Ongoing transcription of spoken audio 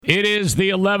It is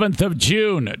the 11th of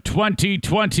June,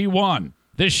 2021.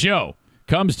 This show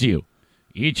comes to you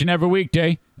each and every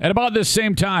weekday at about this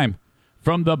same time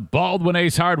from the Baldwin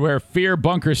Ace Hardware Fear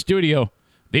Bunker Studio.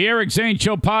 The Eric Zane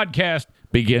Show Podcast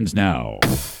begins now.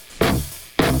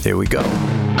 Here we go.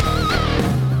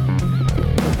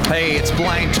 Hey, it's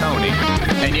Blind Tony.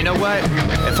 And you know what?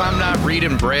 If I'm not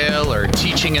reading Braille or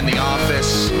teaching in the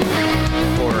office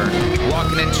or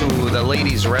walking into the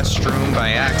ladies' restroom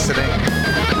by accident,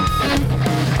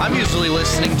 I'm usually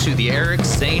listening to the Eric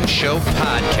Zane Show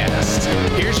Podcast.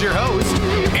 Here's your host,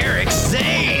 Eric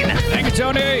Zane. Thank you,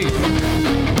 Tony.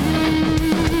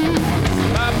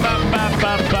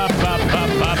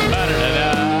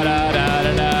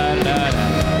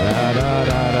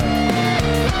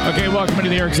 Okay, welcome to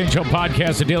the Eric Zane Show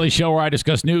Podcast, a daily show where I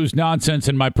discuss news, nonsense,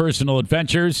 and my personal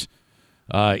adventures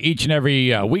each and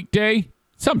every weekday,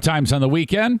 sometimes on the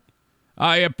weekend.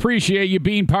 I appreciate you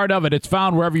being part of it. It's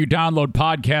found wherever you download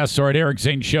podcasts or at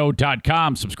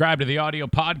ericzaneshow.com. Subscribe to the audio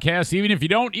podcast. Even if you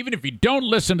don't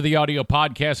listen to the audio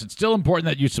podcast, it's still important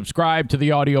that you subscribe to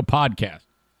the audio podcast.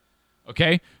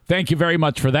 Okay? Thank you very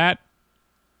much for that.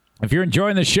 If you're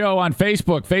enjoying the show on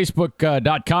Facebook,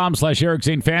 facebook.com/Eric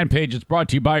Zane fan page, it's brought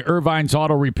to you by Irvine's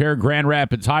Auto Repair, Grand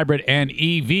Rapids Hybrid, and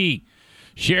EV.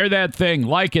 Share that thing.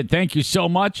 Like it. Thank you so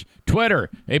much.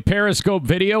 Twitter, a Periscope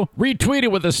video. Retweet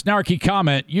it with a snarky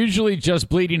comment. Usually just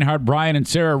Bleeding Heart Brian and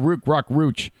Sarah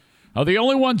Rooch are the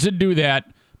only ones that do that,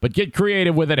 but get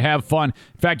creative with it. Have fun.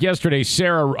 In fact, yesterday,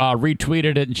 Sarah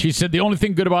retweeted it, and she said the only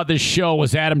thing good about this show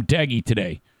was Adam Deggy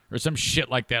today, or some shit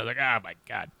like that. Like, oh, my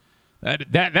God.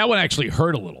 That one actually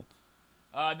hurt a little.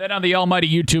 Then on the almighty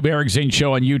YouTube, Eric Zane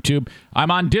Show on YouTube.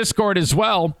 I'm on Discord as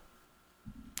well.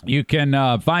 You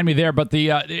can find me there, but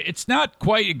it's not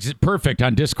quite perfect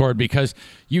on Discord because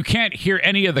you can't hear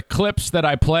any of the clips that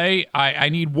I play. I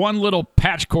need one little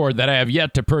patch cord that I have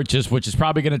yet to purchase, which is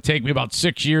probably going to take me about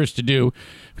 6 years to do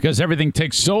because everything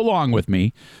takes so long with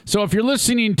me. So if you're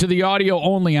listening to the audio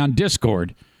only on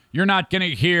Discord, you're not going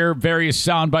to hear various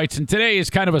sound bites. And today is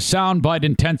kind of a sound bite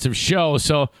intensive show.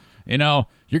 So, you're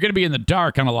going to be in the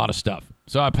dark on a lot of stuff.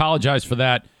 So I apologize for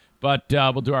that, but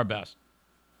we'll do our best.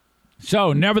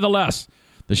 So, nevertheless,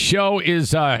 the show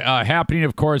is happening,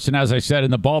 of course, and as I said,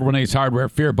 in the Baldwin Ace Hardware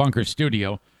Fear Bunker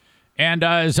Studio. And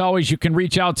as always, you can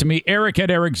reach out to me, Eric at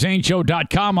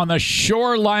ericzaneshow.com on the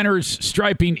Shoreliners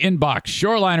striping inbox.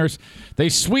 Shoreliners, they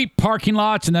sweep parking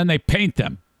lots and then they paint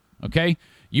them, okay?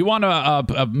 You want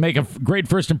to make a great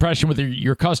first impression with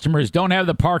your customers. Don't have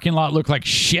the parking lot look like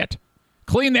shit.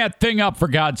 Clean that thing up, for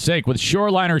God's sake, with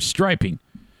Shoreliners striping.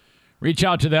 Reach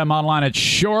out to them online at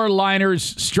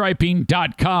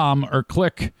shorelinersstriping.com or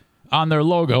click on their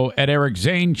logo at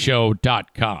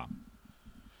ericzaneshow.com.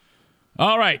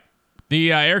 All right.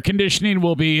 The air conditioning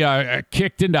will be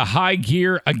kicked into high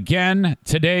gear again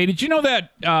today. Did you know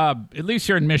that, at least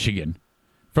here in Michigan,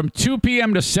 from 2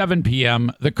 p.m. to 7 p.m.,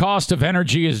 the cost of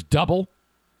energy is double?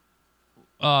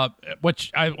 Which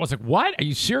I was like, what? Are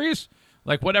you serious?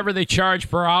 Like whatever they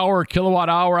charge per hour, kilowatt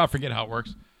hour, I forget how it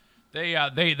works.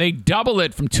 They double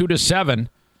it from 2 to 7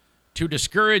 to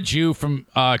discourage you from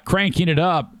cranking it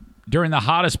up during the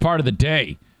hottest part of the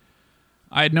day.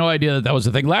 I had no idea that was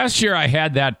a thing. Last year I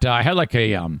had that. I had like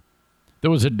there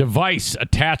was a device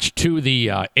attached to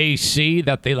the AC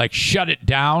that they like shut it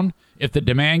down if the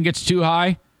demand gets too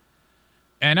high.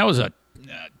 And that was a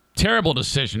terrible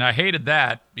decision. I hated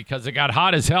that because it got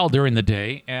hot as hell during the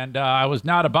day, and I was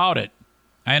not about it.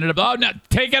 I ended up, no,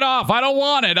 take it off. I don't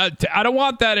want it. I don't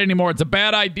want that anymore. It's a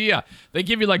bad idea. They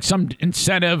give you like some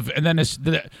incentive, and then it's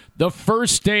the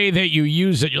first day that you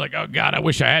use it, you're like, oh, God, I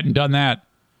wish I hadn't done that.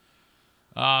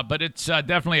 But it's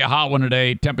definitely a hot one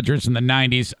today. Temperatures in the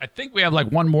 90s. I think we have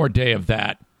like one more day of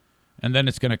that, and then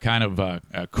it's going to kind of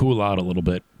cool out a little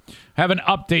bit. Have an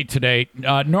update today.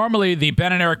 Normally, the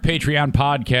Ben and Eric Patreon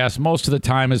podcast, most of the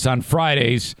time, is on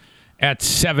Fridays at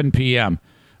 7 p.m.,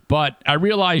 but I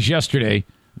realized yesterday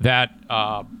that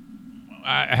I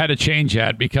had to change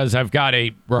that because I've got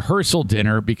a rehearsal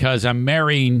dinner because I'm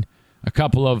marrying a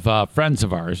couple of friends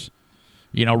of ours,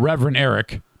 Reverend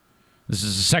Eric. This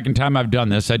is the second time I've done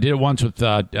this. I did it once with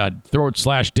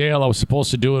Throat/Dale. I was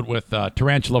supposed to do it with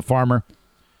Tarantula Farmer,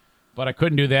 but I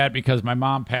couldn't do that because my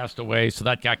mom passed away, so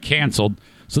that got canceled.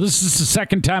 So this is the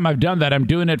second time I've done that. I'm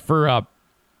doing it for a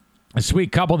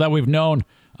sweet couple that we've known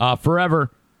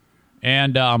forever.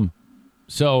 And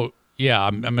so, yeah,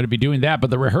 I'm going to be doing that. But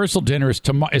the rehearsal dinner is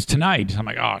tonight. I'm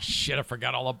like, oh, shit, I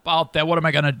forgot all about that. What am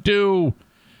I going to do?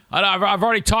 I've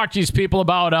already talked to these people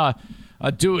about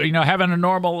having a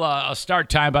normal start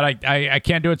time, but I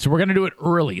can't do it. So we're going to do it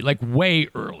early, like way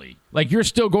early. Like you're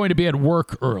still going to be at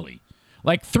work early.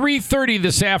 like 3:30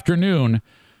 this afternoon,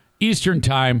 Eastern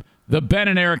time, the Ben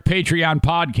and Eric Patreon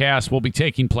podcast will be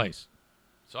taking place.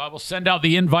 So I will send out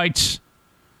the invites,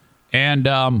 and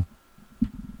I'll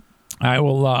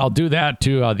do that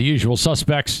to the usual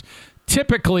suspects.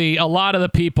 Typically, a lot of the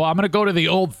people, I'm going to go to the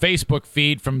old Facebook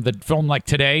feed from like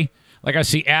today. Like I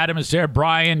see Adam is there,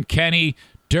 Brian, Kenny,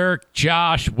 Dirk,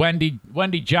 Josh, Wendy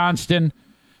Johnston,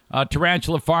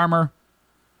 Tarantula Farmer,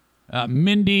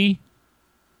 Mindy.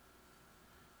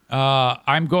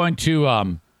 I'm going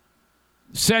to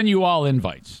send you all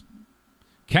invites.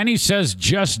 Kenny says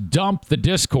just dump the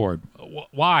Discord.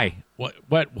 Why? What?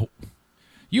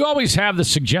 You always have the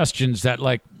suggestions that,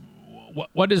 like,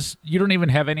 what is... You don't even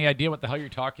have any idea what the hell you're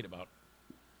talking about.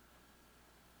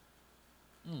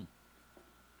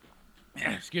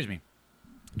 Excuse me.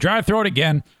 Dry throat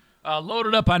again.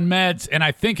 Loaded up on meds, and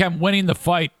I think I'm winning the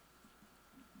fight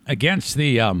against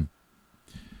the what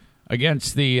do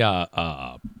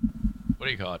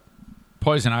you call it?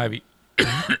 Poison ivy.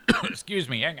 Excuse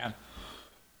me. Hang on.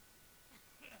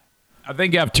 I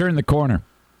think I've turned the corner.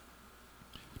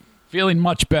 Feeling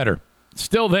much better.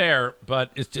 Still there,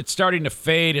 but it's starting to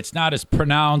fade. It's not as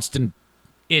pronounced and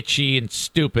itchy and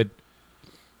stupid.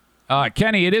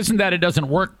 Kenny, it isn't that it doesn't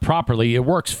work properly. It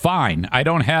works fine. I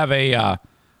don't have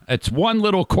it's one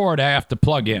little cord I have to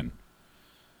plug in.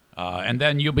 And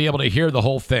then you'll be able to hear the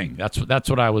whole thing. That's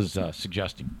what I was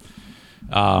suggesting.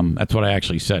 That's what I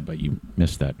actually said, but you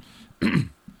missed that.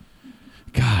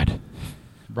 God.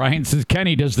 Brian says,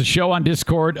 Kenny, does the show on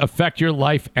Discord affect your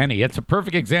life any? It's a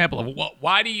perfect example of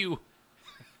why do you...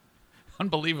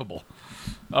 Unbelievable.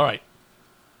 All right.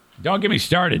 Don't get me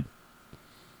started.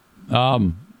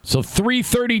 So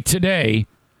 3:30 today,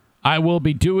 I will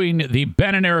be doing the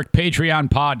Ben and Eric Patreon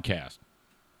podcast.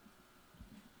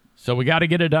 So we got to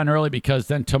get it done early because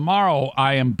then tomorrow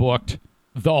I am booked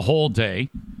the whole day.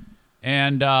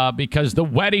 And because the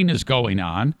wedding is going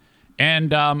on.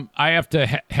 And I have to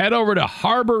head over to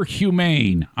Harbor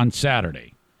Humane on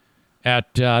Saturday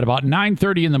at about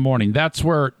 9:30 in the morning. That's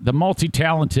where the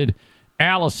multi-talented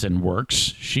Allison works.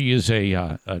 She is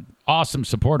a awesome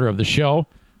supporter of the show,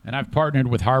 and I've partnered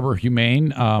with Harbor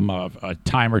Humane a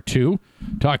time or two,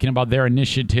 talking about their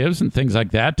initiatives and things like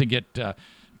that to get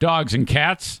dogs and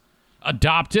cats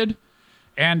adopted.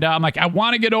 And I'm like, I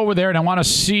want to get over there and I want to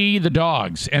see the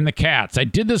dogs and the cats. I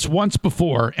did this once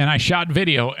before and I shot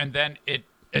video and then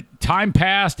time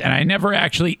passed and I never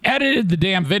actually edited the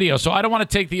damn video. So I don't want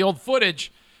to take the old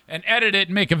footage and edit it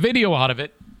and make a video out of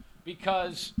it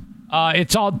because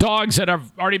it's all dogs that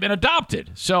have already been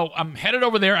adopted. So I'm headed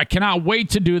over there. I cannot wait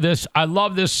to do this. I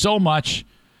love this so much.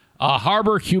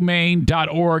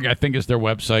 HarborHumane.org, I think, is their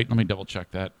website. Let me double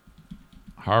check that.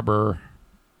 Harbor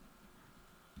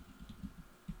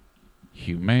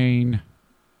Humane.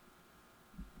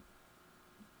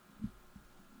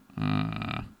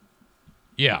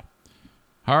 Yeah.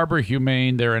 Harbor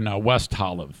Humane. They're in West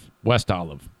Olive.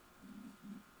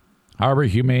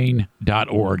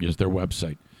 HarborHumane.org is their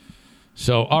website.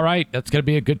 So, all right, that's going to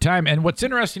be a good time. And what's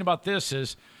interesting about this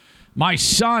is my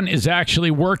son is actually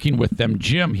working with them,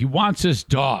 Jim. He wants his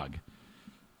dog.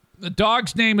 The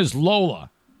dog's name is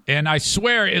Lola. And I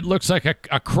swear it looks like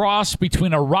a cross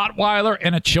between a Rottweiler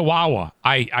and a Chihuahua.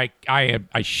 I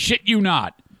shit you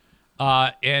not.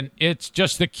 And it's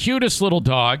just the cutest little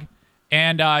dog.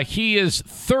 And he is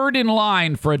third in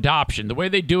line for adoption. The way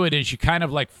they do it is you kind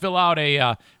of like fill out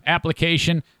a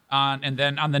application, and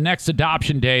then on the next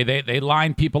adoption day, they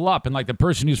line people up. And like the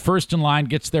person who's first in line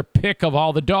gets their pick of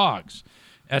all the dogs.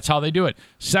 That's how they do it.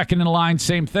 Second in line,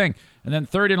 same thing. And then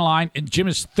third in line, and Jim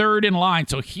is third in line,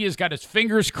 so he has got his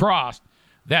fingers crossed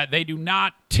that they do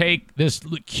not take this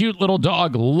cute little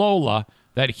dog, Lola,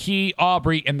 that he,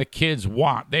 Aubrey, and the kids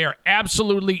want. They are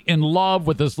absolutely in love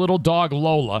with this little dog,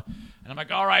 Lola. And I'm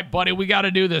like, all right, buddy, we got to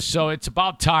do this. So it's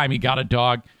about time he got a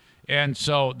dog. And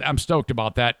so I'm stoked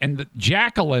about that. And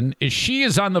Jacqueline, she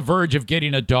is on the verge of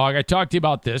getting a dog. I talked to you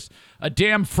about this. A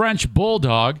damn French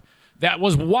bulldog that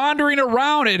was wandering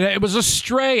around. It was a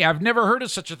stray. I've never heard of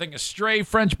such a thing, a stray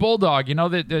French bulldog. You know,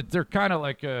 they're kind of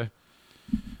like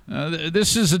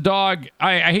this is a dog.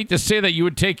 I hate to say that you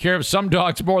would take care of some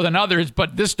dogs more than others,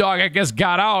 but this dog, I guess,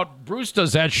 got out. Bruce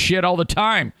does that shit all the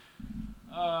time.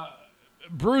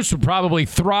 Bruce would probably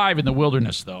thrive in the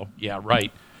wilderness, though. Yeah,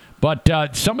 right.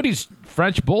 But somebody's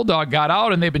French bulldog got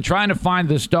out, and they've been trying to find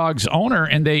this dog's owner,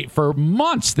 and for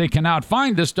months they cannot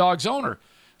find this dog's owner.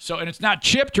 So, and it's not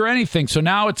chipped or anything. So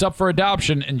now it's up for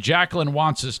adoption, and Jacqueline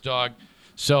wants this dog.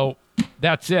 So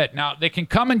that's it. Now, they can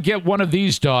come and get one of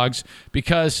these dogs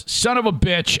because, son of a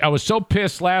bitch, I was so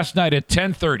pissed last night at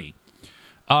 10:30.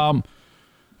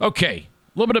 Okay,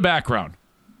 a little bit of background.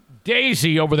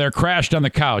 Daisy over there crashed on the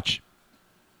couch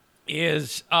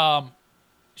is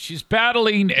she's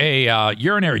battling a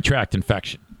urinary tract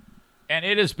infection. And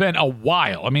it has been a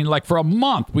while. I mean, like for a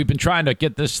month, we've been trying to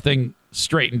get this thing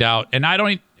straightened out. And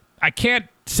I can't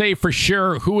say for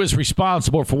sure who is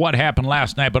responsible for what happened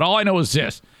last night. But all I know is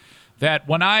this, that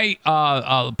when I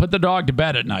put the dog to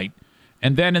bed at night,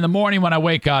 and then in the morning when I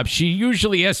wake up, she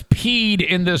usually has peed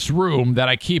in this room that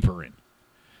I keep her in.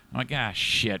 I'm like,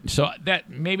 shit. So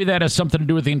maybe that has something to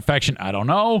do with the infection. I don't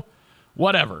know.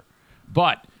 Whatever.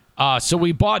 But so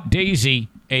we bought Daisy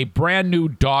a brand new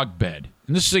dog bed.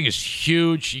 And this thing is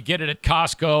huge. You get it at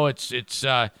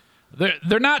Costco.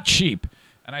 They're not cheap.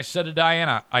 And I said to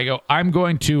Diana, I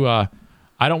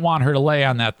don't want her to lay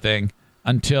on that thing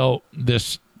until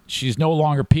she's no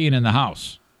longer peeing in the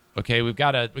house. Okay, we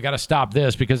got to stop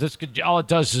this because all it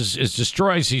does is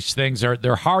destroys these things.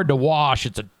 They're hard to wash.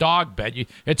 It's a dog bed.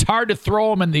 It's hard to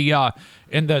throw them in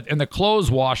the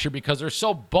clothes washer because they're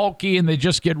so bulky and they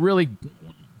just get really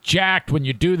jacked when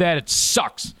you do that. It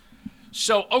sucks.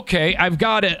 So, okay, I've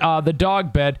got it, the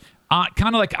dog bed kind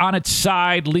of like on its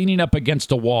side, leaning up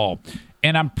against a wall.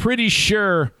 And I'm pretty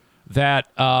sure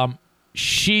that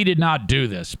she did not do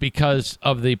this because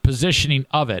of the positioning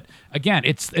of it. Again,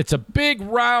 it's a big,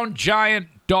 round, giant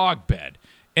dog bed.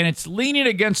 And it's leaning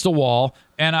against the wall.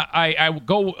 And I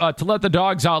go to let the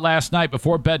dogs out last night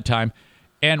before bedtime.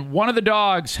 And one of the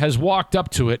dogs has walked up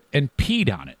to it and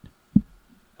peed on it.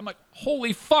 I'm like,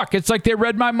 holy fuck. It's like they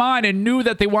read my mind and knew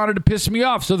that they wanted to piss me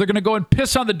off. So they're going to go and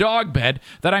piss on the dog bed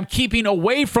that I'm keeping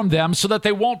away from them so that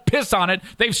they won't piss on it.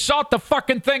 They've sought the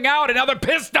fucking thing out and now they're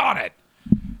pissed on it.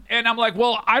 And I'm like,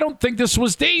 well, I don't think this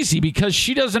was Daisy because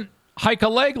she doesn't hike a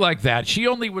leg like that. She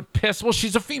only would piss. Well,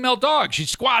 she's a female dog. She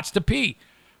squats to pee.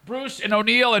 Bruce and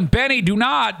O'Neill and Benny do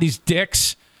not, these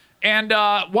dicks. And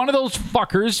one of those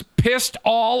fuckers pissed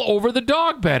all over the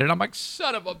dog bed. And I'm like,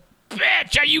 son of a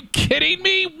bitch, are you kidding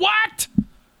me? What?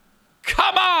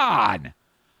 Come on.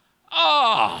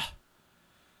 Oh.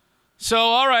 So,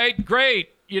 all right,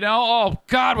 great. Oh,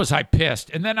 God, was I pissed.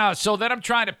 And then, then I'm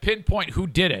trying to pinpoint who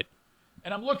did it.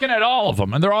 And I'm looking at all of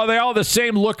them, and they all the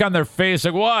same look on their face,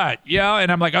 like, what? Yeah,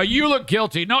 and I'm like, oh, you look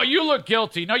guilty. No, you look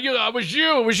guilty. No, it was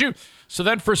you. So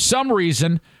then for some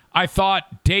reason, I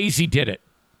thought Daisy did it.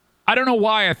 I don't know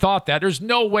why I thought that. There's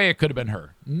no way it could have been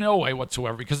her. No way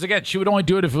whatsoever. Because, again, she would only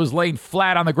do it if it was laying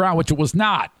flat on the ground, which it was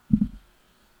not.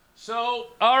 So,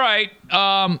 all right.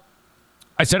 I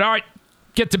said, all right,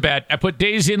 get to bed. I put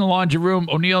Daisy in the laundry room,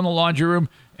 O'Neill in the laundry room,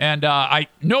 and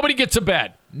nobody gets a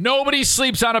bed. Nobody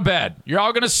sleeps on a bed. You're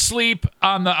all going to sleep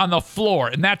on the floor,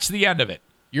 and that's the end of it.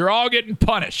 You're all getting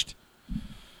punished.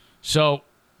 So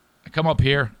I come up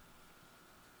here,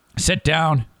 sit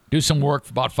down, do some work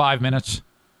for about 5 minutes.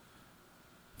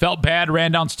 Felt bad,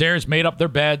 ran downstairs, made up their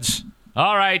beds.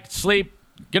 All right, sleep.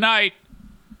 Good night.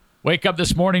 Wake up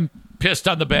this morning, pissed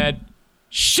on the bed.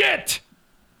 Shit!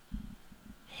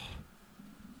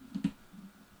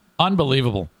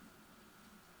 Unbelievable.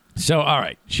 So, all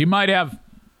right, she might have...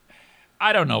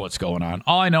 I don't know what's going on.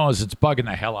 All I know is it's bugging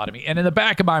the hell out of me. And in the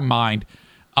back of my mind,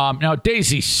 now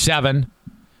Daisy's 7,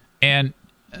 and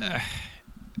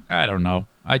I don't know.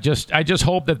 I just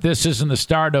hope that this isn't the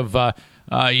start of kind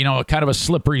of a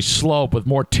slippery slope with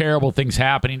more terrible things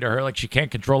happening to her, like she can't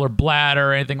control her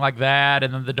bladder or anything like that,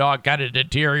 and then the dog kind of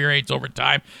deteriorates over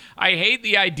time. I hate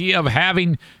the idea of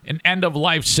having an end of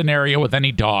life scenario with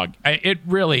any dog.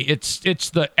 It's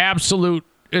the absolute.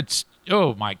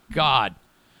 Oh my God.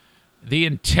 The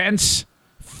intense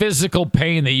physical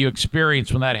pain that you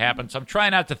experience when that happens. I'm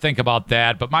trying not to think about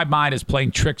that, but my mind is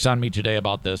playing tricks on me today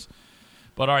about this.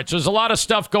 But all right, so there's a lot of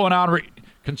stuff going on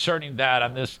concerning that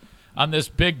on this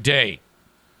big day.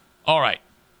 All right.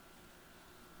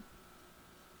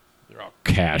 They're all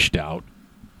cashed out.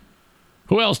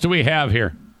 Who else do we have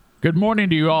here? Good morning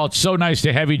to you all. It's so nice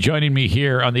to have you joining me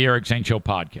here on the Eric Zane Show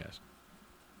podcast.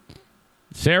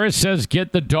 Sarah says,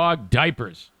 get the dog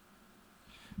diapers.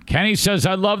 Kenny says,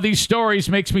 I love these stories.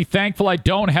 Makes me thankful I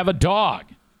don't have a dog.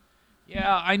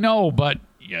 Yeah, I know, but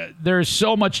there's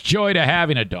so much joy to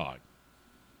having a dog.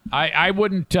 I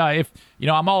wouldn't,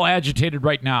 I'm all agitated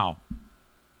right now.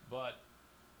 But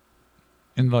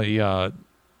in the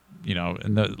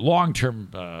long-term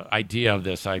idea of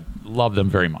this, I love them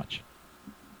very much.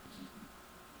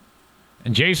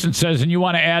 And Jason says, and you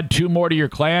want to add 2 more to your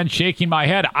clan? Shaking my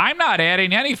head. I'm not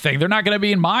adding anything. They're not going to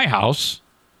be in my house.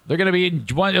 They're going to be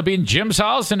they'll be in Jim's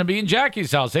house and they'll be in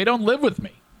Jackie's house. They don't live with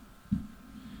me.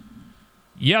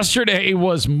 Yesterday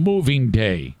was moving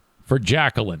day for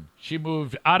Jacqueline. She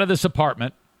moved out of this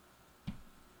apartment,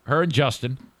 her and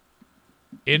Justin,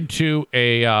 into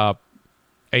a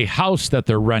house that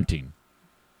they're renting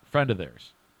friend of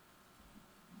theirs.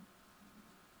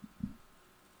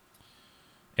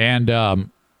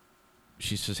 And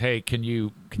she says, "Hey, can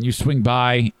you swing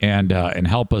by and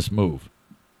help us move?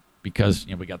 Because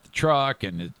we got the truck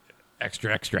and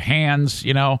extra hands,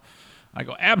 I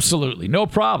go, "Absolutely, no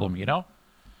problem."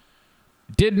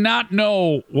 Did not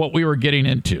know what we were getting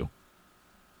into.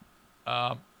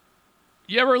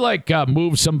 You ever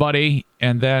move somebody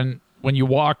and then when you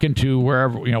walk into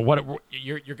wherever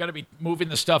you're going to be moving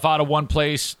the stuff out of one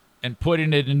place and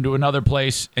putting it into another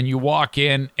place, and you walk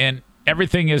in and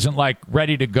everything isn't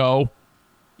ready to go,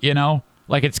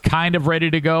 it's kind of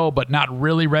ready to go but not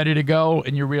really ready to go,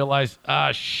 and you realize,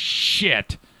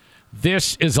 shit,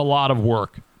 this is a lot of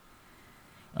work.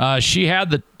 She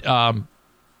had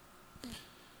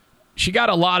she got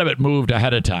a lot of it moved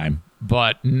ahead of time,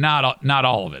 but not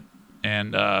all of it.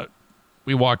 And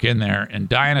we walk in there, and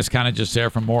Diana's kind of just there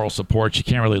for moral support. She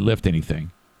can't really lift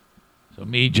anything. So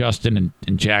me, Justin,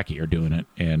 and Jackie are doing it.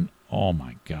 And, oh,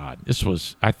 my God.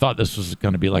 I thought this was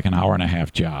going to be an hour and a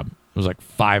half job. It was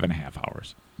 5.5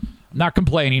 hours. I'm not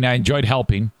complaining. I enjoyed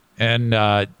helping. And,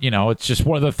 it's just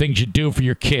one of the things you do for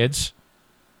your kids.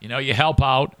 You help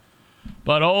out.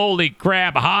 But holy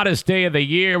crap, hottest day of the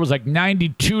year. It was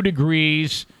 92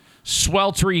 degrees,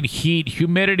 sweltering heat,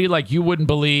 humidity like you wouldn't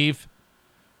believe.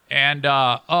 And,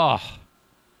 oh,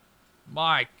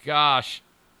 my gosh,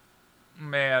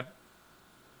 man,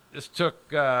 this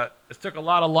took a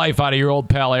lot of life out of your old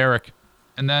pal Eric.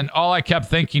 And then all I kept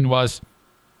thinking was,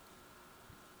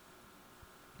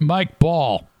 Mike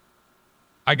Ball,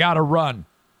 I got to run.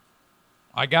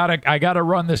 I gotta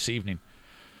run this evening.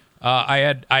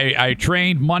 I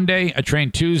trained Monday, I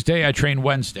trained Tuesday, I trained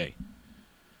Wednesday.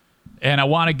 And I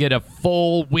want to get a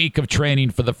full week of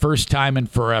training for the first time in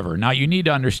forever. Now, you need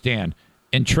to understand,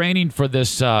 in training for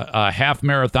this half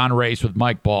marathon race with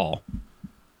Mike Ball,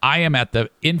 I am at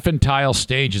the infantile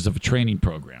stages of a training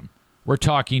program. We're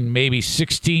talking maybe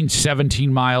 16,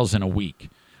 17 miles in a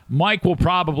week. Mike will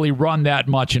probably run that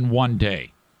much in one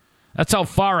day. That's how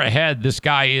far ahead this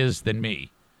guy is than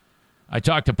me. I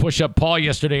talked to Push Up Paul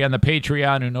yesterday on the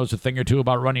Patreon, who knows a thing or two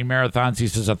about running marathons. He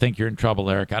says, "I think you're in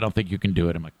trouble, Eric. I don't think you can do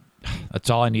it." I'm like, that's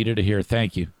all I needed to hear.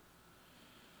 Thank you.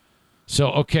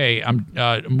 So, okay, I'm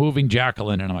moving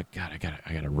Jacqueline, and I'm like, God,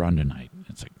 I gotta run tonight.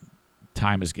 It's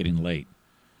time is getting late.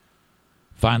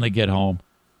 Finally get home.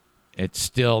 It's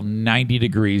still 90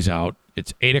 degrees out.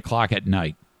 It's 8 o'clock at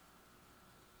night.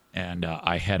 And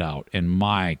I head out. And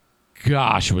my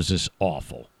gosh, was this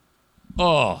awful.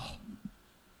 Oh,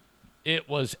 it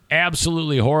was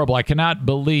absolutely horrible. I cannot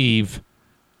believe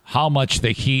how much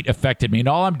the heat affected me. And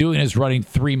all I'm doing is running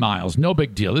 3 miles. No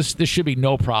big deal. This should be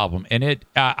no problem. And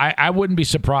I wouldn't be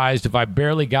surprised if I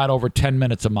barely got over 10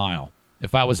 minutes a mile,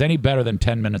 if I was any better than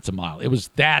 10 minutes a mile. It was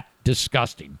that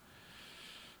disgusting.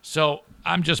 So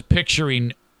I'm just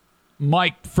picturing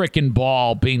Mike frickin'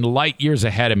 Ball being light years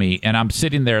ahead of me, and I'm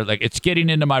sitting there it's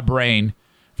getting into my brain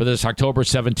for this October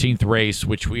 17th race,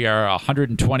 which we are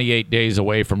 128 days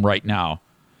away from right now.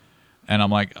 And I'm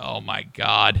like, oh my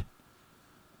God.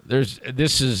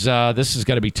 This is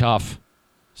going to be tough.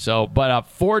 So, but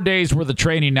 4 days worth of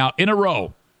training now in a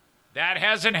row. That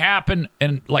hasn't happened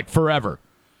in forever.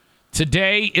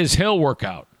 Today is hill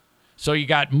workout. So you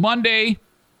got Monday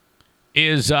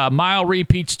is mile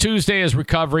repeats, Tuesday is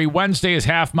recovery, Wednesday is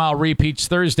half mile repeats,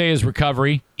 Thursday is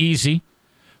recovery, easy.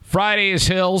 Friday is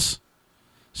hills,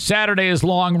 Saturday is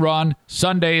long run,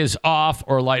 Sunday is off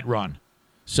or light run.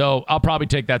 So I'll probably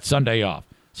take that Sunday off.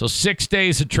 So 6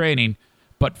 days of training.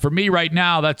 But for me right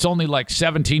now, that's only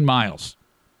 17 miles.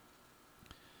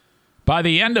 By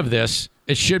the end of this,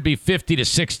 it should be 50 to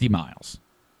 60 miles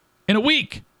in a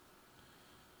week.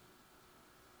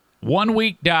 1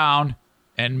 week down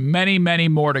and many, many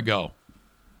more to go.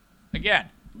 Again,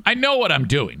 I know what I'm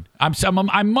doing.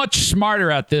 I'm much smarter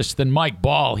at this than Mike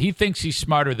Ball. He thinks he's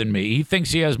smarter than me. He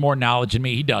thinks he has more knowledge than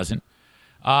me. He doesn't.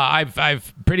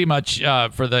 I've pretty much,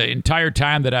 for the entire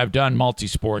time that I've done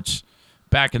multi-sports,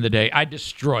 back in the day, I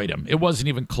destroyed him. It wasn't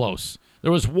even close.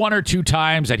 There was 1 or 2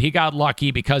 times that he got lucky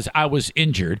because I was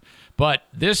injured. But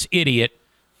this idiot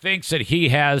thinks that he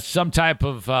has some type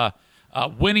of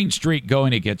winning streak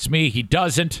going against me. He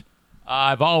doesn't.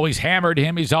 I've always hammered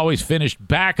him. He's always finished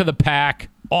back of the pack.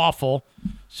 Awful.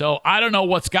 So I don't know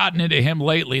what's gotten into him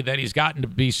lately that he's gotten to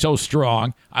be so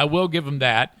strong. I will give him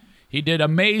that. He did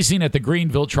amazing at the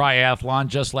Greenville Triathlon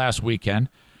just last weekend.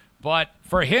 But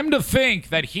for him to think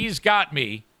that he's got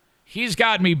me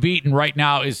beaten right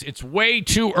now, it's way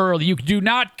too early. You do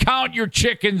not count your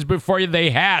chickens before they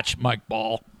hatch, Mike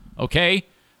Ball. Okay?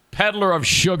 Peddler of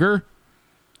sugar.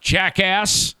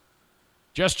 Jackass.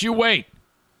 Just you wait.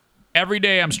 Every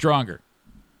day I'm stronger.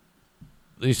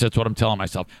 least that's what I'm telling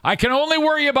myself. I can only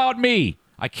worry about me.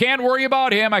 I can't worry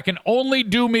about him. I can only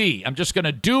do me. I'm just going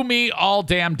to do me all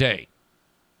damn day.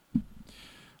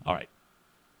 All right.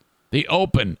 The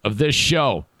open of this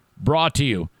show brought to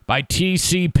you by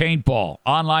TC Paintball.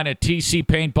 Online at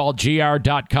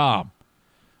tcpaintballgr.com.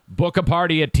 Book a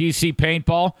party at TC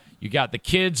Paintball. You got the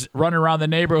kids running around the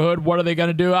neighborhood. What are they going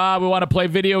to do? We want to play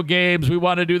video games. We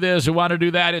want to do this. We want to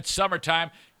do that. It's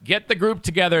summertime. Get the group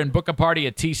together and book a party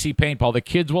at TC Paintball. The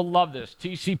kids will love this.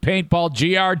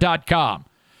 tcpaintballgr.com.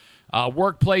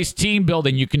 Workplace team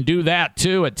building. You can do that,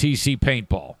 too, at TC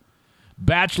Paintball.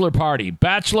 Bachelor party.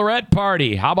 Bachelorette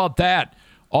party. How about that?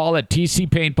 All at TC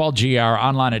Paintball GR.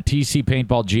 Online at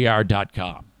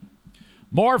tcpaintballgr.com.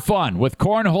 More fun with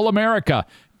Cornhole America.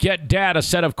 Get Dad a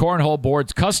set of cornhole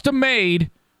boards custom made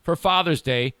for Father's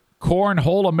Day.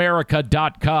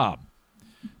 Cornholeamerica.com.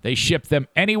 They ship them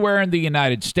anywhere in the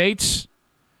United States.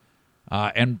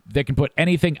 And they can put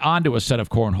anything onto a set of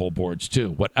cornhole boards, too.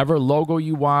 Whatever logo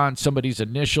you want, somebody's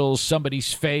initials,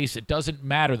 somebody's face, it doesn't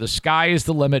matter. The sky is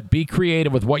the limit. Be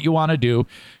creative with what you want to do.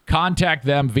 Contact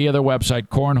them via their website,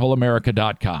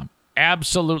 cornholeamerica.com.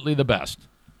 Absolutely the best.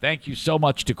 Thank you so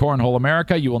much to Cornhole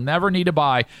America. You will never need to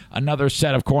buy another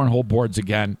set of cornhole boards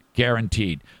again,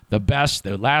 guaranteed. The best,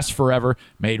 they last forever,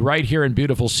 made right here in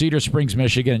beautiful Cedar Springs,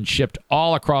 Michigan, and shipped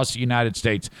all across the United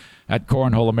States at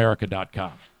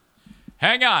cornholeamerica.com.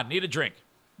 Hang on, need a drink.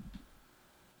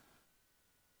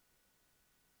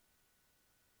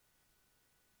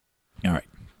 All right.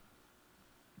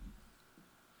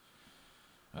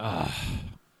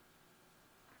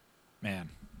 Man.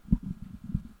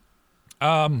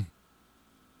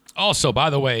 Also, by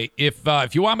the way,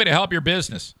 if you want me to help your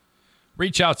business,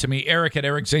 reach out to me, Eric at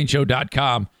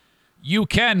ericzaneshow.com. You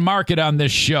can market on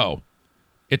this show.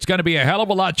 It's going to be a hell of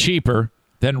a lot cheaper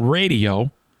than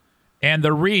radio, and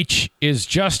the reach is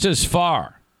just as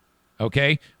far.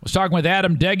 Okay? I was talking with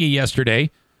Adam Deggy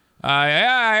yesterday.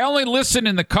 I only listen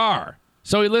in the car.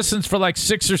 So he listens for like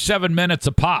 6 or 7 minutes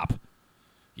a pop.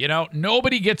 You know,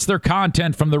 nobody gets their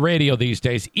content from the radio these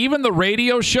days. Even the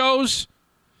radio shows,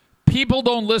 people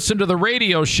don't listen to the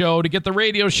radio show to get the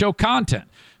radio show content.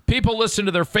 People listen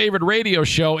to their favorite radio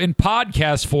show in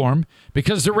podcast form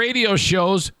because the radio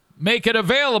shows make it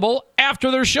available after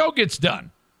their show gets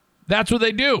done. That's what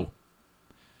they do.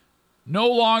 No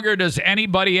longer does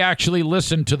anybody actually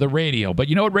listen to the radio. But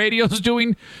you know what radio's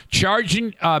doing?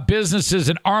 Charging businesses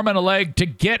an arm and a leg to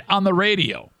get on the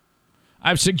radio.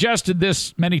 I've suggested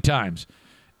this many times.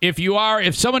 If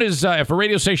a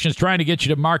radio station is trying to get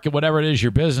you to market whatever it is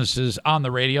your business is on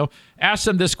the radio, ask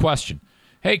them this question.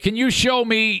 Hey, can you show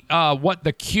me what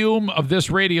the cume of this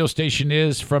radio station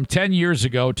is from 10 years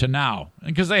ago to now?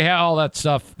 Because they have all that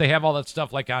stuff. They have all that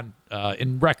stuff like on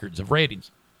in records of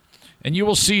ratings. And you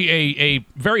will see a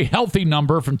very healthy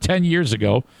number from 10 years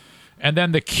ago. And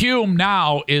then the cume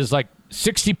now is like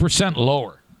 60%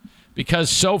 lower because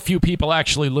so few people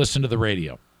actually listen to the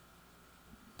radio.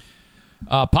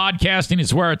 Podcasting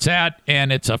is where it's at,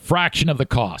 and it's a fraction of the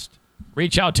cost.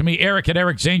 Reach out to me, Eric at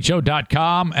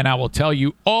ericzaneshow.com, and I will tell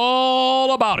you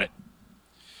all about it.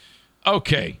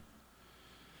 Okay.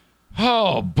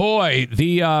 Oh, boy.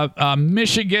 The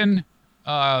Michigan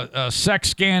sex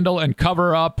scandal and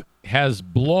cover-up has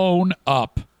blown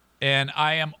up, and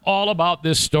I am all about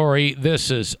this story. This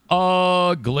is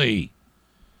ugly.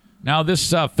 Now,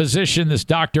 this physician, this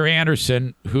Dr.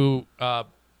 Anderson, who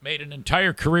made an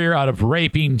entire career out of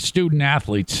raping student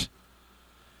athletes,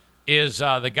 is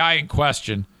the guy in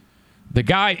question.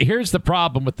 Here's the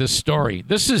problem with this story.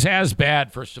 This is as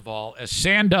bad, first of all, as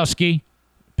Sandusky,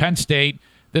 Penn State.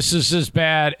 This is as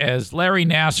bad as Larry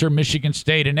Nassar, Michigan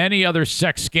State, and any other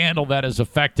sex scandal that has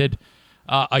affected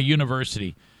a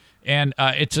university. And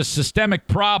it's a systemic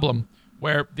problem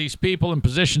where these people in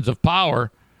positions of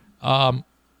power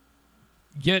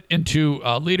get into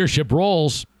leadership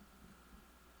roles,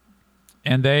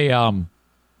 and they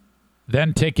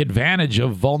then take advantage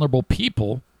of vulnerable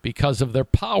people because of their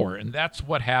power. And that's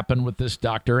what happened with this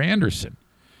Dr. Anderson.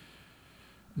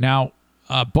 Now,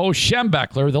 Bo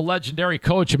Schembechler, the legendary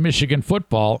coach of Michigan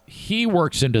football, he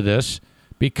works into this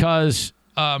because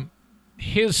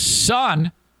his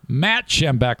son, Matt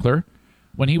Schembechler,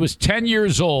 when he was 10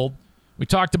 years old, we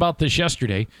talked about this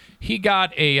yesterday, he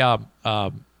got a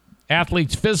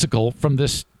athlete's physical from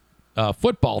this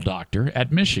football doctor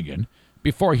at Michigan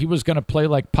before he was going to play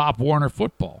like Pop Warner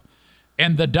football.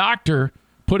 And the doctor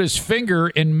put his finger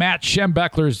in Matt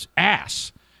Schembechler's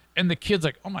ass. And the kid's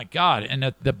like, oh, my God.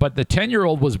 And but the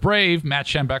 10-year-old was brave, Matt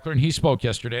Schembechler, and he spoke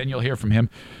yesterday, and you'll hear from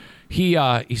him. He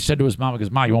said to his mom, he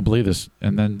goes, Ma, you won't believe this.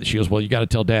 And then she goes, well, you got to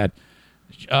tell Dad.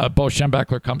 Bo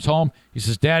Schembechler comes home. He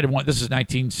says, Dad, this is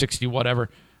 1960, whatever.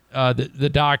 The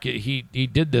doc, he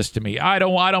did this to me. I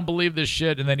don't believe this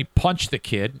shit. And then he punched the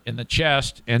kid in the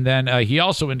chest. And then he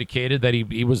also indicated that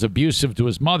he was abusive to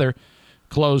his mother.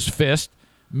 Closed fist.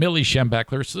 Millie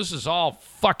Schembechler. So this is all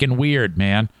fucking weird,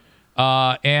 man.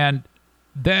 And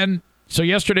then, so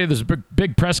yesterday there's a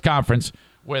big press conference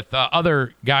with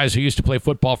other guys who used to play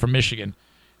football from Michigan.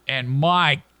 And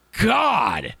my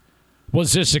God,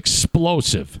 was this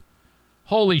explosive.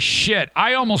 Holy shit.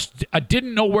 I almost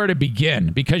didn't know where to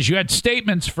begin because you had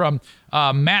statements from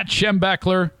Matt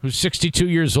Schembechler, who's 62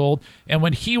 years old. And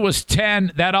when he was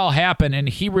 10, that all happened. And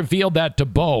he revealed that to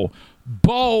Bo.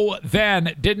 Bo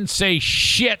then didn't say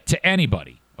shit to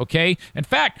anybody. Okay. In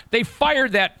fact, they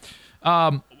fired that,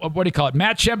 what do you call it?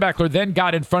 Matt Schembechler then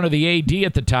got in front of the AD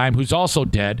at the time, who's also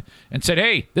dead, and said,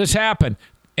 hey, this happened.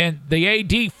 And the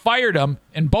AD fired him,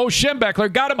 and Bo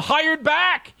Schembechler got him hired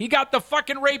back. He got the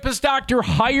fucking rapist doctor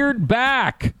hired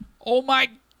back. Oh, my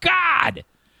God.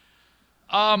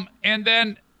 And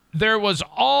then there was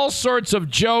all sorts of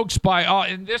jokes by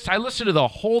and this. I listened to the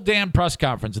whole damn press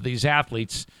conference of these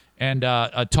athletes and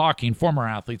talking, former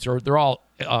athletes, or they're all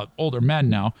older men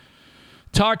now,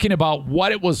 talking about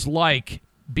what it was like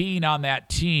being on that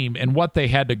team and what they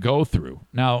had to go through.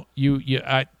 Now,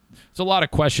 there's a lot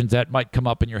of questions that might come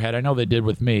up in your head. I know they did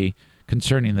with me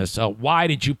concerning this. Why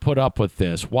did you put up with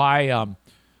this? Why,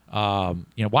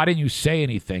 why didn't you say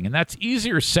anything? And that's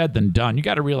easier said than done. You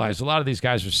got to realize a lot of these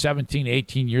guys are 17,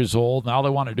 18 years old, and all they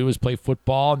want to do is play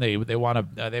football, and they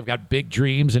want to. They've got big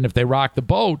dreams, and if they rock the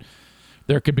boat,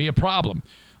 there could be a problem.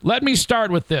 Let me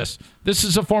start with this. This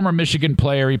is a former Michigan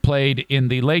player. He played in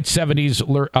the late 70s,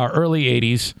 early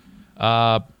 80s,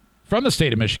 from the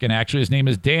state of Michigan, actually. His name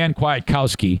is Dan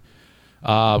Kwiatkowski.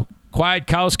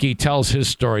 Kwiatkowski tells his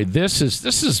story. This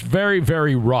is very,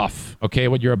 very rough, okay,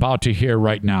 what you're about to hear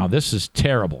right now. This is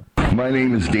terrible. My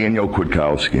name is Daniel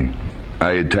Kwiatkowski.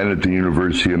 I attended the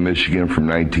University of Michigan from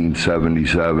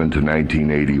 1977 to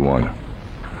 1981.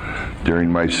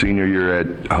 During my senior year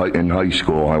in high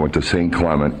school, I went to St.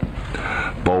 Clement.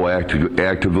 Bo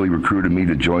actively recruited me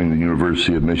to join the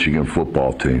University of Michigan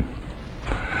football team.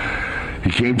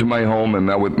 He came to my home and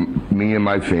met with me and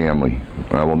my family.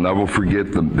 I will never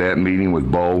forget that meeting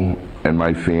with Bo and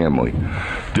my family.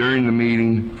 During the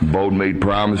meeting, Bo made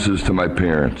promises to my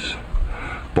parents.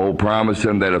 Bo promised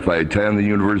them that if I attended the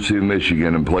University of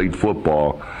Michigan and played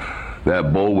football,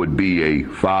 that Bo would be a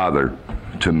father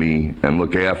to me and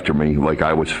look after me like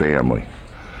I was family.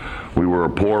 We were a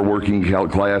poor working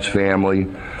class family,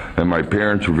 and my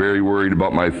parents were very worried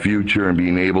about my future and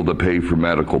being able to pay for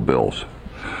medical bills.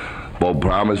 Bo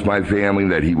promised my family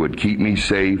that he would keep me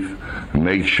safe and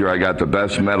make sure I got the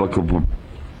best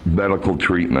medical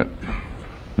treatment.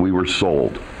 We were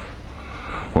sold.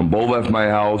 When Bo left my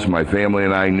house, my family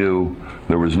and I knew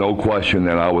there was no question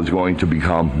that I was going to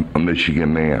become a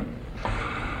Michigan man.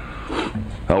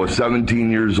 I was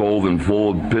 17 years old and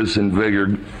full of piss and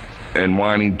vigor and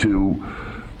wanting to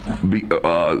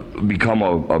become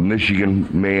a Michigan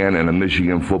man and a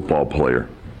Michigan football player.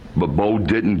 But Bo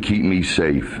didn't keep me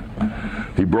safe.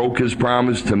 He broke his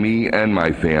promise to me and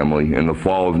my family in the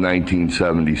fall of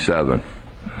 1977.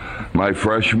 My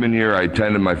freshman year, I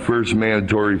attended my first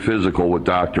mandatory physical with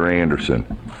Dr. Anderson.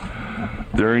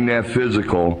 During that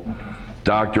physical,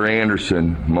 Dr.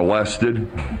 Anderson molested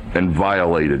and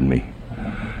violated me.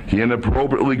 He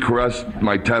inappropriately caressed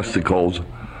my testicles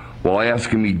while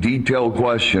asking me detailed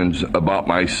questions about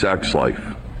my sex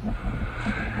life.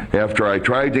 After I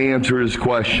tried to answer his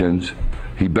questions,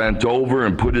 he bent over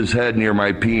and put his head near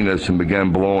my penis and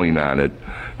began blowing on it,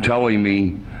 telling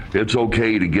me it's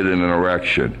okay to get an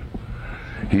erection.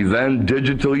 He then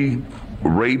digitally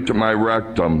raped my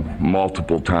rectum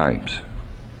multiple times.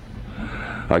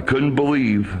 I couldn't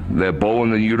believe that Bo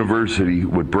and the university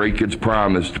would break its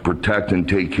promise to protect and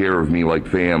take care of me like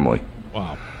family.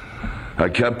 Wow. I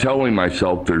kept telling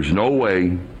myself there's no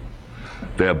way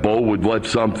that Bo would let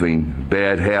something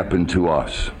bad happen to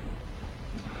us.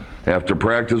 After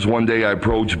practice one day, I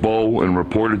approached Bo and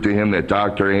reported to him that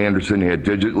Dr. Anderson had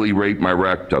digitally raped my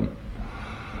rectum.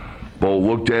 Bo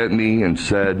looked at me and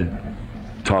said,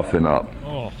 "Toughen up."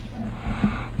 Oh.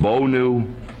 Bo knew,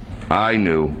 I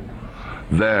knew.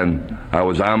 Then I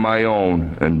was on my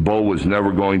own, and Bo was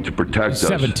never going to protect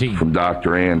 17. us from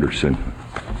Dr. Anderson.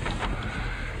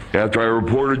 After I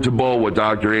reported to Bo what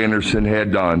Dr. Anderson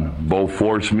had done, Bo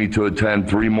forced me to attend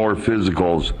 3 more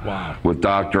physicals with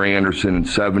Dr. Anderson in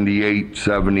 78,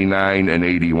 79, and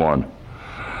 81.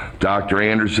 Dr.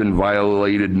 Anderson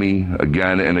violated me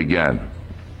again and again.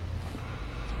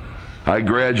 I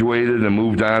graduated and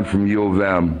moved on from U of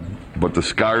M but the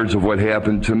scars of what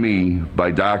happened to me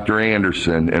by Dr.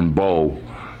 Anderson and Bo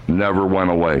never went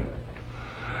away.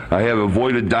 I have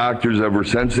avoided doctors ever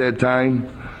since that time,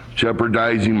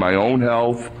 jeopardizing my own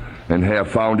health, and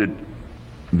have found it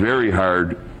very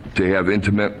hard to have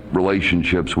intimate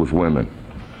relationships with women.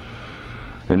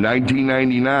 In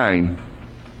 1999,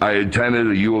 I attended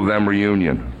a U of M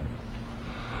reunion.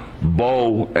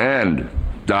 Bo and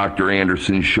Dr.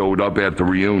 Anderson showed up at the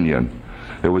reunion.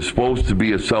 It was supposed to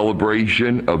be a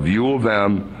celebration of U of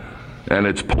M and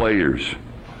its players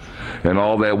and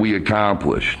all that we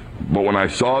accomplished. But when I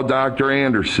saw Dr.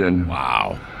 Anderson,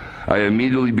 wow, I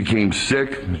immediately became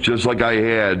sick, just like I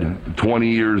had 20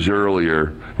 years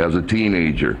earlier as a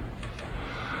teenager.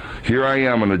 Here I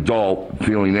am, an adult,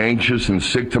 feeling anxious and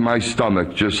sick to my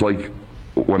stomach, just like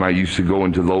when I used to go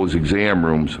into those exam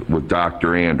rooms with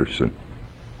Dr. Anderson.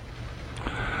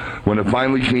 When it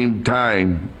finally came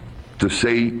time to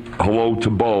say hello to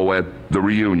Bo at the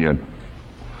reunion,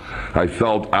 I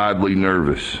felt oddly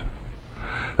nervous.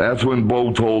 That's when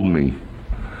Bo told me,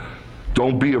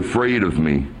 "Don't be afraid of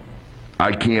me.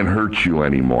 I can't hurt you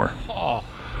anymore." Oh,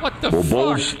 what the well, fuck?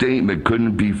 Bo's statement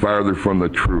couldn't be farther from the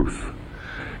truth.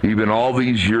 Even all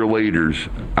these years later,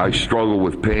 I struggle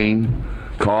with pain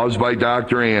caused by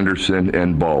Dr. Anderson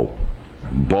and Bo.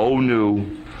 Bo knew,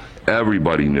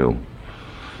 everybody knew.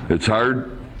 It's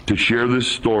hard to share this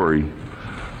story,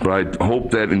 but I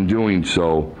hope that in doing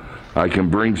so, I can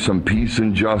bring some peace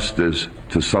and justice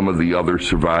to some of the other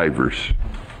survivors.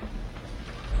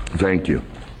 Thank you.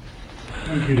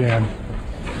 Thank you, Dan.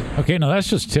 Okay, now that's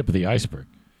just tip of the iceberg.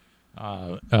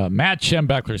 Matt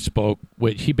Schembechler spoke,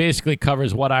 which he basically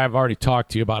covers what I've already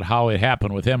talked to you about, how it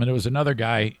happened with him. And there was another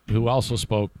guy who also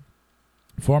spoke,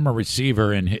 former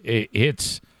receiver, and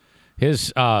it's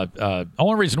his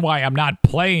only reason why I'm not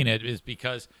playing it is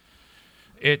because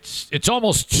it's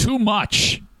almost too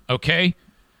much, okay?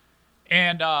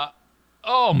 And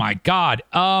oh my God.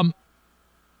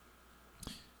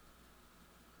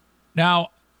 Now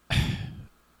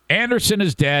Anderson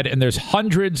is dead, and there's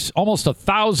hundreds, almost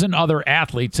 1,000 other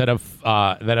athletes that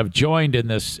have joined in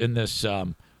this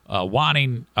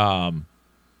wanting,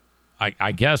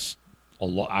 I guess a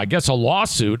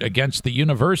lawsuit against the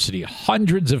university.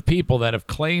 Hundreds of people that have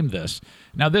claimed this.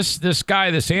 Now this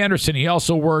guy, this Anderson, he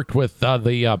also worked with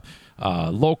the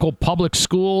local public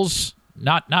schools.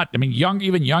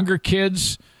 Even younger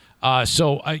kids.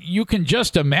 So you can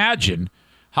just imagine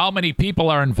how many people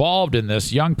are involved in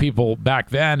this, young people back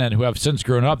then and who have since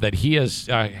grown up, that he has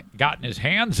gotten his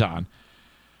hands on.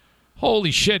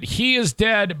 Holy shit, he is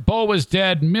dead. Bo is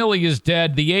dead. Millie is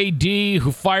dead. The AD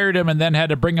who fired him and then had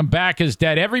to bring him back is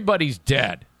dead. Everybody's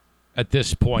dead at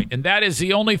this point. And that is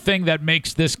the only thing that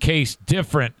makes this case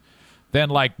different than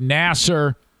like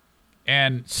Nassar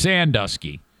and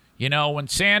Sandusky. You know, when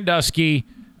Sandusky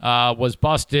was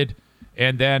busted,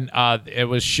 and then it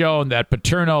was shown that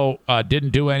Paterno didn't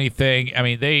do anything. I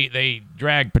mean, they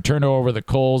dragged Paterno over the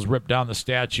coals, ripped down the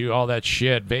statue, all that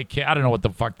shit. I don't know what the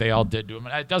fuck they all did to him.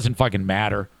 It doesn't fucking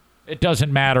matter. It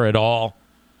doesn't matter at all.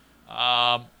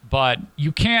 But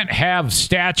you can't have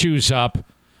statues up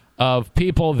of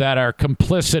people that are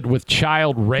complicit with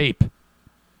child rape.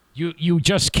 You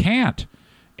just can't.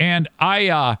 And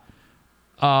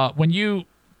when you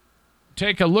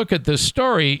take a look at this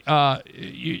story, right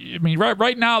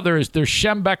now there's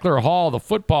Schembechler Hall, the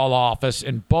football office,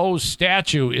 and Bo's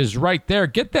statue is right there.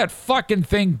 Get that fucking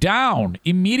thing down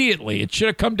immediately. It should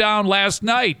have come down last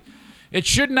night. It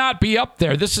should not be up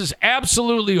there. This is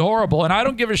absolutely horrible, and I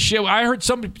don't give a shit. I heard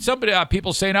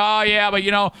people saying, "Oh yeah, but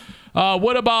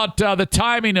what about the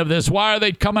timing of this? Why are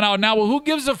they coming out now?" Well, who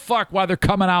gives a fuck why they're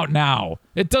coming out now?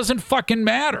 It doesn't fucking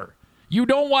matter. You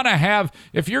don't want to have,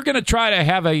 if you're going to try to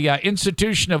have a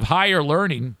institution of higher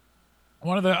learning,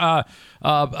 one of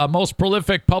the most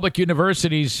prolific public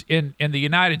universities in the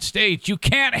United States, you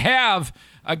can't have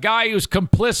a guy who's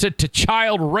complicit to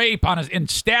child rape in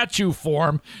statue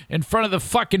form in front of the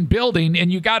fucking building,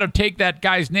 and you got to take that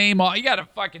guy's name off. You got to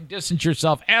fucking distance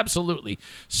yourself absolutely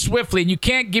swiftly, and you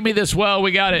can't give me this, well,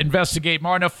 we got to investigate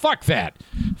more. No, fuck that.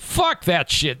 Fuck that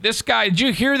shit. This guy, did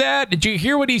you hear that? Did you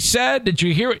hear what he said? Did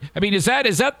you hear it? I mean, does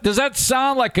that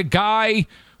sound like a guy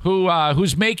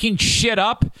who's making shit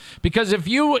up? Because if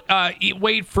you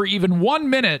wait for even 1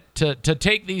 minute to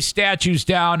take these statues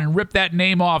down and rip that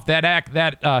name off that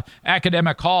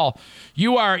academic hall,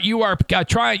 you are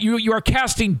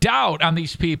casting doubt on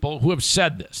these people who have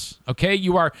said this. Okay,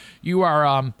 you're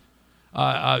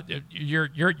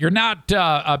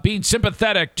not being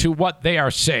sympathetic to what they are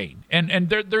saying, and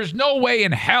there's no way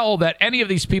in hell that any of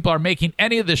these people are making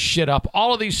any of this shit up.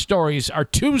 All of these stories are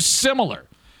too similar.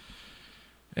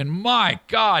 And my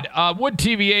God, Wood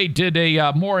TVA did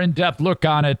a more in-depth look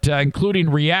on it, including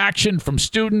reaction from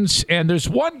students. And there's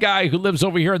one guy who lives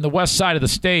over here in the west side of the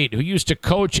state who used to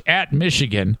coach at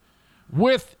Michigan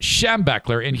with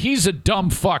Schembechler, and he's a dumb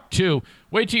fuck, too.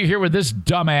 Wait till you hear what this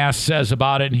dumbass says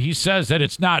about it, and he says that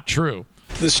it's not true.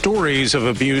 The stories of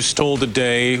abuse told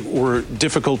today were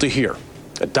difficult to hear.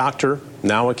 A doctor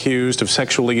now accused of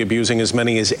sexually abusing as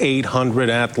many as 800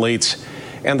 athletes.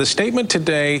 And the statement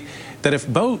today that if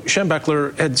Bo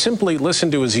Schembechler had simply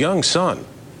listened to his young son,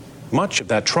 much of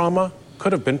that trauma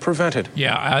could have been prevented.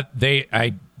 Yeah,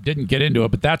 I didn't get into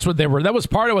it, but that's what that was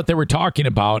part of what they were talking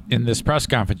about in this press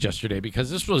conference yesterday,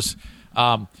 because this was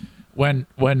when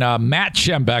Matt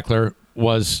Schembechler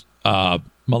was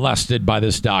molested by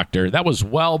this doctor. That was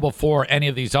well before any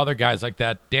of these other guys like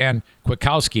that, Dan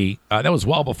Kwiatkowski. That was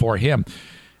well before him.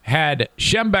 Had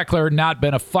Schembechler not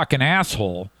been a fucking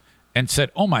asshole and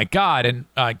said, "Oh my God," and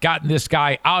gotten this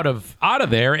guy out of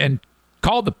there and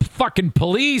called the fucking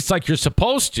police like you're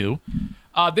supposed to,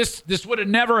 this would have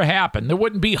never happened. There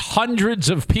wouldn't be hundreds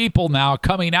of people now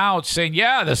coming out saying,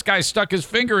 "Yeah, this guy stuck his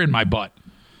finger in my butt."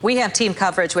 We have team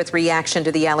coverage with reaction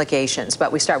to the allegations,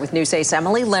 but we start with News 8's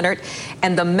Emily Leonard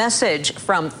and the message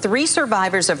from 3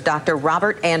 survivors of Dr.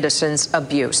 Robert Anderson's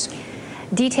abuse.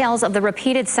 Details of the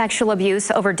repeated sexual abuse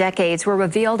over decades were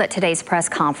revealed at today's press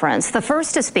conference. The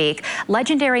first to speak,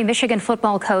 legendary Michigan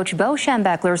football coach Bo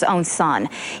Schembechler's own son.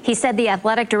 He said the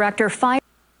athletic director fired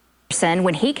Anderson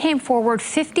when he came forward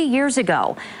 50 years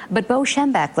ago, but Bo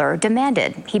Schembechler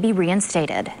demanded he be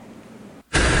reinstated.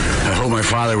 I hope my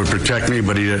father would protect me,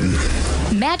 but he didn't.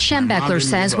 Matt Schembechler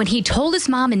says when he told his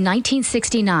mom in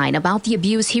 1969 about the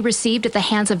abuse he received at the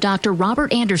hands of Dr.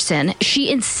 Robert Anderson, she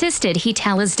insisted he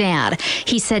tell his dad.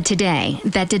 He said today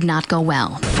that did not go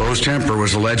well. Bo's temper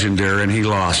was legendary, and he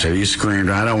lost it. He screamed,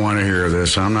 "I don't want to hear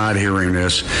this. I'm not hearing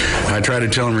this." I tried to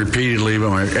tell him repeatedly, but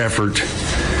my effort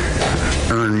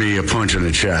earned me a punch in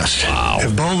the chest. Wow.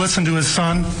 If Bo listened to his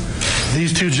son,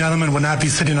 these 2 gentlemen would not be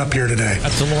sitting up here today.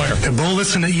 That's a lawyer. If Bo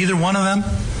listened to either one of them,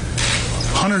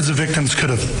 hundreds of victims could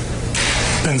have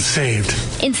been saved.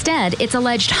 Instead, it's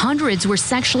alleged hundreds were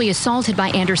sexually assaulted by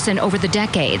Anderson over the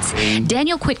decades.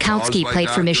 Daniel Kwiatkowski played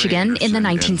for Michigan in the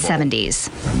 1970s.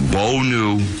 Bo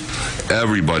knew.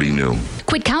 Everybody knew.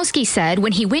 Kwiatkowski said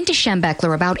when he went to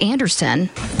Schembechler about Anderson,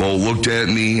 Bo looked at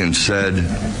me and said,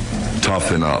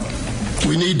 "Toughen up."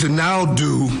 We need to now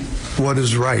do what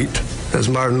is right, as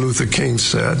Martin Luther King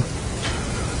said,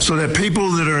 so that people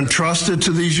that are entrusted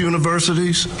to these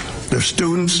universities, their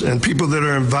students, and people that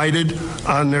are invited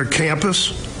on their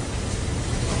campus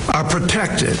are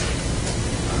protected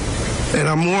and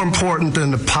are more important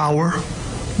than the power,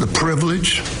 the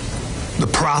privilege, the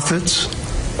profits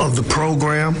of the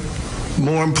program,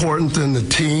 more important than the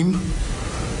team,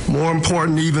 more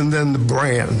important even than the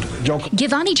brand.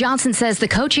 Giovanni Johnson says the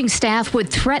coaching staff would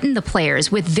threaten the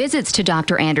players with visits to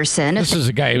Dr. Anderson. This is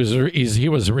a guy he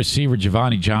was a receiver,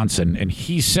 Giovanni Johnson, and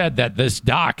he said that this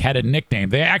doc had a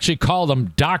nickname. They actually called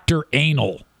him Dr.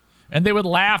 Anal, and they would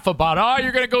laugh about, "Oh,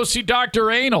 you're going to go see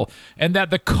Dr. Anal," and that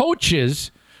the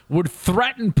coaches would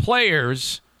threaten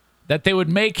players that they would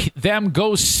make them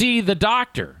go see the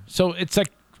doctor. So it's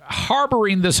like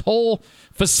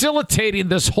facilitating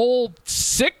this whole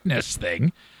sickness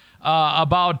thing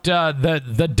about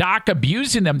the doc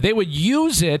abusing them. They would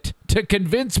use it to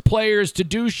convince players to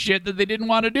do shit that they didn't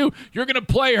want to do. You're going to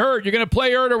play hurt. You're going to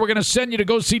play hurt, or we're going to send you to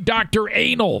go see Dr.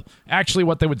 Anal. Actually,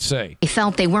 what they would say. They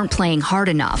felt they weren't playing hard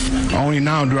enough. Only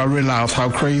now do I realize how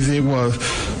crazy it was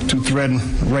to threaten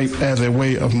rape as a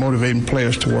way of motivating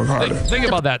players to work harder. Think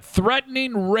about that.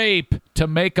 Threatening rape to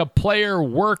make a player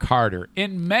work harder.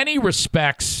 In many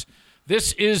respects,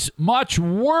 this is much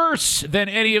worse than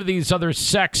any of these other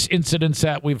sex incidents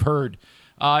that we've heard,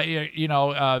 over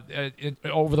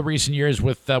the recent years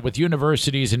with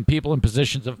universities and people in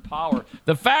positions of power.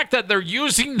 The fact that they're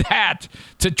using that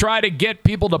to try to get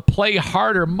people to play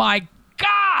harder, my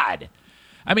God.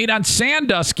 I mean, on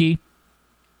Sandusky,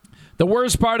 the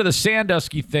worst part of the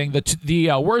Sandusky thing,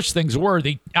 the worst things were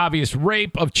the obvious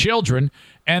rape of children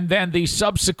and then the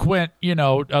subsequent,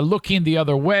 looking the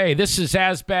other way. This is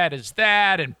as bad as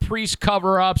that, and priest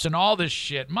cover-ups and all this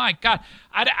shit. My God,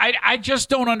 I just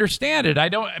don't understand it.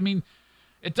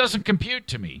 It doesn't compute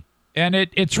to me. And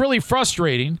it's really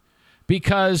frustrating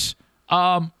because,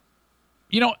 all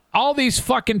these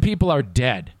fucking people are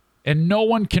dead. And no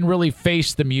one can really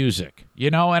face the music,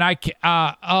 and what an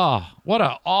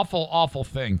awful, awful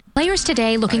thing. Players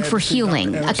today looking for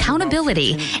healing,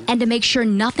 accountability, and to make sure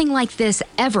nothing like this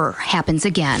ever happens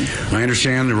again. I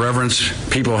understand the reverence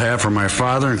people have for my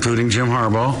father, including Jim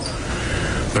Harbaugh,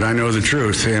 but I know the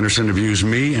truth. Anderson abused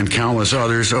me and countless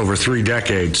others over 3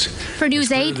 decades. For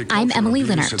News 8, I'm Emily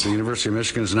Leonard. At the University of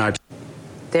Michigan is not.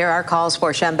 There are calls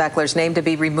for Schembechler's name to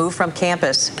be removed from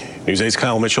campus. News 8's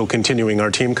Kyle Mitchell continuing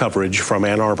our team coverage from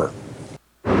Ann Arbor.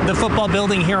 The football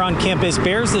building here on campus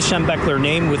bears the Schembechler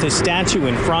name with a statue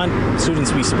in front.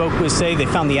 Students we spoke with say they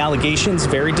found the allegations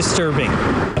very disturbing.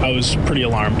 I was pretty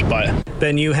alarmed by it.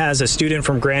 Ben Yu has a student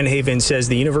from Grand Haven says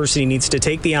the university needs to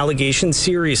take the allegations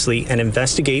seriously and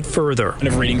investigate further. Kind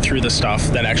of reading through the stuff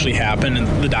that actually happened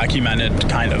and the documented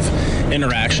kind of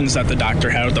interactions that the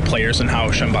doctor had with the players and how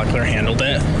Schembechler handled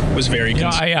it was very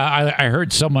concerning. I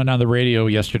heard someone on the radio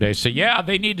yesterday say, yeah,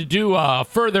 they need to do a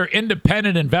further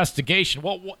independent investigation.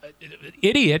 Well,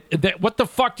 idiot, what the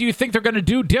fuck do you think they're going to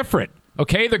do different?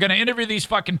 Okay, they're going to interview these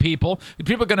fucking people.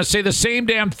 People are going to say the same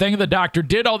damn thing. The doctor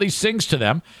did all these things to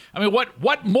them. I mean,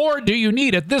 what more do you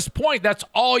need? At this point, that's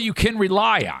all you can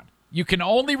rely on. You can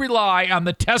only rely on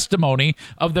the testimony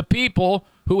of the people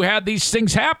who had these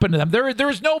things happen to them.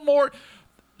 There's no more.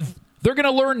 They're going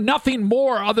to learn nothing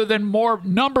more other than more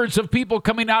numbers of people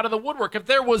coming out of the woodwork. If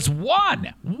there was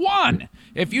one,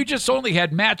 if you just only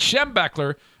had Matt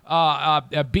Schembechler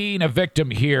being a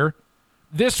victim here,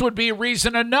 this would be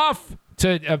reason enough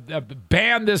to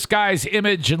ban this guy's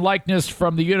image and likeness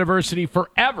from the university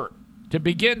forever, to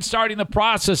begin starting the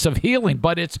process of healing.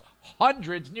 But it's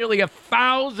hundreds, nearly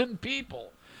 1,000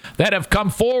 people that have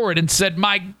come forward and said,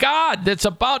 my God, that's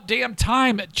about damn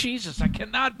time. Jesus, I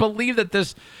cannot believe that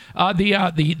this,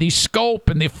 the scope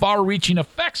and the far-reaching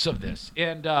effects of this,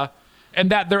 and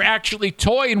that they're actually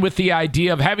toying with the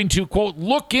idea of having to, quote,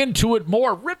 look into it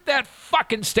more. Rip that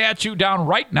fucking statue down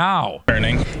right now.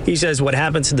 He says what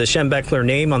happens to the Schembechler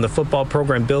name on the football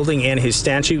program building and his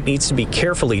statue needs to be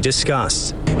carefully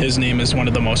discussed. His name is one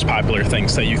of the most popular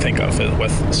things that you think of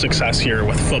with success here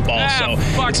with football. So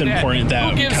it's important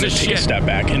that we kind of take a step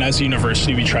back. And as a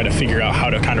university, we try to figure out how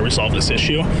to kind of resolve this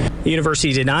issue. The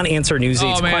university did not answer News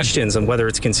 8's questions on whether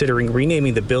it's considering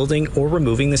renaming the building or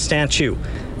removing the statue.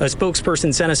 A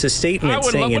spokesperson sent us a statement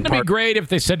saying wouldn't it be great if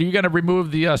they said, are you going to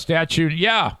remove the statue?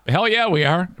 Yeah, hell yeah, we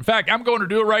are. In fact, I'm going to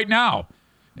do it right now.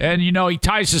 And, you know, he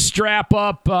ties the strap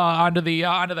up onto the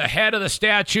head of the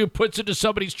statue, puts it to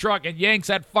somebody's truck, and yanks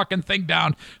that fucking thing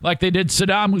down like they did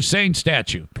Saddam Hussein's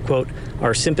statue. Quote,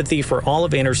 our sympathy for all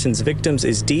of Anderson's victims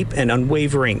is deep and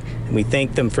unwavering, and we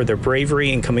thank them for their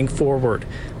bravery in coming forward.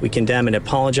 We condemn and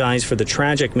apologize for the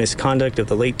tragic misconduct of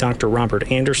the late Dr. Robert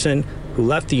Anderson, who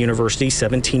left the university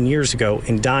 17 years ago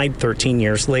and died 13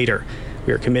 years later.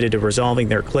 We are committed to resolving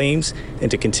their claims and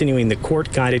to continuing the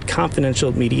court-guided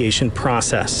confidential mediation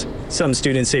process. Some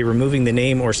students say removing the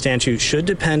name or statue should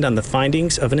depend on the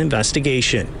findings of an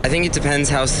investigation. I think it depends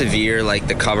how severe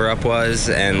the cover-up was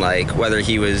and whether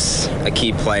he was a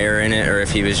key player in it or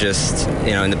if he was just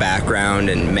in the background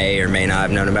and may or may not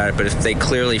have known about it. But if they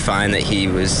clearly find that he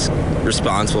was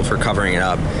responsible for covering it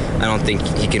up, I don't think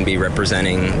he can be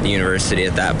representing the university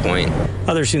at that point.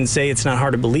 Other students say it's not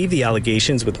hard to believe the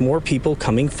allegations with more people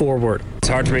coming forward. It's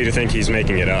hard for me to think he's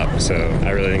making it up, so I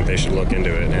really think they should look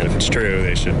into it. And if it's true,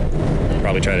 they should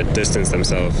probably try to distance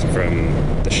themselves from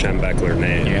the Schembechler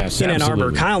name. Yes, in Ann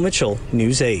Arbor, Kyle Mitchell,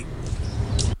 News 8.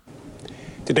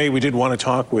 Today, we did want to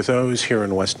talk with those here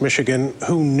in West Michigan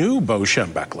who knew Bo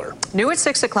Schembechler. New at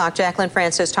 6 o'clock, Jacqueline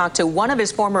Francis talked to one of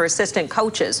his former assistant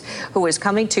coaches who is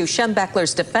coming to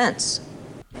Schembechler's defense.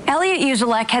 Elliot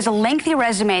Uzelek has a lengthy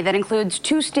resume that includes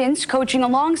 2 stints coaching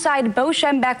alongside Bo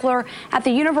Schembechler at the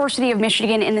University of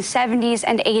Michigan in the 70s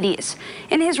and 80s.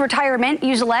 In his retirement,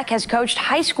 Uzelek has coached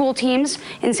high school teams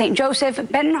in St.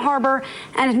 Joseph, Benton Harbor,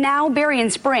 and now Berrien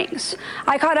Springs.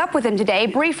 I caught up with him today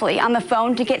briefly on the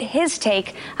phone to get his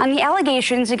take on the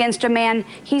allegations against a man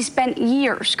he spent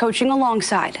years coaching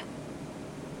alongside.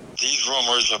 These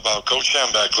rumors about Coach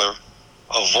Schembechler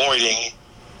avoiding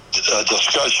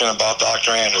discussion about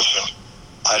Dr. Anderson,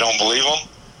 I don't believe him.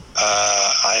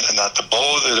 Not the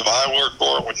Bo that if I worked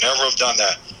for would never have done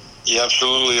that. He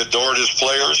absolutely adored his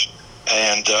players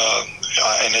and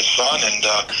his son, and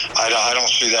I don't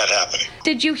see that happening.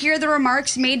 Did you hear the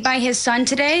remarks made by his son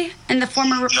today and the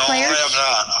former players? No,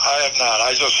 I have not.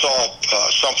 I just saw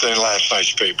something in last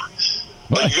night's paper.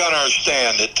 But you got to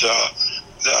understand that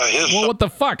his Well, what the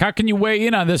fuck? How can you weigh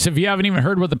in on this if you haven't even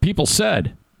heard what the people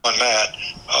said? And Matt,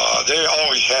 they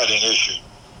always had an issue.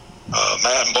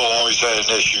 Matt and Bo always had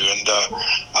an issue, and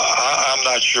I'm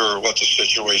not sure what the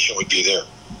situation would be there,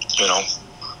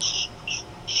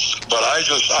 But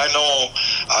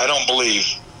I don't believe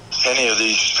any of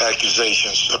these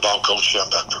accusations about Coach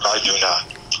Schembechler. I do not,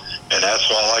 and that's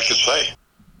all I can say.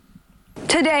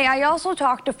 Today, I also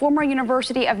talked to former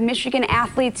University of Michigan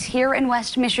athletes here in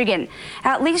West Michigan,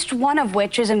 at least one of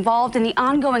which is involved in the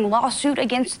ongoing lawsuit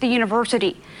against the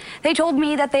university. They told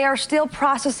me that they are still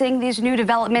processing these new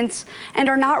developments and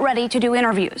are not ready to do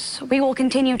interviews. We will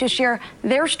continue to share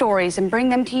their stories and bring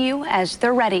them to you as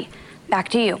they're ready. Back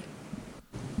to you.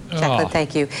 Jacqueline,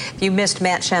 thank you. If you missed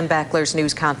Matt Schembechler's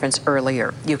news conference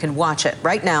earlier, you can watch it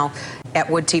right now at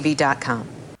woodtv.com.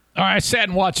 All right, I sat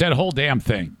and watched that whole damn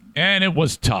thing. And it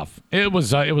was tough. It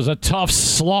was a tough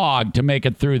slog to make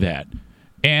it through that.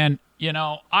 And,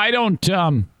 I don't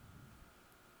some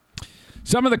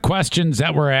of the questions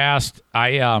that were asked,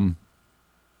 I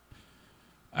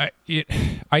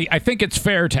think it's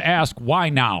fair to ask why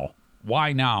now?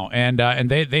 Why now? And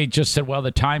they just said, well,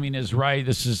 the timing is right.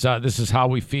 This is how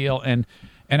we feel. And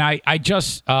I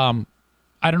just I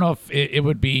don't know if it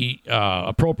would be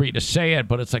appropriate to say it,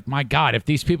 but it's like, my God, if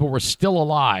these people were still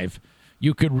alive,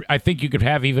 I think you could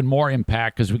have even more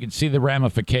impact because we can see the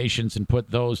ramifications and put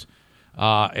those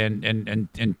and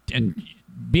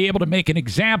be able to make an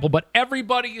example. But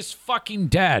everybody is fucking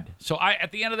dead. So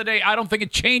at the end of the day, I don't think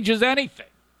it changes anything.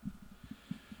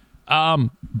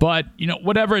 But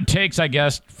whatever it takes, I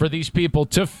guess, for these people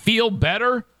to feel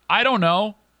better. I don't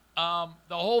know. The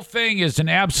whole thing is an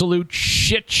absolute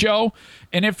shit show.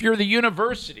 And if you're the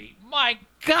university, my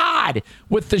God,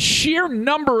 with the sheer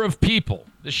number of people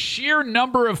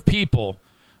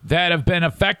that have been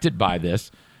affected by this,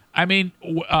 I mean,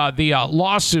 the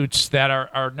lawsuits that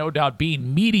are no doubt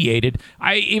being mediated.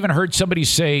 I even heard somebody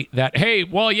say that, hey,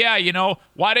 well, yeah,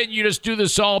 why didn't you just do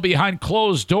this all behind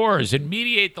closed doors and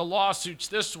mediate the lawsuits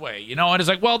this way? And it's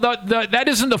like, well, that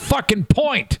isn't the fucking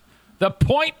point. The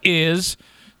point is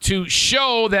to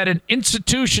show that in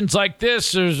institutions like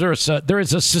this, there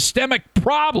is a systemic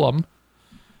problem.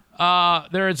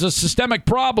 There is a systemic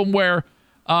problem where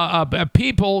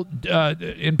people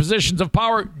in positions of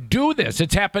power do this.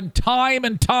 It's happened time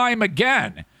and time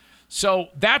again. So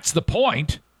that's the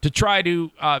point, to try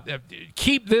to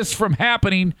keep this from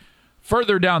happening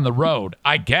further down the road,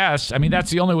 I guess. I mean,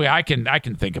 that's the only way I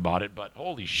can think about it, but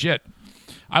holy shit.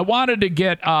 I wanted to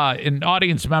get an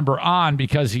audience member on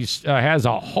because he has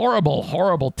a horrible,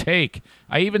 horrible take.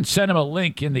 I even sent him a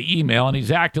link in the email, and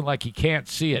he's acting like he can't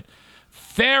see it.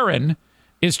 Theron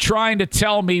is trying to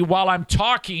tell me while I'm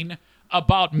talking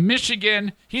about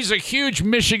Michigan, he's a huge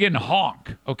Michigan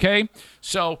honk, okay?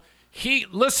 So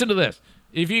listen to this.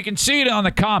 If you can see it on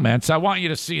the comments, I want you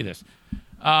to see this,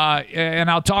 and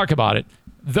I'll talk about it.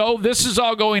 Though this is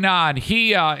all going on,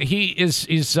 he is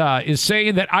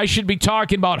saying that I should be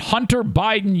talking about Hunter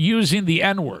Biden using the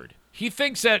N-word. He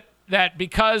thinks that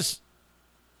because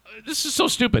this is so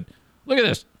stupid. Look at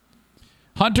this.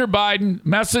 Hunter Biden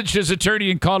messaged his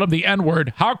attorney and called him the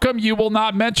N-word. How come you will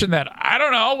not mention that? I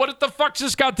don't know. What the fuck's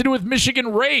this got to do with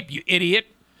Michigan rape, you idiot?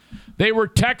 They were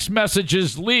text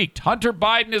messages leaked. Hunter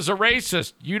Biden is a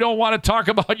racist. You don't want to talk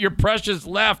about your precious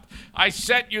left. I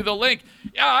sent you the link.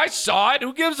 Yeah, I saw it.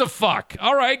 Who gives a fuck?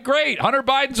 All right, great. Hunter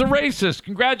Biden's a racist.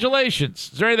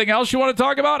 Congratulations. Is there anything else you want to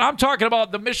talk about? I'm talking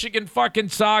about the Michigan fucking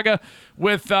saga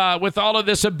with all of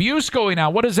this abuse going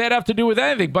on. What does that have to do with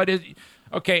anything?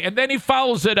 Okay, and then he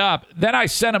follows it up. Then I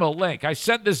sent him a link. I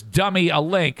sent this dummy a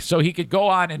link so he could go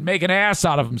on and make an ass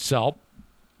out of himself.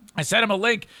 I sent him a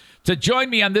link to join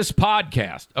me on this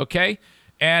podcast, okay?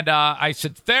 And I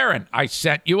said, Theron, I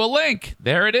sent you a link.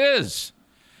 There it is.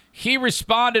 He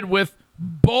responded with,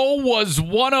 Bo was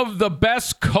one of the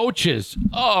best coaches.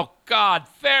 Oh, God,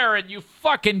 Theron, you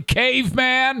fucking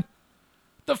caveman.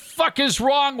 The fuck is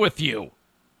wrong with you?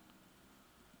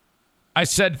 I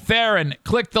said, Theron,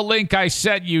 click the link I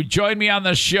sent you. Join me on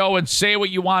the show and say what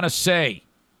you want to say.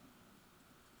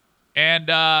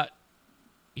 And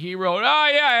he wrote, oh,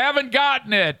 yeah, I haven't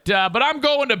gotten it, but I'm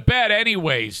going to bed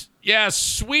anyways. Yeah,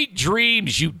 sweet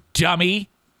dreams, you dummy.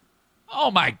 Oh,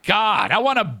 my God. I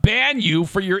want to ban you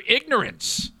for your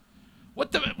ignorance.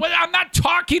 I'm not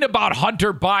talking about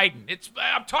Hunter Biden.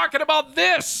 I'm talking about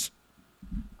this.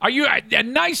 Are you a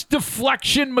nice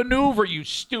deflection maneuver, you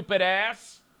stupid ass?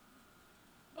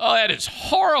 Oh, that is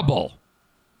horrible.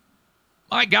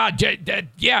 My God.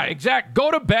 Yeah, exact.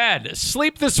 Go to bed.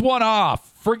 Sleep this one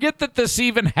off. Forget that this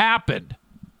even happened.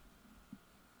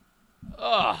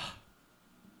 Ugh.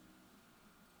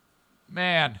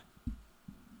 Man.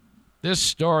 This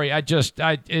story,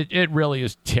 it really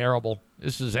is terrible.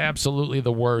 This is absolutely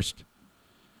the worst.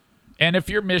 And if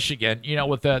you're Michigan,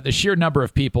 with the sheer number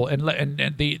of people, and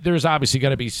there's obviously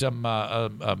going to be some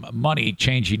money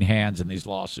changing hands in these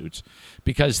lawsuits,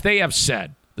 because they have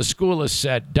said, the school has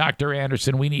said, Dr.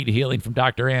 Anderson, we need healing from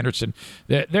Dr. Anderson.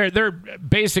 They're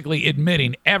basically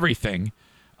admitting everything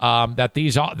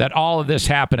that all of this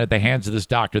happened at the hands of this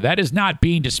doctor. That is not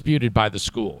being disputed by the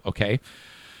school, okay?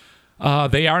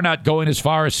 They are not going as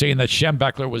far as saying that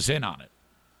Schembechler was in on it.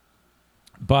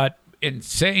 But in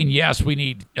saying, yes, we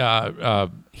need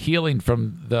healing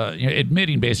from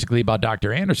admitting basically about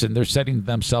Dr. Anderson, they're setting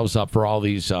themselves up for all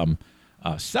these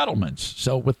settlements.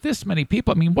 So with this many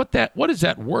people, I mean, what is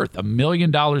that worth? $1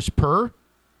 million per?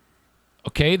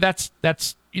 Okay, that's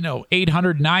 $800,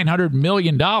 $900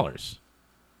 million.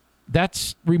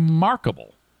 That's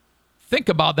remarkable. Think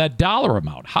about that dollar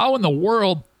amount. How in the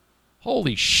world?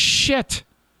 Holy shit.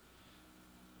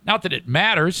 Not that it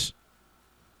matters.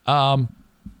 But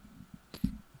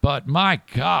my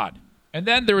God. And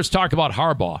then there was talk about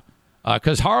Harbaugh.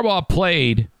 Because Harbaugh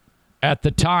played at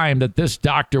the time that this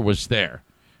doctor was there.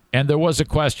 And there was a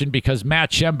question because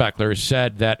Matt Schembechler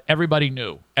said that everybody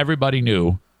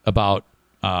knew about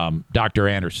Dr.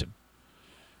 Anderson.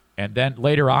 And then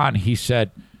later on, he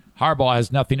said, Harbaugh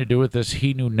has nothing to do with this.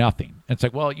 He knew nothing. And it's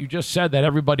like, well, you just said that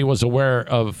everybody was aware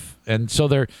of. And so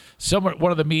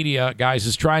one of the media guys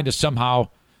is trying to somehow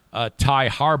tie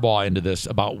Harbaugh into this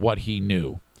about what he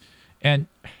knew. And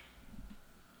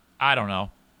I don't know.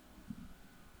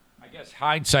 I guess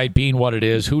hindsight being what it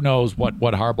is, who knows what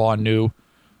Harbaugh knew?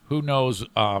 Who knows?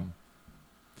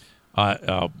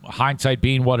 Hindsight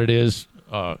being what it is,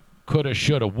 coulda,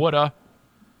 shoulda, woulda.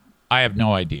 I have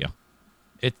no idea.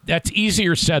 That's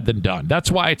easier said than done.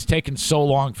 That's why it's taken so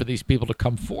long for these people to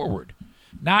come forward.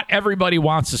 Not everybody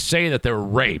wants to say that they were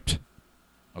raped.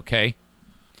 Okay?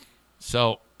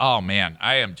 So, oh man,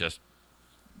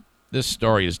 this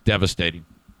story is devastating.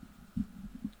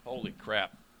 Holy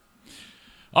crap.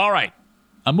 All right.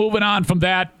 I'm moving on from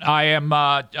that. I am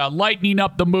lightening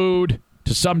up the mood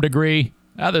to some degree.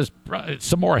 There's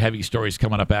some more heavy stories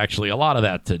coming up, actually. A lot of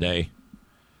that today.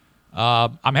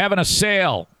 I'm having a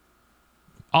sale.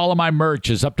 All of my merch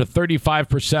is up to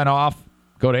 35% off.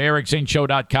 Go to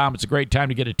ericzaneshow.com. It's a great time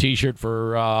to get a T-shirt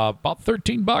for about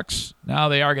 $13. Now,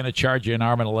 they are going to charge you an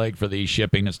arm and a leg for the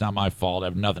shipping. It's not my fault. I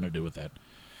have nothing to do with that.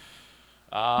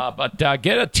 But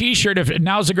get a T-shirt.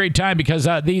 Now's a great time because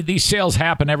these sales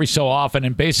happen every so often.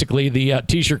 And basically, the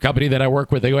T-shirt company that I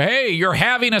work with, they go, hey, you're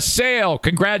having a sale.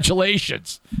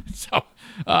 Congratulations. So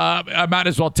I might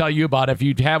as well tell you about it. If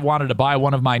you have wanted to buy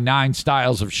one of my 9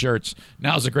 styles of shirts,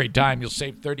 now's a great time. You'll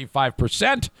save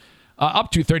 35%,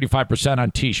 up to 35%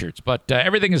 on T-shirts. But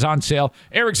everything is on sale.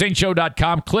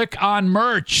 ericzaneshow.com. Click on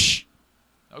merch.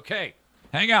 Okay,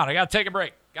 hang on. I got to take a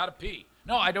break. Got to pee.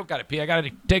 No, I don't got to pee. I got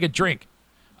to take a drink.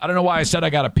 I don't know why I said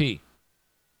I got to pee.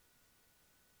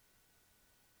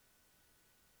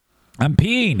 I'm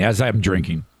peeing as I'm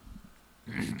drinking.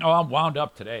 Oh, I'm wound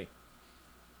up today.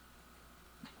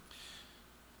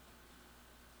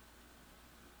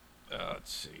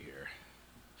 Let's see here.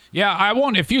 Yeah, I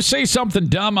won't. If you say something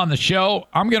dumb on the show,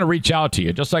 I'm going to reach out to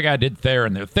you, just like I did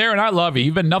Theron there. Theron, I love you.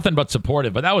 You've been nothing but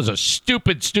supportive, but that was a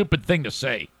stupid, stupid thing to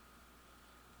say.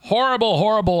 Horrible,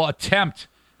 horrible attempt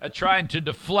at trying to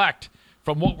deflect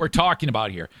from what we're talking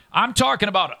about here. I'm talking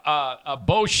about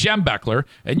Bo Schembechler,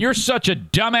 and you're such a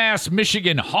dumbass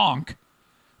Michigan honk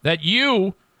that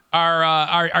you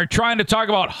are trying to talk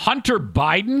about Hunter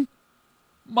Biden?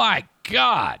 My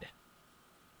God.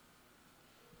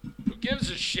 Who gives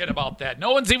a shit about that?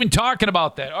 No one's even talking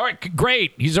about that. All right,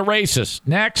 great. He's a racist.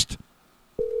 Next.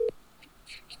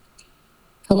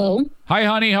 Hello. Hi,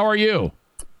 honey. How are you?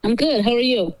 I'm good. How are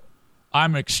you?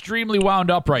 I'm extremely wound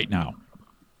up right now.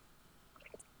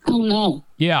 Oh, no.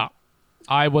 Yeah.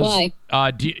 I was. Why?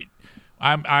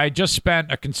 I just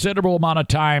spent a considerable amount of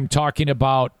time talking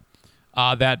about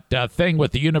that thing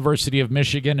with the University of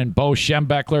Michigan and Bo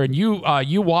Schembechler, and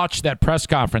you watched that press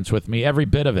conference with me, every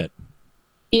bit of it.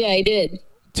 Yeah, I did.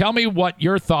 Tell me what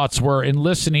your thoughts were in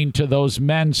listening to those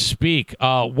men speak.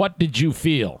 What did you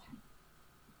feel?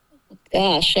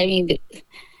 Gosh, I mean,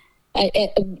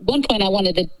 at one point I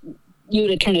wanted you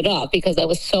to turn it off because I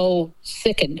was so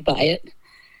sickened by it.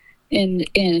 And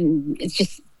it's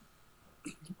just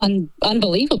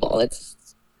unbelievable. I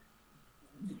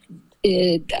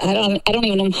don't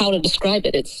even know how to describe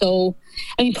it. It's so,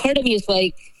 I mean, part of me is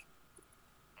like,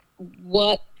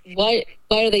 why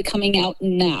are they coming out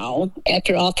now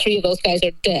after all 3 of those guys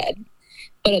are dead?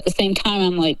 But at the same time,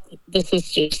 I'm like, this is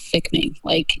just sickening.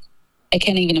 Like, I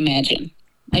can't even imagine.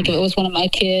 Like, if it was one of my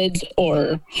kids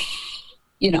or,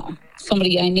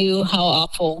 somebody I knew, how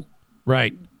awful.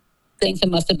 Right. Things it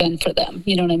must have been for them.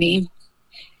 You know what I mean?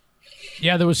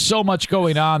 Yeah, there was so much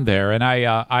going on there, and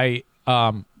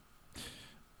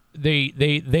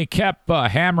they kept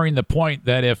hammering the point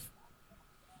that if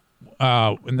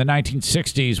in the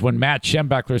 1960s when Matt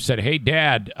Schembechler said, "Hey,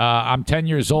 Dad, I'm 10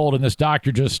 years old and this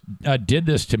doctor just did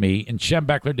this to me," and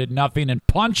Schembechler did nothing and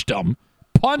punched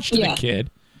the kid.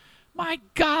 My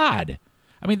God.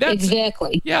 I mean, that's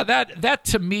exactly. Yeah, that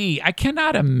to me, I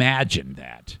cannot imagine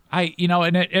that.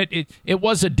 And it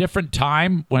was a different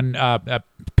time when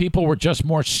people were just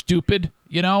more stupid.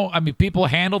 I mean, people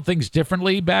handled things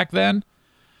differently back then.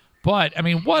 But I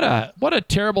mean, what a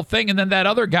terrible thing. And then that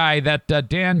other guy, that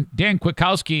Dan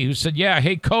Kwiatkowski, who said, "Yeah,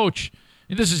 hey coach,"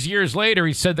 and this is years later.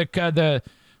 He said that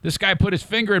this guy put his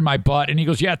finger in my butt, and he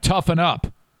goes, "Yeah, toughen up."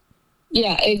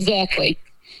 Yeah, exactly.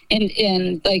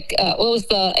 And like, what was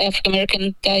the African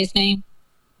American guy's name?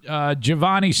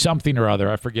 Giovanni something or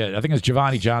other. I forget. I think it's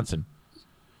Giovanni Johnson.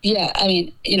 Yeah, I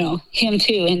mean, him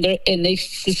too. And they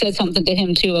said something to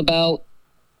him too about,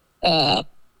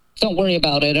 don't worry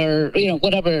about it, or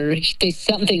whatever. They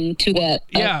something to that.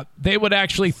 Yeah, they would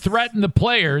actually threaten the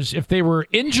players if they were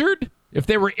injured.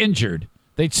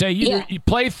 They'd say, you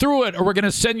play through it, or we're going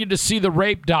to send you to see the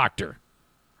rape doctor.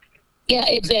 Yeah,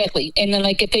 exactly. And then,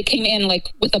 like, if they came in,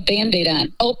 like, with a Band-Aid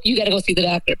on, you got to go see the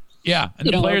doctor. Yeah, and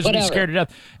the players would be scared to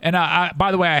death. And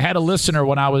by the way, I had a listener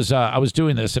when I was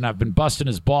doing this, and I've been busting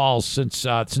his balls since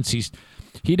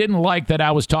he didn't like that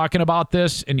I was talking about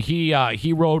this, and he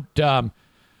wrote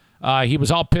he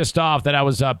was all pissed off that I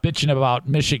was bitching about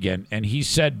Michigan, and he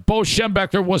said Bo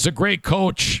Schembechler was a great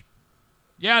coach.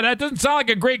 Yeah, that doesn't sound like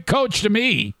a great coach to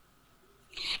me.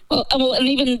 Well, and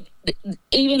even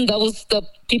the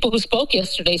people who spoke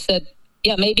yesterday said,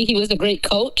 yeah, maybe he was a great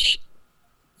coach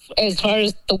as far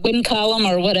as the win column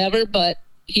or whatever, but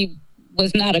he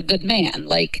was not a good man.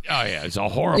 Like, oh yeah, he's a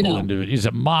horrible individual. He's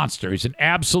a monster. He's an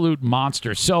absolute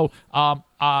monster. So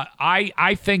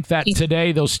I think that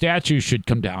today those statues should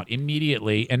come down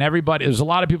immediately. And there's a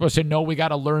lot of people saying, no, we got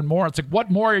to learn more. It's like,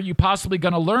 what more are you possibly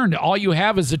going to learn? All you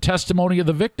have is the testimony of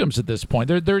the victims at this point.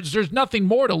 There's nothing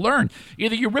more to learn.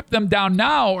 Either you rip them down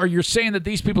now, or you're saying that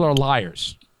these people are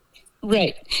liars.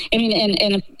 Right. I mean,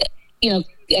 and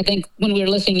I think when we were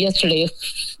listening yesterday,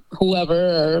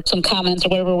 whoever or some comments or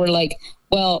whatever were like,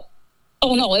 well,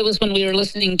 oh no, it was when we were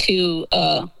listening to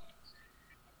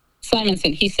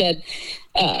Simonson. He said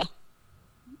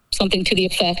something to the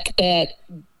effect that,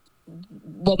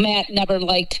 well, Matt never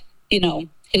liked,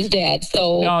 his dad.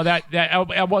 So no,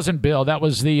 that wasn't Bill. That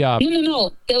was the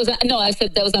no. I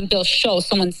said that was on Bill's show.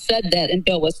 Someone said that, and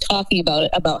Bill was talking about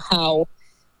it, about how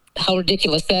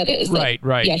ridiculous that is.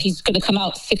 Right. Yeah, he's going to come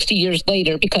out 60 years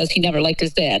later because he never liked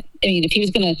his dad. I mean, if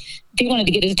he wanted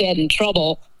to get his dad in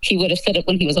trouble, he would have said it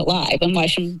when he was alive and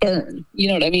watch him burn. You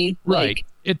know what I mean? Right. Like,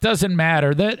 it doesn't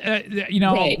matter that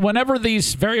right. Whenever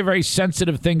these very, very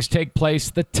sensitive things take place,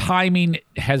 the timing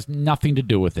has nothing to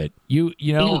do with it.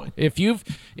 No. If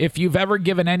you've ever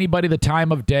given anybody the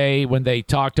time of day when they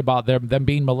talked about them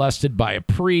being molested by a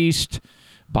priest,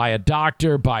 by a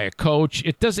doctor, by a coach,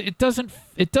 it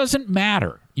doesn't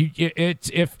matter.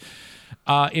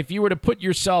 If you were to put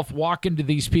yourself walk into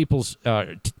these people's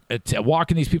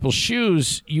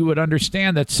shoes, you would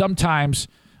understand that sometimes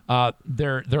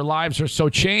their lives are so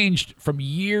changed from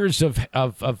years of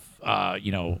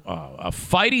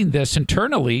fighting this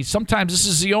internally. Sometimes this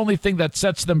is the only thing that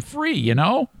sets them free.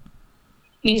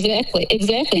 Exactly,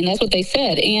 and that's what they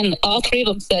said. And all three of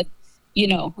them said,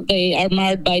 they are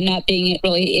marred by not being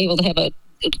really able to have a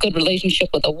good relationship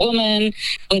with a woman,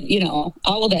 with,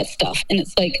 all of that stuff. And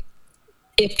it's like,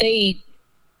 if they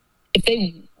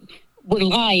were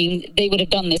lying, they would have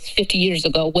done this 50 years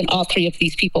ago when all three of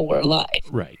these people were alive.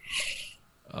 Right.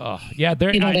 Yeah.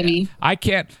 You know what I mean? I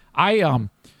can't, and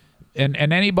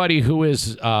anybody who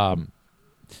is,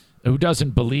 who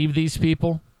doesn't believe these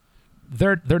people,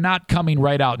 they're not coming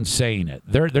right out and saying it.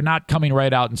 They're not coming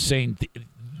right out and saying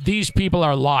these people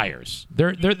are liars.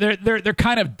 They're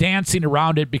kind of dancing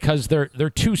around it because they're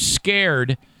too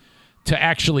scared to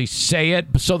actually say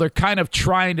it. So they're kind of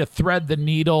trying to thread the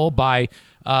needle by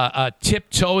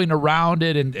tiptoeing around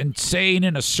it and saying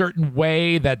in a certain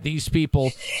way that these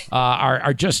people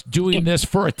are just doing this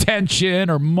for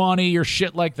attention or money or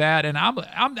shit like that. And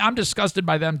I'm disgusted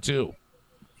by them too.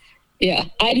 Yeah,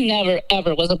 I never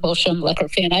ever was a Bo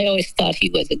Schembechler fan. I always thought he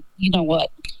was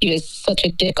he was such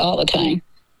a dick all the time.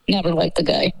 Never liked the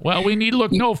guy. Well, we need to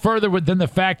look no further than the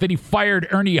fact that he fired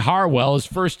Ernie Harwell his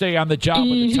first day on the job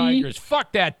with the Tigers.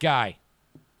 Fuck that guy.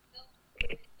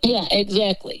 Yeah,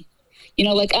 exactly.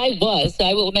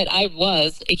 I will admit I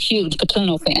was a huge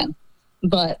Paterno fan,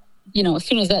 but as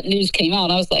soon as that news came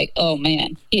out, I was like, oh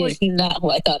man, he is not who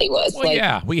I thought he was. Well,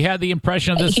 yeah, we had the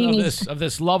impression of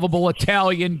this lovable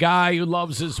Italian guy who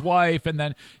loves his wife, and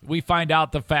then we find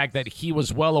out the fact that he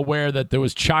was well aware that there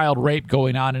was child rape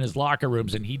going on in his locker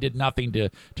rooms, and he did nothing to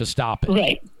stop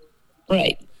it.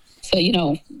 Right. So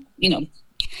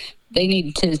they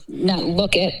need to not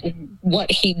look at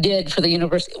what he did for the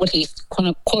university, what he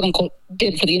quote unquote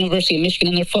did for the University of Michigan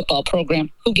in their football program.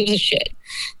 Who gives a shit?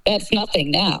 That's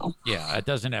nothing now. Yeah, it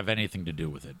doesn't have anything to do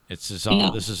with it. This is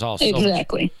all so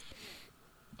exactly.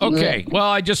 Okay, well,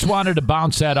 I just wanted to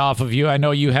bounce that off of you. I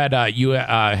know you had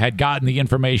gotten the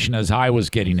information as I was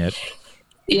getting it.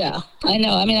 Yeah, I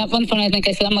know. I mean, at one point I think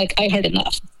I said, I'm like, I heard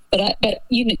enough, but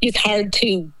it's hard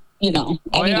to. I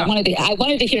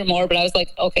wanted to hear more, but I was like,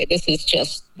 okay, this is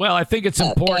just. Well, I think it's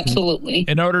important. Absolutely.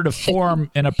 In order to form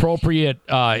an appropriate,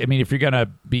 if you're going to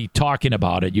be talking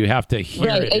about it, you have to hear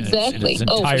it in its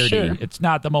entirety. For sure. It's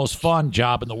not the most fun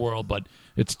job in the world, but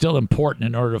it's still important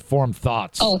in order to form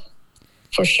thoughts. Oh,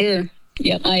 for sure.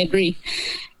 Yep, I agree.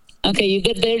 Okay, you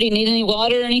good there? Do you need any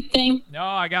water or anything? No,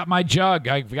 I got my jug.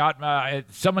 I've got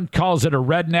someone calls it a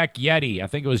redneck Yeti. I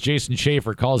think it was Jason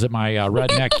Schaefer calls it my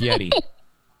redneck Yeti.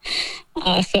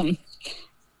 Awesome.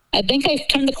 I think I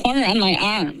turned the corner on my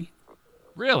arm.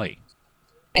 Really?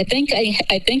 I think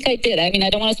I did. I mean, I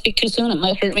don't want to speak too soon. It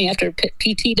might hurt me after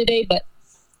PT today, but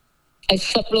I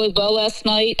slept really well last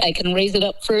night. I can raise it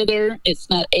up further.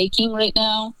 It's not aching right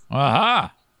now.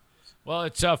 Aha. Well,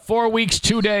 it's 4 weeks,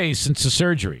 2 days since the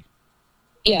surgery.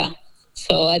 Yeah.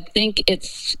 So I think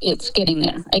it's getting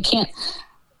there. I can't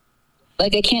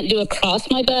do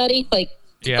across my body, like.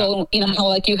 Yeah. So,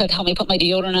 how you had helped me put my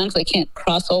deodorant on because I can't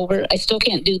cross over. I still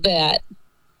can't do that,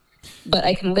 but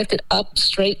I can lift it up,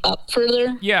 straight up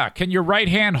further. Yeah. Can your right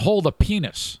hand hold a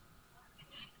penis?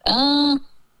 I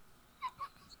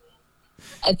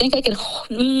think I could.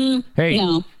 Hey,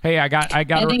 no. Hey, I got. I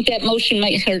think that motion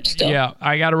might hurt still. Yeah,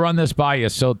 I got to run this by you.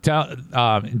 So tell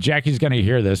Jackie's going to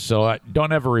hear this. So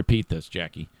don't ever repeat this,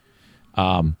 Jackie.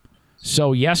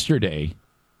 So yesterday,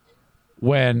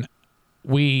 when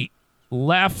we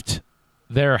left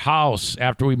their house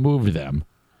after we moved them,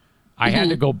 I had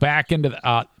to go back into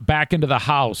the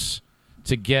house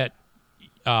to get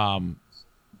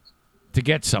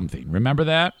something. Remember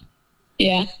that?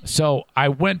 Yeah. So I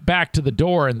went back to the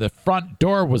door, and the front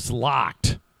door was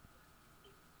locked.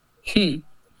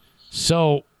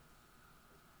 So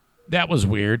that was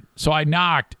weird. So I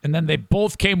knocked, and then they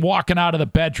both came walking out of the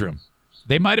bedroom.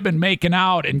 They might have been making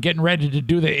out and getting ready to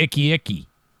do the icky.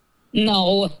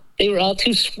 No. They were all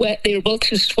They were both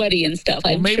too sweaty and stuff.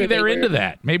 Well, maybe they're into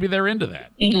that. Maybe they're into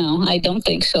that. No, I don't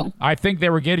think so. I think they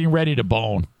were getting ready to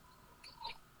bone.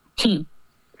 I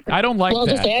don't like that. Well,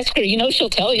 just ask her.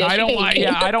 She'll tell you. I don't want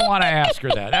to ask her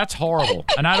that. That's horrible.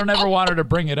 And I don't ever want her to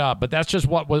bring it up. But that's just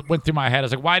what went through my head. I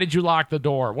was like, why did you lock the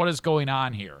door? What is going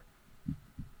on here?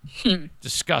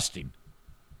 Disgusting.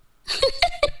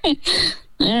 All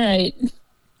right.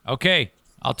 Okay.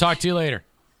 I'll talk to you later.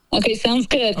 Okay, sounds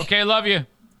good. Okay, love you.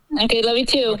 Okay, love you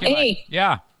too. Okay, hey. Bye.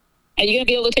 Yeah. Are you going to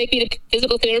be able to take me to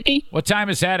physical therapy? What time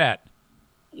is that at?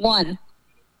 1.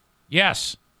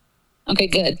 Yes. Okay,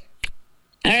 good.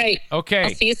 All right. Okay.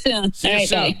 I'll see you soon. See you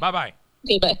soon. Bye-bye.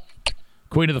 Okay, bye.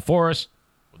 Queen of the Forest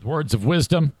with words of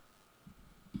wisdom.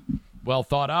 Well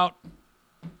thought out.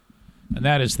 And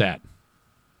that is that.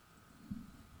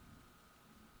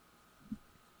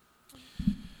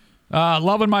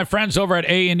 Loving my friends over at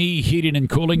A&E Heating and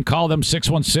Cooling. Call them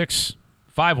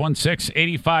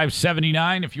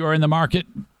 616-516-8579 if you are in the market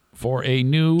for a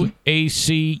new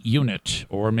AC unit,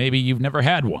 or maybe you've never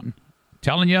had one. I'm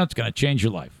telling you, it's going to change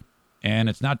your life, and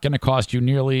it's not going to cost you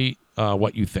nearly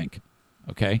what you think.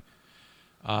 Okay?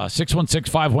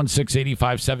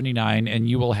 616-516-8579, and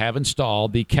you will have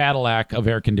installed the Cadillac of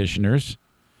air conditioners,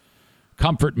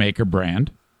 Comfort Maker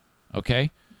brand.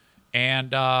 Okay?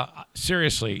 And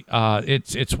seriously,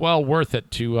 it's well worth it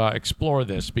to explore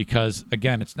this because,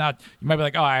 again, it's not, you might be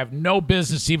like, oh, I have no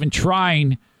business even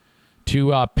trying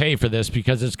to pay for this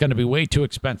because it's going to be way too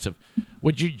expensive.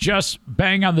 Would you just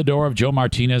bang on the door of Joe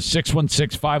Martinez,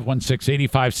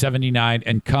 616-516-8579,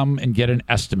 and come and get an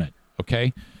estimate,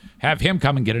 okay? Have him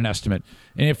come and get an estimate.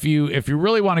 And if you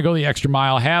really want to go the extra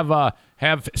mile, have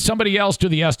somebody else do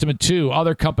the estimate too.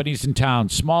 Other companies in town,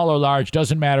 small or large,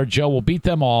 doesn't matter. Joe will beat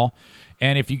them all.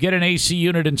 And if you get an AC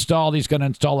unit installed, he's going to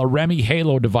install a Remy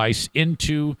Halo device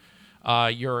into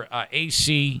your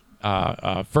AC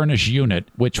furnace unit,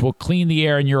 which will clean the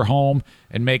air in your home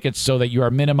and make it so that you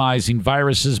are minimizing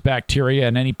viruses, bacteria,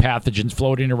 and any pathogens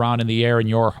floating around in the air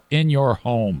in your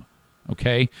home.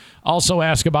 Okay. Also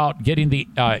ask about getting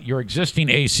your existing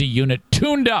AC unit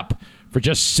tuned up for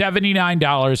just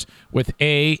 $79 with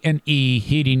A&E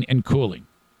Heating and Cooling.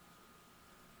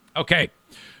 Okay.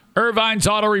 Irvine's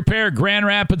Auto Repair, Grand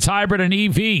Rapids Hybrid and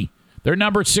EV. Their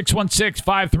number is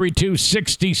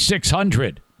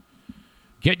 616-532-6600.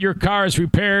 Get your cars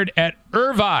repaired at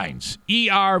Irvine's,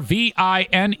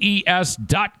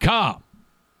 ERVINES.com.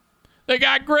 They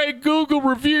got great Google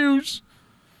reviews.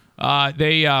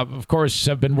 They, of course,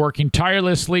 have been working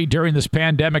tirelessly during this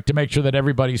pandemic to make sure that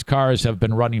everybody's cars have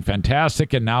been running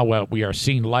fantastic. And now we are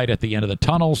seeing light at the end of the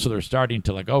tunnel. So they're starting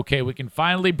to okay, we can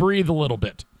finally breathe a little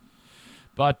bit.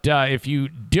 But if you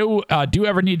do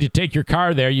ever need to take your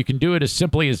car there, you can do it as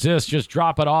simply as this. Just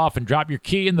drop it off and drop your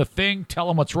key in the thing. Tell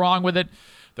them what's wrong with it.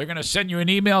 They're going to send you an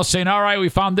email saying, all right, we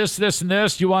found this, this, and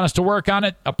this. You want us to work on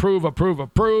it? Approve, approve,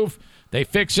 approve. They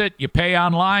fix it. You pay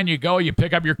online. You go. You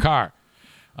pick up your car.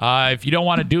 If you don't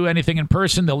want to do anything in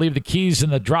person, they'll leave the keys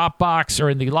in the drop box or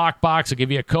in the lock box. They'll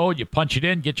give you a code. You punch it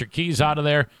in, get your keys out of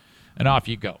there, and off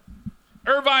you go.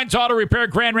 Irvine's Auto Repair,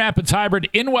 Grand Rapids Hybrid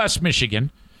in West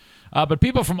Michigan. But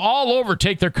people from all over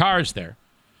take their cars there.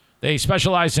 They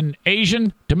specialize in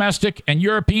Asian, domestic, and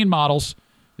European models.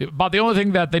 About the only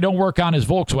thing that they don't work on is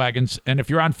Volkswagens. And if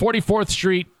you're on 44th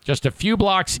Street, just a few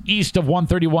blocks east of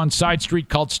 131 side street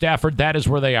called Stafford, that is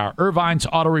where they are. Irvine's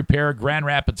Auto Repair, Grand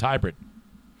Rapids Hybrid.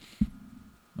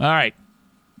 All right.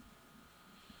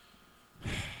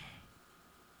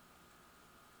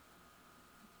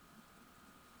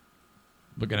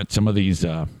 Looking at some of these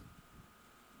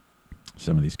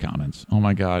comments. Oh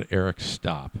my God, Eric,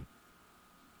 stop.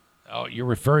 Oh, you're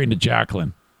referring to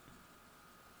Jacqueline.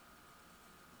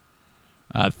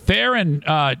 Theron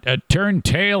turned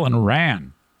tail and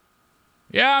ran.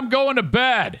 Yeah, I'm going to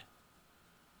bed.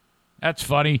 That's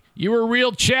funny. You were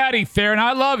real chatty, Theron.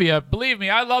 I love you. Believe me,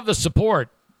 I love the support.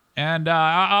 And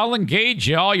I'll engage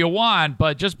you all you want,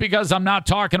 but just because I'm not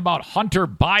talking about Hunter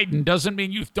Biden doesn't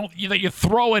mean that you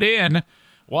throw it in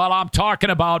while I'm talking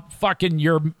about fucking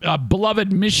your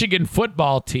beloved Michigan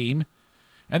football team.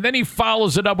 And then he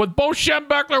follows it up with, Bo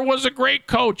Schembechler was a great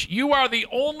coach. You are the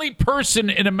only person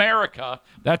in America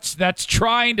that's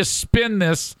trying to spin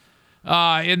this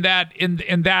in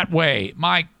that way.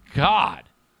 My God.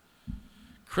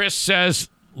 Chris says,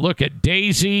 look at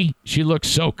Daisy. She looks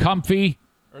so comfy.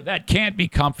 Or that can't be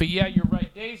comfy. Yeah, you're right.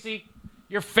 Daisy,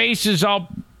 your face is all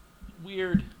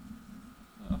weird.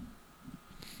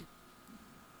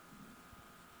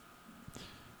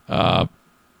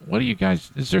 What do you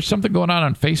guys... Is there something going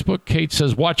on Facebook? Kate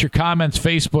says, watch your comments.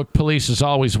 Facebook police is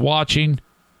always watching.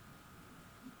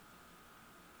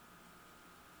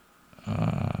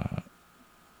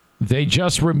 They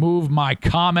just removed my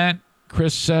comment,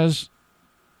 Chris says.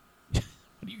 What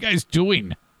are you guys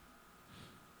doing?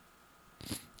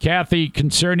 Kathy,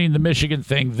 concerning the Michigan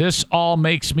thing, this all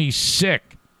makes me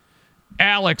sick.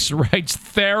 Alex writes,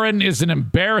 Theron is an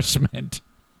embarrassment.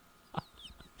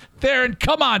 Theron,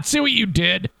 come on, see what you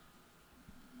did.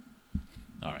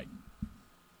 All right.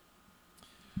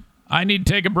 I need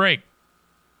to take a break.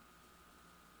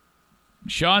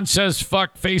 Sean says,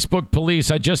 fuck Facebook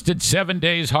police. I just did 7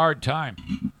 days hard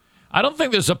time. I don't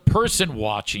think there's a person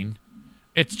watching.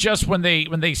 It's just when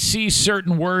they see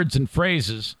certain words and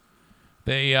phrases,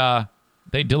 they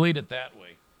delete it that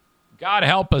way. God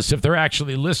help us if they're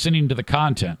actually listening to the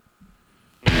content.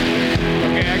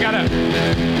 Okay, I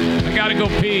gotta go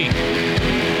pee.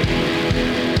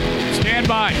 Stand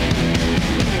by.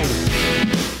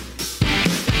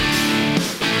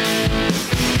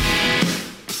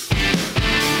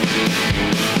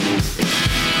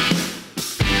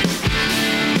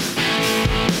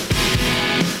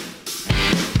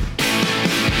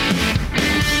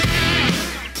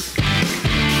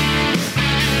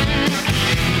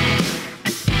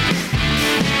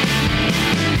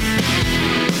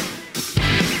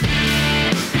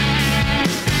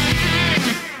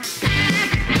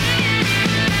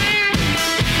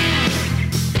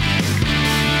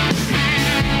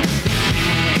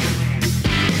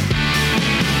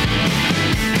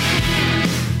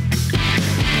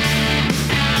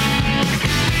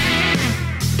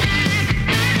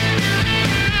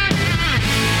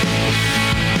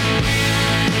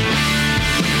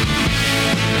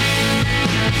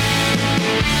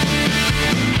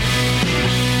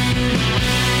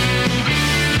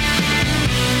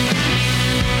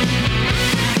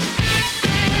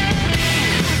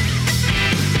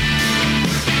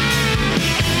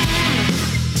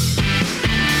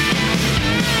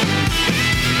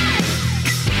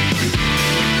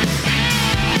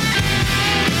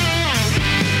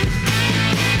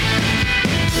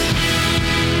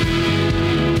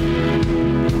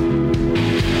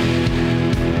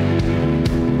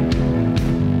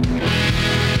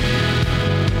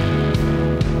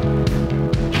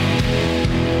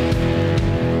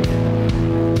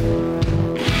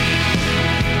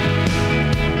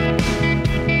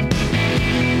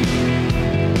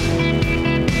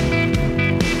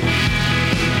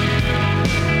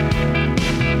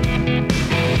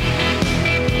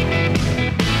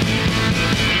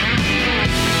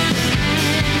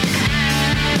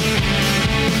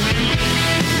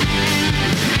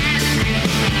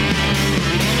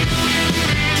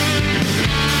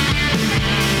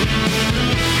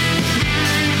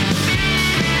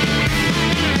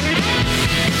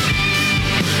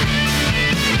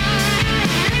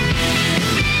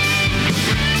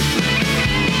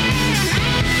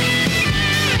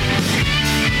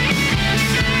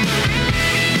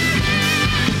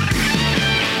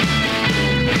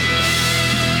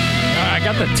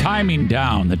 timing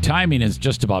down. The timing is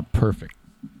just about perfect.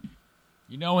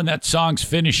 You know when that song's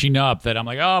finishing up that I'm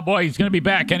like, oh, boy, he's going to be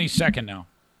back any second now.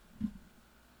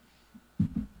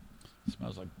 It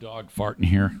smells like dog fart in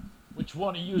here. Which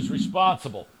one of you is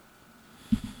responsible?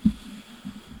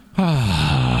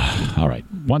 All right.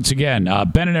 Once again,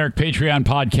 Ben and Eric Patreon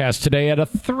podcast today at a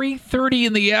 3:30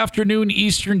 in the afternoon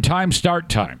Eastern time start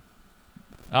time.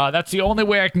 That's the only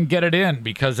way I can get it in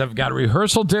because I've got a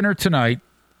rehearsal dinner tonight.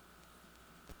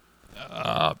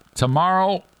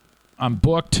 Tomorrow, I'm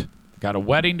booked. Got a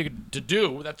wedding to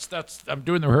do. I'm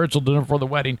doing the rehearsal dinner for the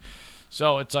wedding.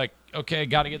 So it's like, okay,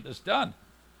 got to get this done.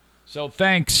 So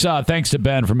thanks to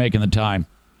Ben for making the time.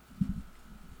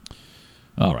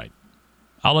 All right.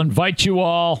 I'll invite you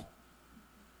all.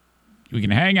 We can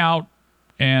hang out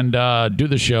and do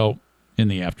the show in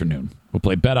the afternoon. We'll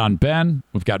play Bet on Ben.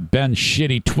 We've got Ben's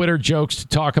shitty Twitter jokes to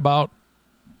talk about.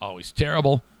 Always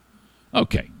terrible.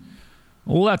 Okay.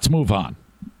 Let's move on.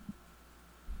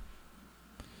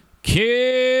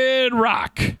 Kid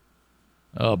Rock.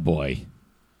 Oh, boy.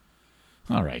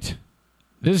 All right.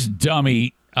 This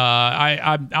dummy,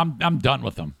 I'm done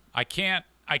with him. I can't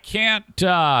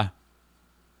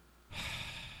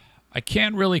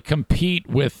really compete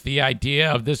with the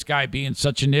idea of this guy being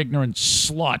such an ignorant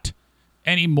slut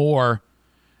anymore.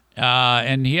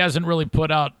 And he hasn't really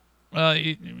put out,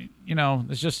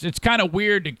 it's kind of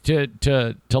weird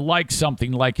to like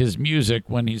something like his music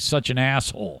when he's such an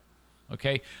asshole.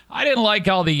 Okay. I didn't like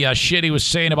all the shit he was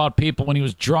saying about people when he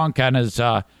was drunk on his,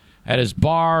 at his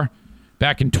bar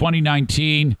back in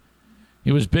 2019.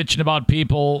 He was bitching about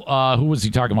people. Who was he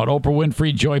talking about? Oprah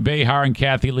Winfrey, Joy Behar, and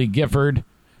Kathy Lee Gifford.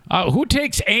 Who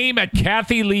takes aim at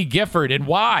Kathy Lee Gifford and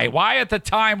why? Why at the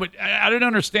time? I didn't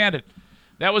understand it.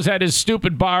 That was at his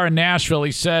stupid bar in Nashville.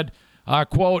 He said,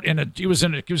 quote, he was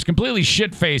completely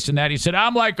shit-faced in that. He said,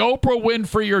 I'm like Oprah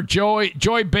Winfrey or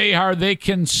Joy Behar. They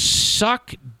can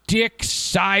suck dick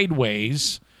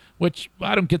sideways, which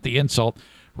I don't get the insult.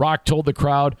 Rock told the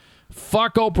crowd,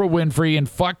 fuck Oprah Winfrey and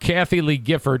fuck Kathy Lee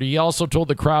Gifford. He also told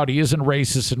the crowd he isn't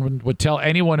racist and would tell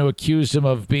anyone who accused him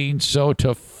of being so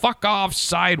to fuck off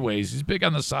sideways. He's big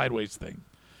on the sideways thing.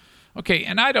 Okay,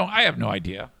 and I have no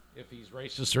idea if he's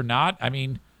racist or not. I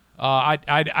mean,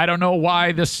 I don't know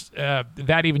why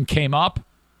that even came up.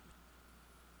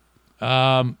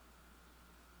 That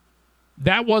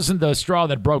wasn't the straw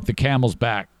that broke the camel's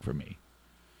back for me.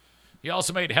 He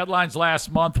also made headlines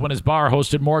last month when his bar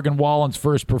hosted Morgan Wallen's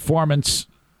first performance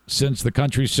since the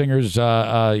country singers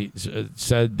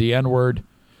said the N-word.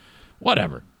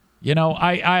 Whatever. You know,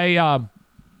 I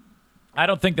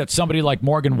don't think that somebody like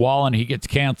Morgan Wallen, he gets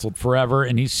canceled forever,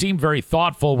 and he seemed very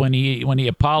thoughtful when he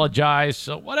apologized.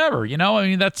 So whatever, you know, I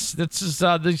mean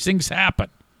these things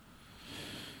happen.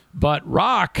 But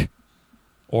Rock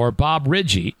or Bob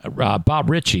Ritchie,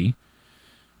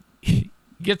 he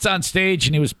gets on stage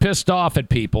and he was pissed off at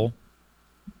people.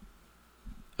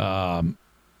 Do I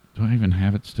even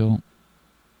have it still?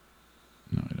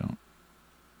 No, I don't.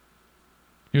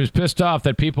 He was pissed off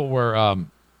that people were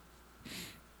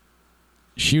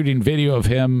shooting video of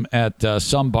him at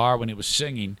some bar when he was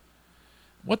singing.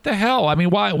 What the hell? I mean,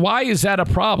 why is that a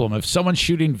problem? If someone's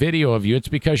shooting video of you, it's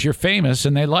because you're famous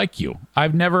and they like you.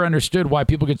 I've never understood why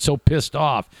people get so pissed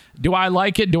off. Do I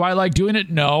like it? Do I like doing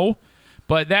it? No.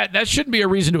 But that shouldn't be a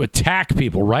reason to attack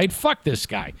people, right? Fuck this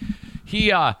guy. He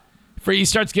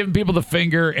starts giving people the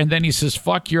finger, and then he says,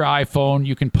 fuck your iPhone.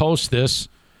 You can post this.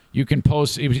 You can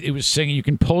post, it was singing, you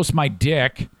can post my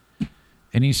dick.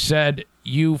 And he said,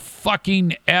 you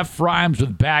fucking F rhymes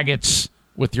with baggots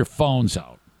with your phones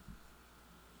out.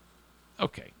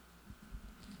 Okay.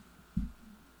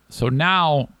 So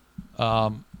now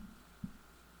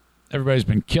everybody's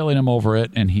been killing him over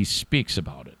it, and he speaks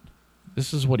about it.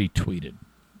 This is what he tweeted.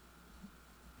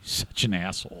 He's such an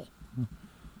asshole.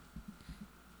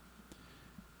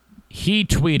 He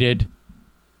tweeted,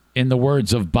 in the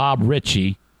words of Bob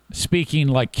Ritchie, speaking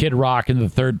like Kid Rock in the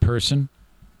third person.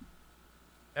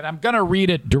 And I'm going to read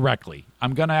it directly.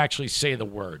 I'm going to actually say the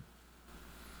word.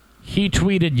 He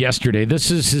tweeted yesterday, this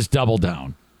is his double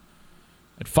down,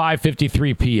 at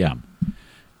 5:53 p.m.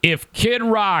 If Kid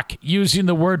Rock using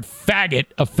the word faggot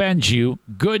offends you,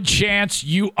 good chance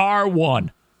you are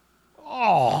one.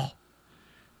 Oh.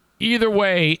 Either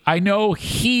way, I know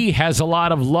he has a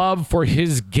lot of love for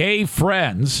his gay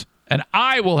friends, and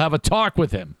I will have a talk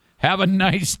with him. Have a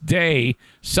nice day.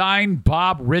 Signed,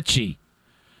 Bob Ritchie.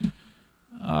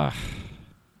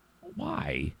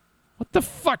 Why? What the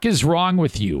fuck is wrong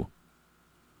with you?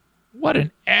 What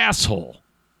an asshole.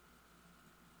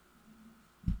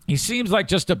 He seems like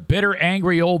just a bitter,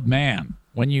 angry old man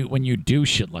when you do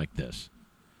shit like this.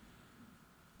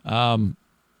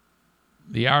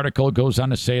 The article goes on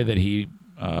to say that he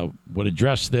would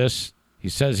address this. He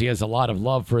says he has a lot of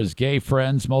love for his gay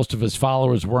friends. Most of his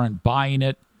followers weren't buying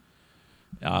it.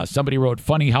 Somebody wrote,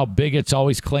 funny how bigots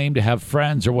always claim to have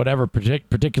friends or whatever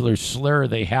particular slur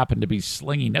they happen to be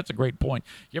slinging. That's a great point.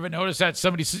 You ever notice that?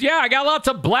 Somebody says, yeah, I got lots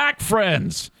of black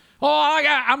friends. Oh,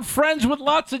 I'm friends with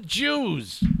lots of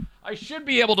Jews. I should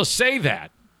be able to say that.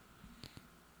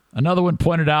 Another one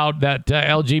pointed out that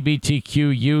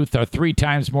LGBTQ youth are 3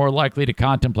 times more likely to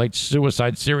contemplate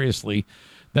suicide seriously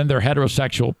than their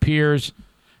heterosexual peers.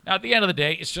 Now, at the end of the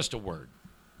day, it's just a word.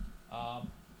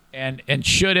 And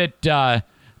should it,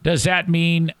 does that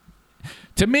mean,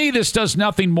 to me, this does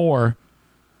nothing more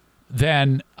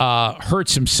than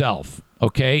hurts himself,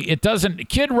 okay? It doesn't,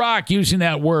 Kid Rock using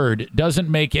that word isn't going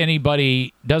to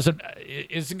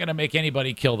make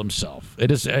anybody kill themselves.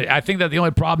 It is. I think that the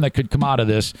only problem that could come out of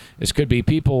this could be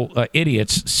people,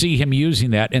 idiots, see him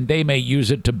using that, and they may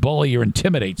use it to bully or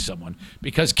intimidate someone,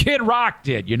 because Kid Rock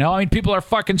did, you know? I mean, people are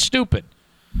fucking stupid.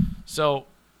 So,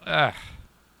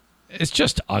 it's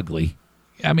just ugly.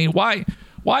 I mean, why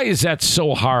is that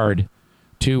so hard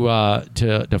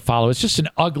to follow? It's just an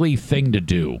ugly thing to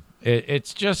do.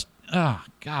 It's just, oh,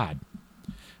 God.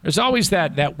 There's always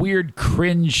that weird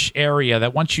cringe area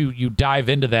that once you dive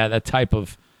into that type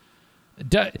of...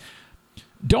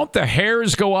 Don't the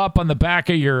hairs go up on the back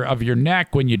of your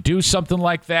neck when you do something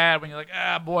like that? When you're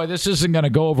like, boy, this isn't going to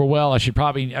go over well. I should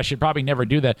probably never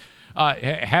do that.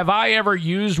 Have I ever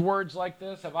used words like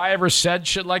this? Have I ever said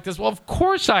shit like this? Well, of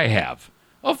course I have.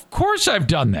 Of course I've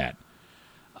done that.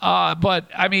 But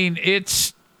I mean,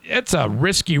 it's a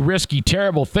risky,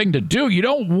 terrible thing to do. You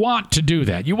don't want to do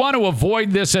that. You want to avoid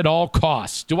this at all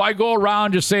costs. Do I go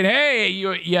around just saying, hey,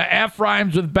 you F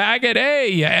rhymes with Baggett?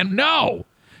 Hey, and no.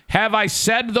 Have I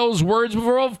said those words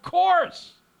before? Of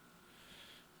course.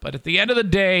 But at the end of the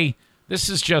day, this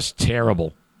is just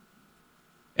terrible.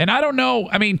 And I don't know.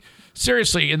 I mean,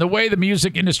 seriously, in the way the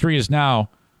music industry is now,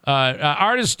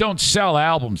 artists don't sell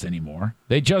albums anymore.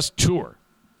 They just tour.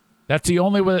 That's the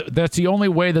only way. That's the only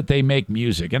way that they make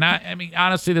music. And I mean,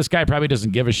 honestly, this guy probably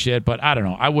doesn't give a shit. But I don't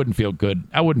know. I wouldn't feel good.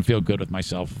 I wouldn't feel good with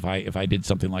myself if I did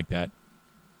something like that.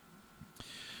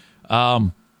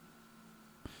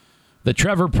 The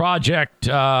Trevor Project,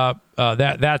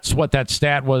 that's what that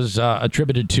stat was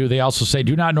attributed to. They also say,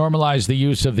 do not normalize the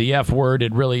use of the F word.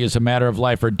 It really is a matter of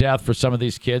life or death for some of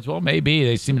these kids. Well, maybe.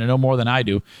 They seem to know more than I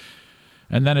do.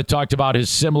 And then it talked about his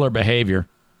similar behavior.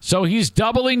 So he's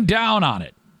doubling down on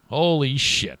it. Holy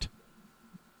shit.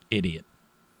 Idiot.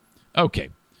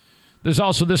 Okay. There's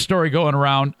also this story going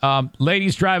around.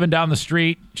 Lady's driving down the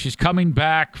street. She's coming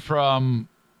back from,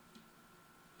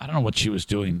 I don't know what she was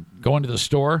doing, going to the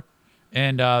store.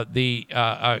 And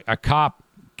a cop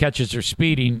catches her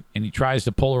speeding, and he tries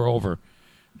to pull her over.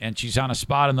 And she's on a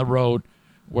spot in the road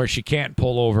where she can't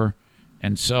pull over.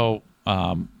 And so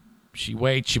she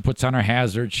waits. She puts on her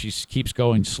hazard. She keeps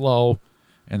going slow,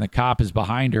 and the cop is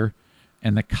behind her.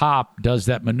 And the cop does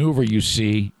that maneuver you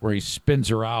see where he spins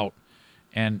her out.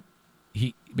 And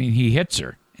he hits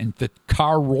her, and the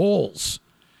car rolls.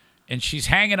 And she's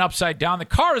hanging upside down. The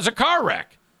car is a car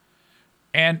wreck.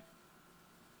 And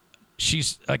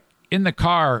she's in the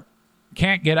car,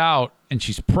 can't get out, and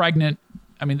she's pregnant.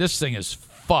 I mean, this thing is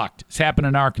fucked. It's happened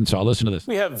in Arkansas. Listen to this.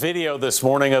 We have video this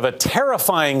morning of a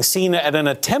terrifying scene at an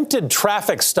attempted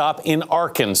traffic stop in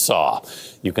Arkansas.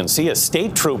 You can see a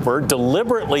state trooper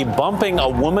deliberately bumping a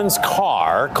woman's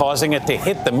car, causing it to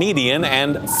hit the median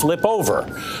and flip over.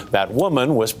 That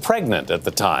woman was pregnant at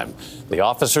the time. The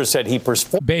officer said he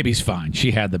performed... Baby's fine. She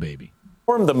had the baby.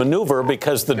 The maneuver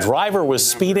because the driver was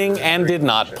speeding and did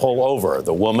not pull over.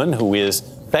 The woman, who is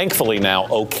thankfully now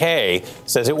okay,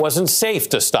 says it wasn't safe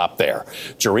to stop there.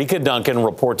 Jerika Duncan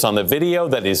reports on the video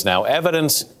that is now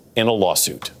evidence in a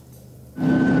lawsuit.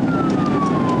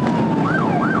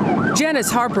 Janice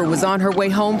Harper was on her way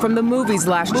home from the movies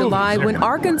last July when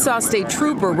Arkansas State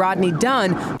Trooper Rodney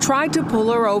Dunn tried to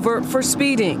pull her over for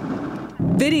speeding.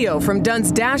 Video from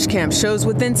Dunn's dash cam shows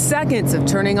within seconds of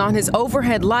turning on his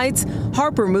overhead lights,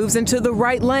 Harper moves into the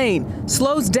right lane,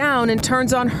 slows down, and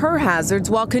turns on her hazards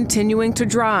while continuing to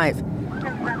drive.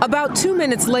 About 2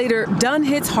 minutes later, Dunn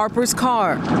hits Harper's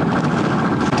car.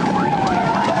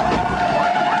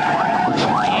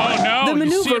 The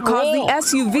maneuver caused the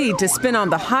SUV to spin on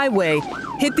the highway,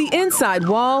 hit the inside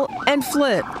wall, and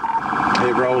flip.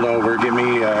 It rolled over. Give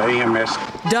me EMS.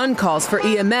 Dunn calls for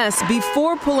EMS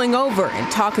before pulling over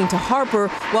and talking to Harper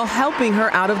while helping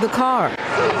her out of the car.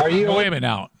 Wait a minute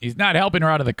now. He's not helping her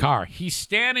out of the car. He's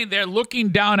standing there looking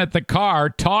down at the car,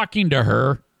 talking to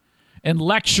her and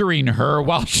lecturing her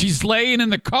while she's laying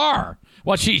in the car.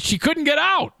 Well, she couldn't get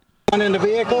out. someone in the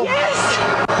vehicle?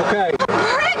 Yes. Okay.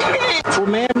 Pregnant. Well,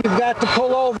 ma'am, you've got to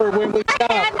pull over when we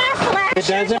stop. It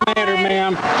doesn't matter,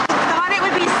 ma'am. I thought it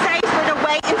would be safer to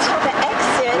wait until the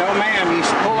exit. No, ma'am. You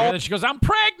should pull over. She goes, I'm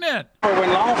pregnant.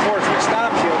 When law enforcement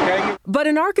stops you, okay? But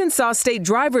an Arkansas state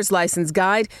driver's license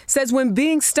guide says when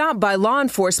being stopped by law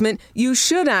enforcement, you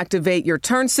should activate your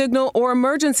turn signal or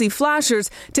emergency flashers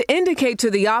to indicate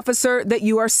to the officer that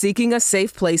you are seeking a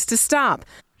safe place to stop.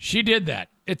 She did that.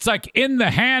 It's like in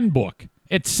the handbook.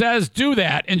 It says do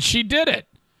that, and she did it.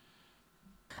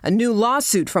 A new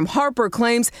lawsuit from Harper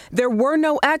claims there were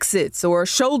no exits or a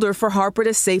shoulder for Harper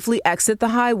to safely exit the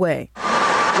highway.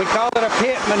 We call it a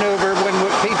pit maneuver when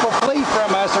people flee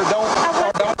from us or don't stop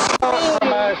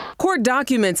from us. Court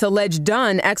documents allege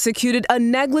Dunn executed a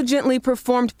negligently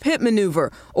performed pit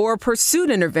maneuver or pursuit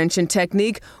intervention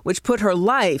technique, which put her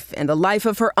life and the life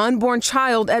of her unborn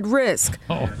child at risk.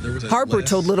 Harper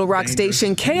told Little Rock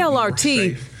station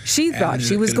KLRT she thought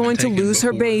she was going to lose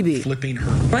her baby.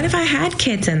 What if I had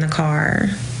kids in the car?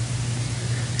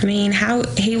 I mean, how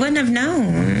he wouldn't have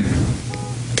known.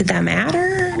 Did that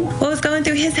matter? What was going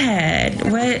through his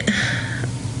head?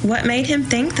 What made him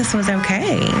think this was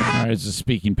okay? All right, it's a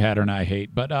speaking pattern I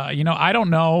hate. But, I don't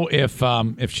know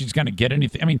if she's going to get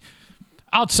anything. I mean,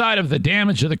 outside of the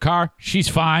damage of the car, she's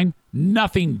fine.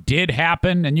 Nothing did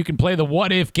happen, and you can play the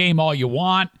what-if game all you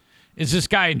want. Is this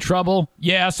guy in trouble?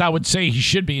 Yes, I would say he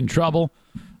should be in trouble.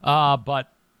 And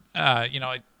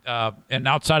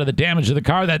outside of the damage of the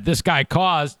car that this guy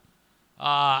caused,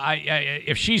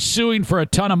 if she's suing for a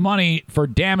ton of money for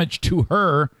damage to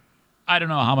her, I don't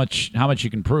know how much you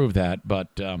can prove that, but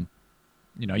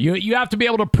you have to be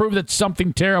able to prove that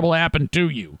something terrible happened to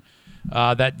you,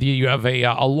 that you have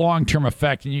a long-term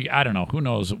effect, and I don't know, who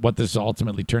knows what this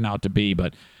ultimately turned out to be,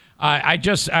 but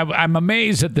I'm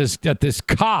amazed at this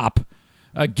cop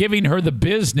giving her the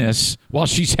business while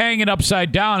she's hanging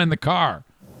upside down in the car.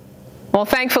 Well,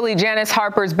 thankfully, Janice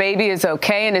Harper's baby is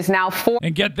okay and is now 4.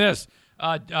 And get this.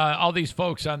 All these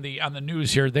folks on the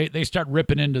news here, they start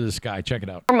ripping into this guy. Check it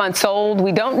out. 4 months old.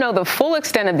 We don't know the full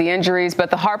extent of the injuries,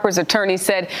 but the Harper's attorney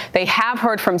said they have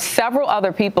heard from several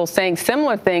other people saying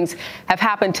similar things have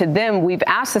happened to them. We've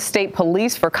asked the state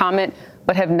police for comment,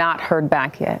 but have not heard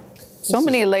back yet. So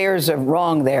many layers of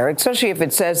wrong there, especially if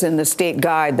it says in the state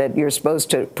guide that you're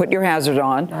supposed to put your hazard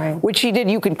on, right, which she did.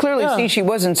 You could clearly see she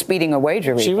wasn't speeding away,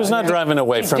 Jerry. She was not driving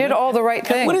away from him. She did all the right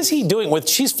things. What is he doing?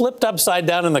 She's flipped upside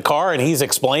down in the car, and he's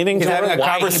explaining to her. Having a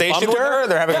conversation with her?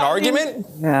 They're having an argument?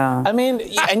 Yeah. I mean,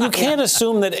 and you can't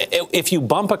assume that if you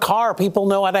bump a car, people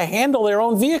know how to handle their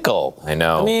own vehicle. I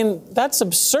know. I mean, that's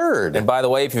absurd. And by the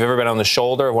way, if you've ever been on the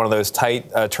shoulder of one of those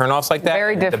tight turnoffs like that,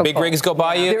 very difficult. The big rigs go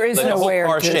by you, there is the whole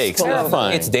car to shakes.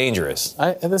 Terrifying. It's dangerous.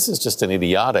 This is just an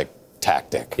idiotic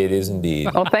tactic. It is indeed.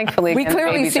 Well, thankfully, we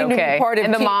clearly seem to be part of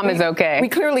and the mom is okay. We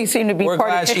clearly seem to be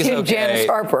part of Team Janice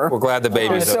Harper. We're glad the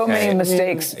baby's There's so many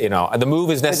mistakes. The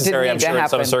move is necessary, I'm sure, in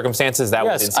some circumstances. That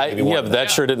yes, that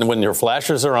sure didn't. When your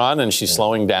flashers are on and she's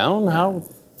slowing down, how?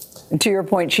 And to your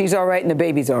point, she's all right and the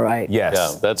baby's all right. Yes.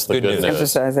 Yeah, that's the good news.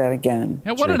 Emphasize that again.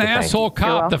 And what an asshole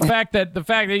cop. The fact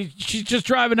that she's just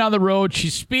driving down the road,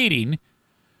 she's speeding,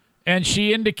 and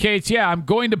she indicates, yeah, I'm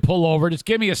going to pull over. Just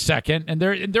give me a second. And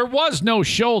there was no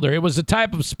shoulder. It was the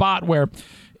type of spot where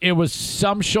it was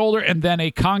some shoulder and then a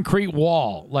concrete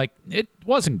wall. Like, it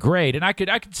wasn't great. And I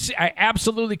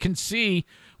absolutely can see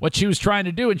what she was trying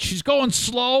to do. And she's going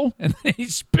slow, and then he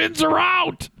spins her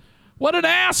out. What an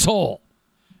asshole.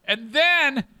 And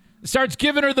then starts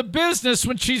giving her the business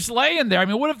when she's laying there. I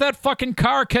mean, what if that fucking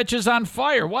car catches on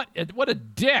fire? What a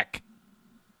dick.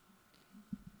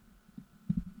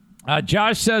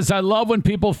 Josh says, I love when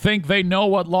people think they know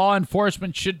what law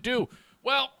enforcement should do.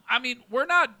 Well, I mean,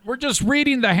 we're just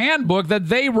reading the handbook that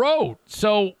they wrote.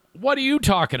 So what are you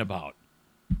talking about?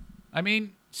 I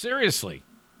mean, seriously.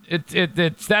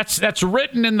 That's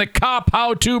written in the cop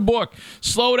how-to book.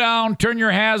 Slow down, turn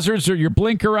your hazards or your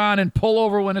blinker on, and pull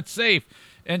over when it's safe.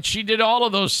 And she did all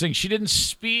of those things. She didn't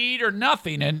speed or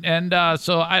nothing. And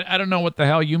so I don't know what the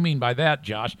hell you mean by that,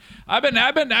 Josh. I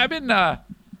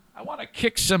want to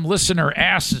kick some listener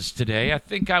asses today. I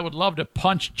think I would love to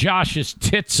punch Josh's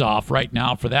tits off right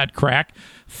now for that crack.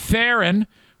 Theron,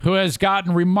 who has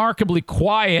gotten remarkably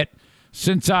quiet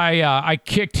since I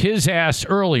kicked his ass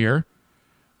earlier.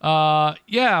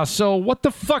 So what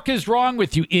the fuck is wrong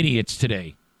with you idiots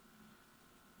today?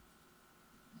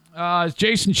 Is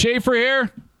Jason Schaefer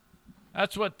here?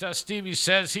 That's what Stevie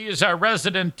says. He is our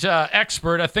resident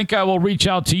expert. I think I will reach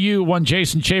out to you, one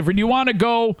Jason Schaefer. Do you want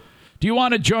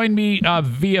to join me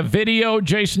via video,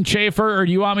 Jason Schaefer, or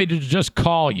do you want me to just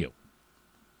call you?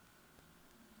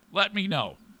 Let me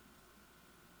know.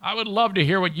 I would love to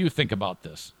hear what you think about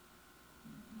this.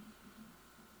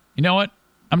 You know what?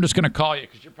 I'm just going to call you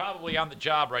because you're probably on the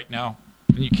job right now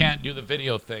and you can't do the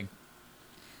video thing.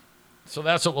 So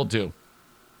that's what we'll do.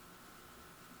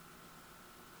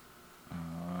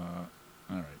 All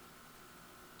right.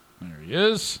 There he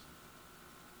is.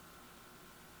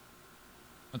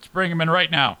 Let's bring him in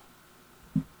right now.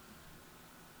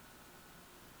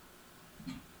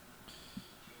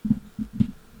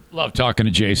 Love talking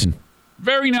to Jason.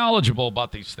 Very knowledgeable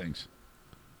about these things.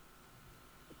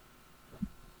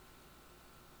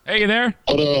 Hey, you there?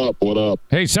 What up? What up?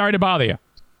 Hey, sorry to bother you.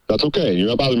 That's okay. You're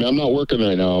not bothering me. I'm not working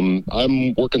right now.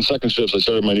 I'm working second shifts. I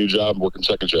started my new job working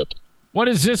second shift. What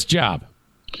is this job?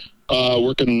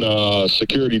 Working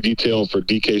security detail for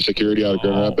DK Security out of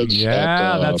Grand Rapids.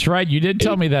 Yeah, that's right. You did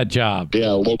tell me that job.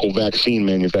 Yeah, local vaccine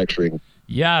manufacturing.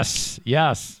 Yes.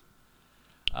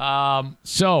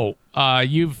 So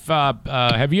you've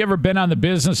have you ever been on the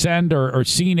business end or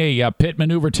seen a pit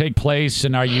maneuver take place?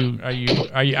 And are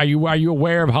you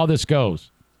aware of how this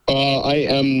goes? I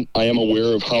am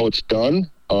aware of how it's done,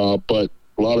 but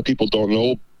a lot of people don't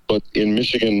know. But in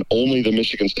Michigan, only the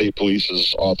Michigan State Police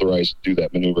is authorized to do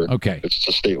that maneuver. Okay, it's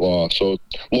a state law, so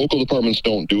local departments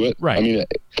don't do it. Right. I mean,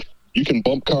 you can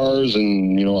bump cars,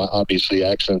 and obviously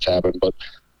accidents happen, but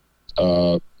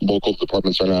local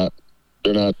departments are not.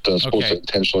 They're not supposed to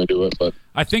intentionally do it, but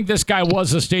I think this guy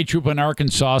was a state trooper in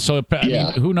Arkansas. So I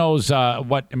mean, who knows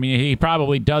what? I mean, he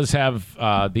probably does have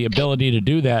the ability to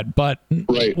do that. But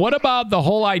what about the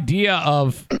whole idea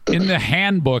of in the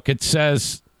handbook it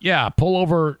says, pull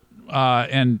over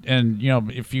and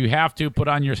if you have to put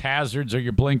on your hazards or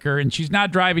your blinker, and she's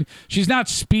not driving, she's not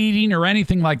speeding or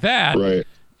anything like that. Right.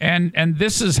 And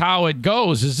this is how it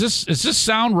goes. Does this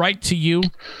sound right to you?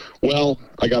 Well,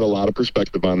 I got a lot of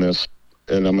perspective on this.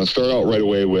 And I'm going to start out right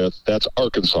away with, that's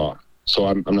Arkansas. So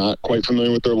I'm not quite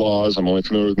familiar with their laws. I'm only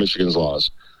familiar with Michigan's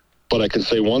laws. But I can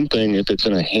say one thing, if it's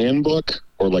in a handbook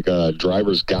or like a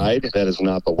driver's guide, that is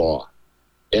not the law.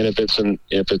 And if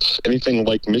it's anything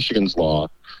like Michigan's law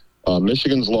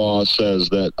says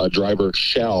that a driver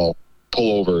shall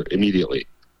pull over immediately.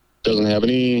 Doesn't have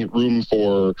any room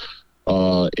for,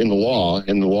 in the law,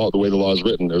 the way the law is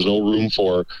written, there's no room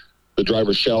for the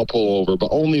driver shall pull over, but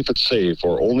only if it's safe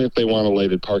or only if they want a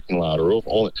lighted parking lot, or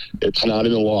only, it's not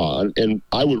in the law. And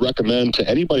I would recommend to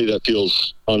anybody that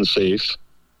feels unsafe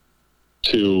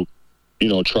to,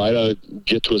 try to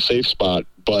get to a safe spot.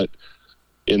 But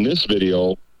in this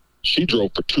video, she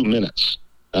drove for 2 minutes.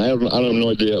 I have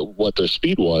no idea what their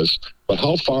speed was, but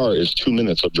how far is 2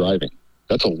 minutes of driving?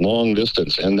 That's a long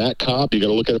distance. And that cop, you got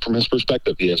to look at it from his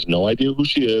perspective. He has no idea who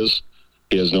she is.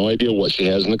 He has no idea what she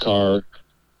has in the car.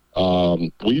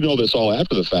 We know this all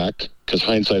after the fact because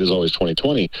hindsight is always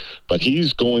 20/20, but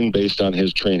he's going based on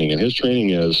his training, and his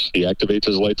training is he activates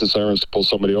his lights and sirens to pull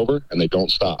somebody over, and they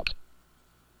don't stop.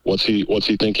 What's he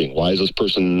thinking? Why is this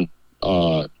person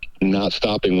not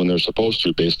stopping when they're supposed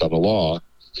to based on the law?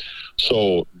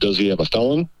 So does he have a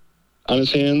felon on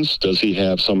his hands? Does he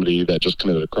have somebody that just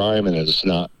committed a crime and is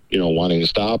not wanting to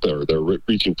stop, or they're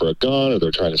reaching for a gun, or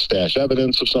they're trying to stash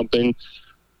evidence of something?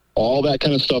 All that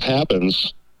kind of stuff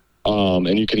happens.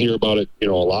 And you can hear about it,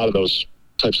 a lot of those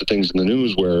types of things in the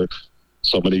news where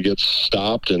somebody gets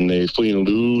stopped and they flee and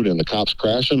elude and the cops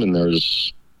crash them and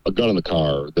there's a gun in the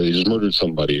car. They just murdered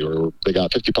somebody, or they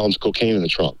got 50 pounds of cocaine in the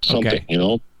trunk, something,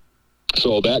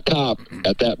 So that cop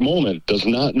at that moment does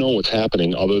not know what's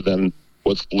happening other than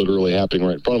what's literally happening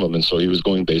right in front of him. And so he was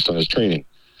going based on his training.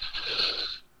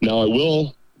 Now, I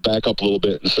will back up a little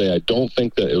bit and say I don't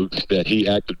think that he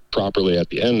acted properly at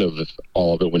the end of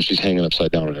all of it when she's hanging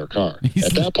upside down in her car.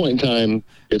 At that point in time,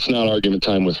 it's not argument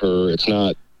time with her. It's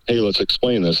not, hey, let's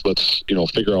explain this. Let's,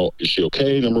 figure out, is she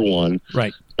okay? Number one.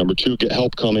 Right. Number two, get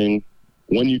help coming.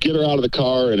 When you get her out of the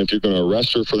car, and if you're going to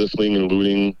arrest her for the fleeing and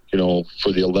eluding,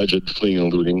 for the alleged fleeing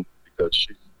and eluding, because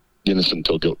she's innocent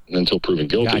until proven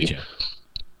guilty. Gotcha.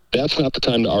 That's not the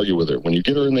time to argue with her. When you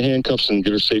get her in the handcuffs and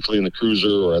get her safely in the cruiser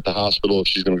or at the hospital, if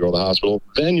she's going to go to the hospital,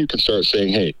 then you can start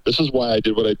saying, hey, this is why I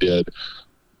did what I did.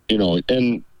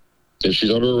 And if she's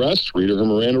under arrest, read her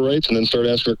Miranda rights and then start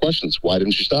asking her questions. Why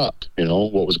didn't she stop?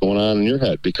 What was going on in your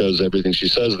head? Because everything she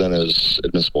says then is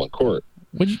admissible in court.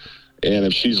 And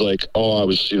if she's like, oh, I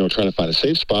was, trying to find a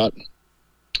safe spot,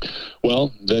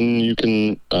 well, then you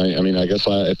can, I guess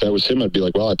if that was him, I'd be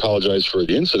like, well, I apologize for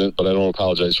the incident, but I don't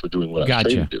apologize for doing what I was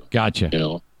trained to do. Gotcha.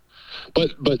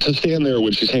 But to stand there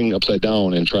when she's hanging upside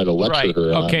down and try to lecture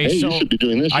her, okay, hey, so you should be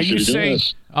doing this, you should be doing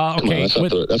this. Come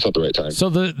on, that's not the right time. So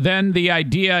then the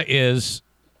idea is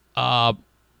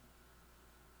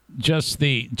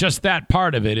that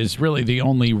part of it is really the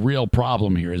only real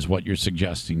problem here, is what you're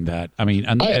suggesting. That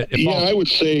I would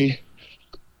say,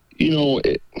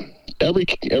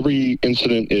 every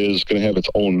incident is going to have its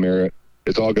own merit.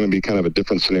 It's all going to be kind of a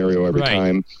different scenario every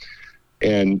time.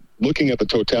 And looking at the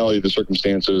totality of the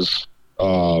circumstances,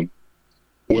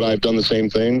 would I have done the same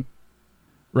thing?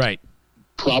 Right.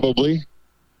 Probably.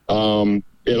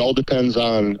 It all depends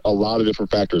on a lot of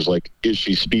different factors. Like, is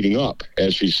she speeding up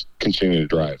as she's continuing to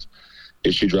drive?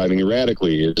 Is she driving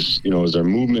erratically? Is there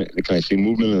movement? Can I see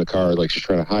movement in the car? Like she's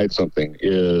trying to hide something?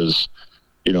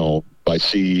 I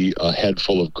see a head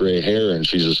full of gray hair and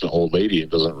she's just an old lady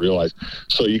and doesn't realize.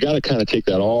 So you got to kind of take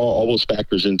that all those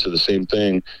factors into the same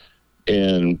thing.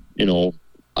 And,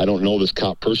 I don't know this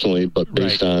cop personally, but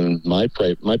based on my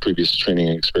previous training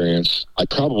experience, I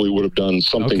probably would have done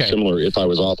something similar if I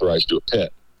was authorized to do a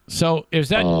pit. So is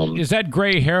that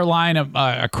gray hairline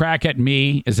a crack at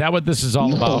me? Is that what this is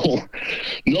all about?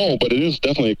 No, but it is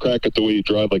definitely a crack at the way you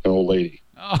drive like an old lady.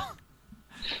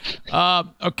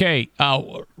 Okay.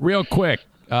 Real quick,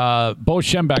 Bo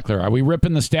Schembechler, are we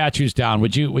ripping the statues down?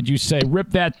 Would you say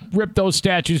rip those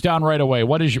statues down right away?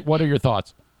 What are your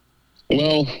thoughts?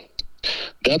 Well,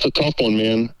 that's a tough one,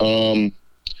 man.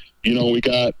 We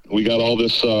got all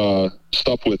this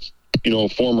stuff with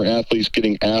former athletes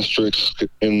getting asterisks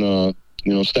in the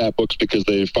stat books because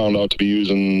they found out to be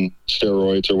using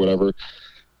steroids or whatever.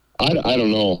 I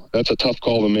don't know. That's a tough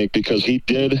call to make because he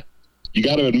did. You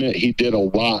got to admit he did a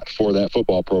lot for that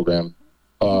football program.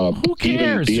 Who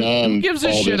cares? Beyond Who gives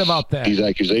a shit about that? These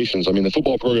accusations. I mean, the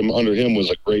football program under him was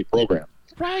a great program.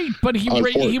 Right, but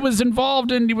he was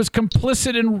involved he was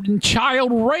complicit in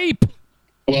child rape.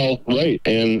 Well, right,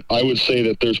 and I would say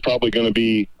that there's probably going to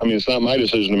be, it's not my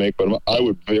decision to make, but I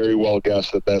would very well guess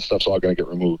that stuff's all going to get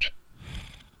removed.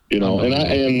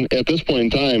 And at this point in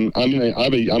time, I'm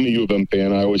a U of M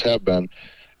fan, I always have been.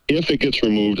 If it gets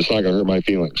removed, it's not going to hurt my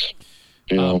feelings.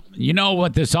 You know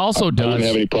what this also does? I don't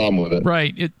have any problem with it.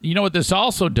 Right. You know what this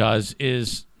also does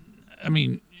is,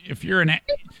 if you're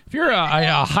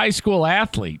a high school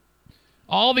athlete,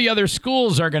 all the other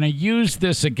schools are going to use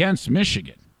this against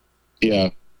Michigan. Yeah.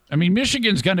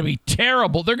 Michigan's going to be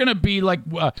terrible. They're going to be like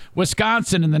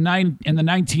Wisconsin in the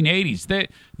 1980s.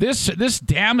 This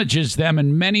damages them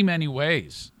in many, many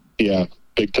ways. Yeah,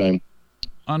 big time.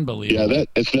 Unbelievable. Yeah,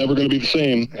 it's never going to be the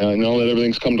same. I know that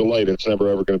everything's come to light. It's never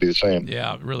ever going to be the same.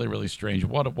 Yeah, really, really strange.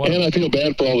 What? And I feel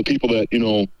bad for all the people that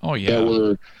that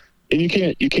were, and you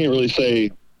can't really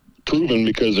say proven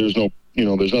because there's no,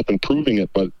 there's nothing proving it.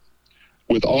 But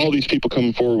with all these people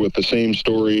coming forward with the same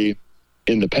story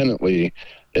independently,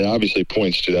 it obviously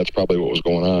points to that's probably what was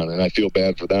going on. And I feel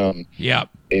bad for them. Yeah.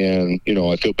 And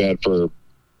I feel bad for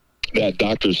that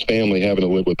doctor's family having to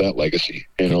live with that legacy,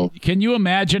 Can you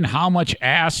imagine how much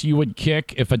ass you would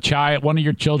kick if one of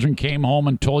your children came home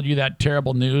and told you that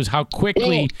terrible news? How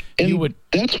quickly you would...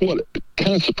 That's what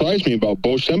kind of surprised me about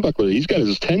Bo Schembechler. He's got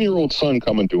his 10-year-old son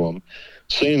coming to him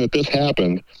saying that this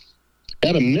happened.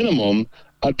 At a minimum,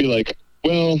 I'd be like,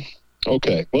 well,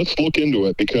 okay, let's look into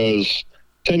it because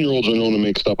 10-year-olds are known to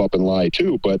make stuff up and lie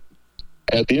too, but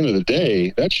at the end of the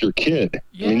day, that's your kid.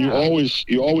 Yeah. You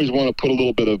always want to put a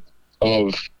little bit of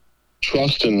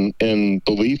trust and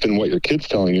belief in what your kid's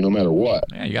telling you, no matter what.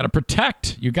 Yeah, you got to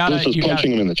protect. You got to. This is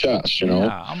punching him in the chest,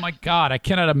 Yeah. Oh my God, I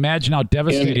cannot imagine how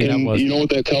devastating that was. You know what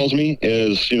that tells me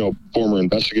is, former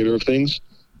investigator of things,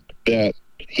 that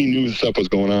he knew stuff was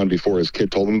going on before his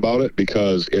kid told him about it.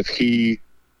 Because if he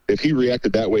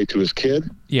reacted that way to his kid,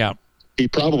 yeah, he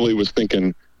probably was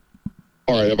thinking,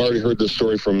 all right, I've already heard this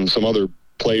story from some other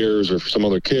players or some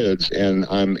other kids, and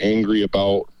I'm angry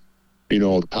about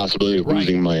the possibility of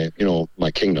losing my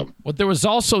kingdom. Well, there was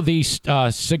also the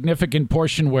significant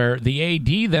portion where the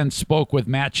AD then spoke with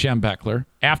Matt Schembechler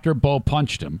after Bo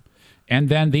punched him, and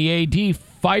then the AD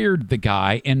fired the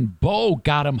guy, and Bo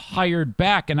got him hired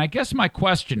back. And I guess my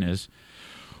question is,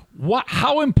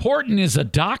 how important is a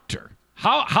doctor?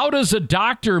 How does a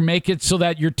doctor make it so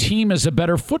that your team is a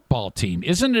better football team?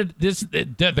 Isn't it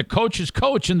the coach is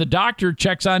coach and the doctor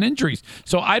checks on injuries?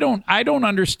 So I don't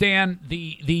understand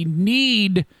the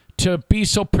need to be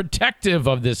so protective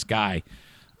of this guy.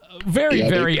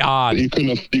 Very odd. You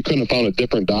couldn't have found a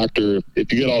different doctor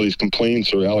if you get all these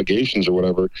complaints or allegations or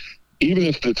whatever. Even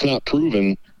if it's not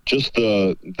proven, just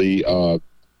the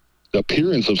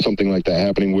appearance of something like that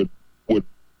happening would.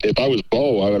 If I was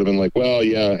Bo, I would have been like, well,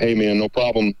 yeah, hey, man, no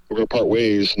problem. We're going to part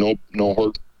ways. No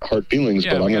hard feelings,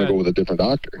 but I'm going to go with a different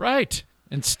doctor. Right.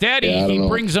 Instead, he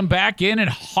brings them back in, and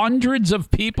hundreds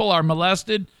of people are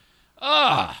molested.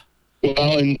 Well,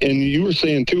 and you were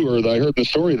saying, too, or I heard in the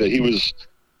story that he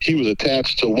was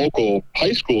attached to local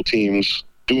high school teams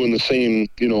doing the same,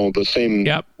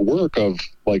 work of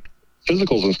like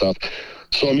physicals and stuff.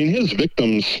 So, I mean, his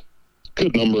victims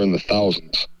could number in the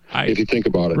thousands if you think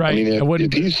about it. Right. I mean,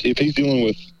 if he's dealing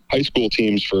with high school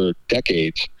teams for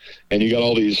decades and you got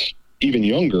all these even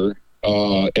younger,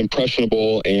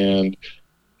 impressionable and,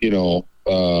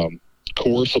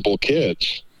 coercible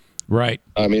kids. Right.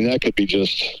 I mean, that could be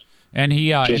just... And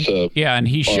he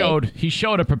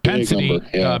showed a propensity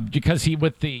because he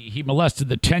molested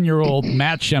the 10-year-old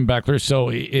Matt Schembechler. So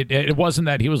it wasn't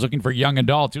that he was looking for young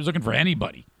adults; he was looking for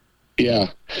anybody. Yeah.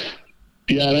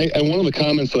 And one of the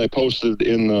comments that I posted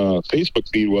in the Facebook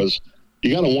feed was,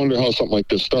 "You got to wonder how something like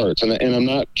this starts." And I'm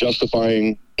not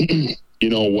justifying,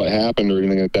 what happened or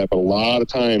anything like that. But a lot of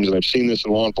times, and I've seen this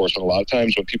in law enforcement, a lot of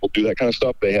times when people do that kind of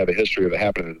stuff, they have a history of it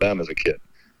happening to them as a kid.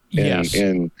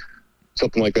 And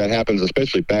something like that happens,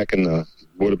 especially back in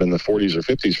would have been the 40s or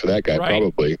 50s for that guy,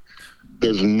 probably.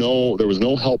 There was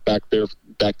no help back then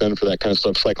for that kind of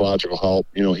stuff, psychological help.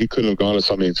 He couldn't have gone to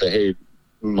somebody and say, "Hey,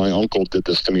 my uncle did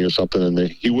this to me," or something, and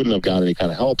he wouldn't have got any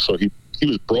kind of help. So he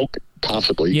was broke,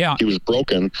 possibly. Yeah. He was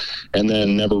broken and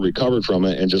then never recovered from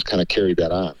it and just kind of carried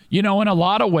that on. In a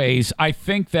lot of ways, I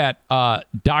think that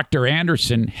Dr.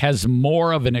 Anderson has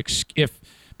more of an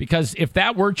because if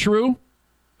that were true,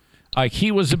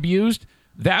 he was abused,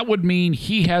 that would mean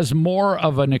he has more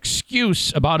of an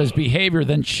excuse about his behavior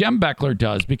than Schembechler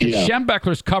does, because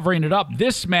Schembechler's covering it up.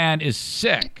 This man is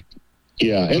sick.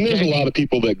 Yeah, and there's a lot of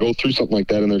people that go through something like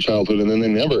that in their childhood, and then they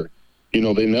never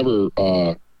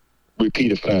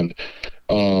repeat offend,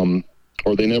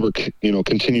 or they never,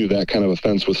 continue that kind of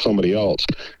offense with somebody else.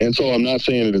 And so I'm not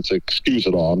saying that it's an excuse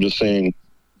at all. I'm just saying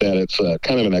that it's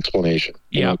kind of an explanation.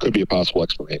 It could be a possible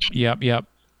explanation. Yep.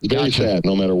 Very sad,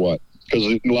 no matter what, because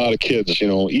a lot of kids,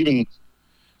 even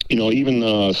 17,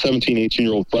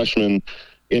 18-year-old freshmen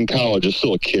in college is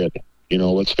still a kid.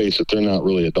 Let's face it, they're not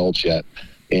really adults yet.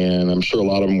 And I'm sure a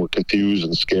lot of them were confused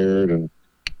and scared, and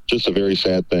just a very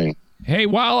sad thing. Hey,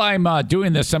 while I'm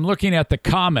doing this, I'm looking at the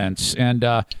comments, and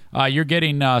you're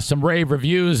getting some rave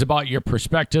reviews about your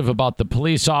perspective about the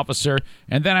police officer.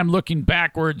 And then I'm looking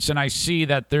backwards, and I see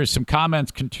that there's some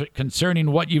comments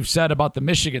concerning what you've said about the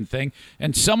Michigan thing.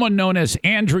 And someone known as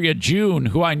Andrea June,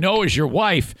 who I know is your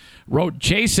wife, wrote,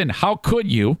 "Jason, how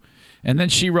could you?" And then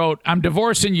she wrote, "I'm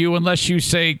divorcing you unless you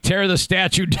say tear the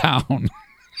statue down."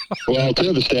 Well, I'll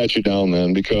tear the statue down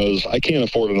then, because I can't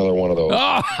afford another one of those.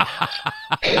 Oh.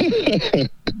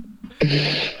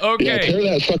 Okay. Yeah, tear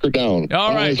that sucker down.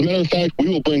 All right. As a matter of fact, we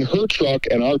will bring her truck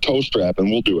and our tow strap,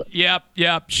 and we'll do it.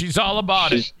 Yep. She's all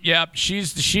about it. Yep.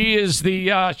 She's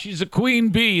a queen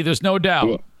bee. There's no doubt.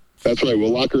 Well, that's right.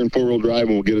 We'll lock her in 4-wheel drive,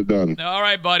 and we'll get it done. All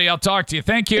right, buddy. I'll talk to you.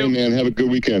 Thank you. Hey, man. Have a good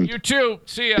weekend. You too.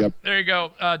 See ya. Yep. There you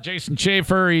go. Jason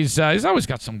Schaefer. He's always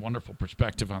got some wonderful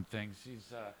perspective on things.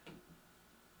 He's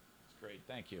great.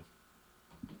 Thank you.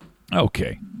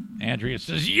 Okay. Andrea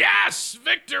says, yes,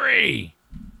 victory.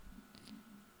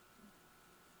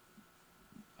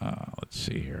 Let's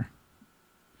see here.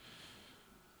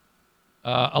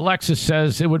 Alexis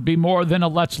says, it would be more than a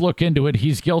let's look into it.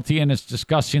 He's guilty, and it's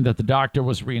disgusting that the doctor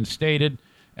was reinstated.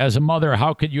 As a mother,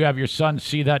 how could you have your son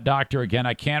see that doctor again?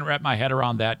 I can't wrap my head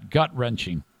around that.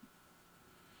 Gut-wrenching.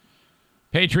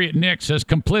 Patriot Nick says,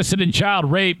 complicit in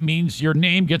child rape means your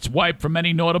name gets wiped from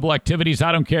any notable activities.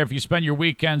 I don't care if you spend your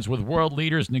weekends with world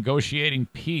leaders negotiating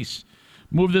peace.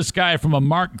 Move this guy from a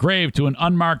marked grave to an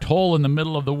unmarked hole in the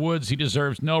middle of the woods. He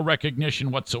deserves no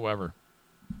recognition whatsoever.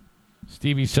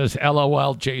 Stevie says,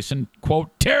 LOL, Jason. Quote,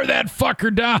 tear that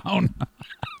fucker down.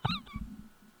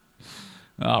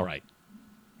 All right.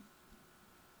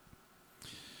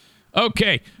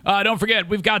 Okay, don't forget,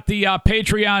 we've got the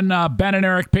Patreon, Ben and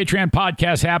Eric Patreon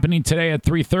podcast happening today at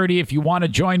 3:30. If you want to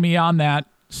join me on that,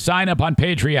 sign up on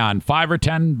Patreon, $5 or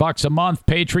 $10 a month,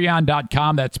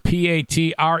 patreon.com. That's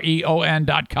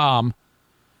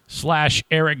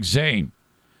patreon.com/Eric Zane.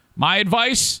 My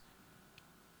advice,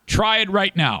 try it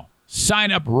right now.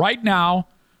 Sign up right now.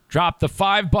 Drop the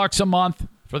 $5 a month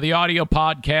for the audio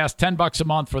podcast, $10 a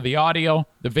month for the audio,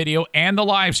 the video, and the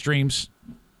live streams.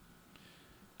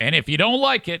 And if you don't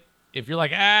like it, if you're like,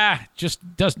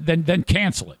 then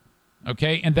cancel it,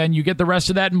 okay? And then you get the rest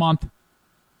of that month,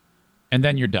 and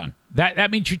then you're done.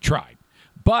 That means you tried.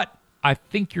 But I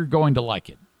think you're going to like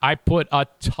it. I put a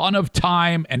ton of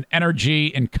time and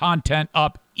energy and content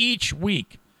up each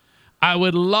week. I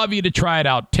would love you to try it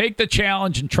out. Take the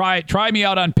challenge and try it. Try me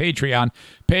out on Patreon,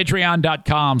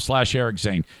 patreon.com/Eric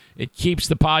Zane. It keeps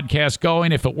the podcast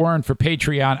going. If it weren't for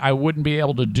Patreon, I wouldn't be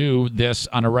able to do this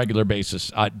on a regular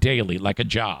basis, daily, like a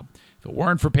job. If it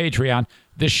weren't for Patreon,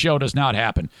 this show does not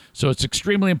happen. So it's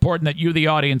extremely important that you, the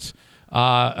audience,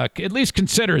 at least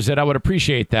considers it, I would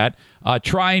appreciate that.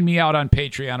 Trying me out on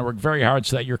Patreon. I work very hard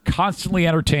so that you're constantly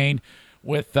entertained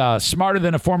with Smarter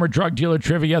Than a Former Drug Dealer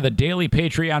Trivia, the daily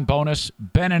Patreon bonus,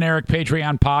 Ben and Eric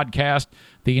Patreon podcast,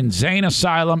 the Insane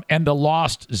Asylum, and the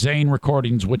Lost Zane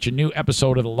Recordings, which a new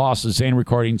episode of the Lost Zane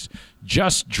Recordings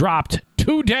just dropped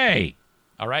today.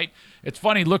 All right? It's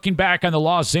funny, looking back on the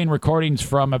Lost Zane Recordings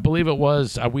from, I believe it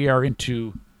was, we're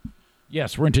into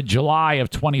July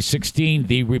of 2016.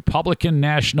 The Republican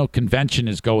National Convention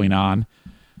is going on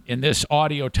in this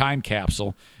audio time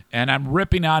capsule, and I'm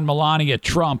ripping on Melania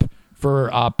Trump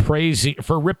for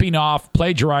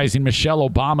plagiarizing Michelle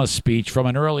Obama's speech from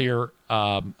an earlier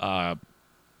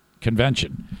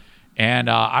convention. And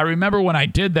I remember when I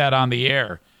did that on the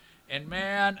air, and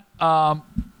man,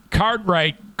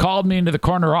 Cartwright called me into the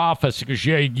corner office. He goes,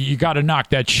 "Yeah, you got to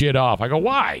knock that shit off." I go,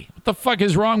 "Why? What the fuck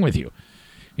is wrong with you?"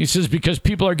 He says, "Because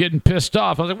people are getting pissed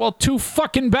off." I was like, "Well, too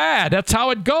fucking bad. That's how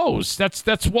it goes.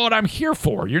 That's what I'm here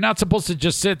for. You're not supposed to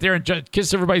just sit there and just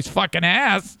kiss everybody's fucking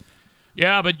ass."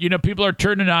 "Yeah, but, people are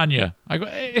turning on you." I go,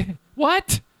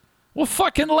 "What? Well,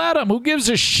 fucking let them. Who gives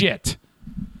a shit?"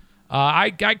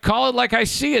 I call it like I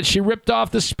see it. She ripped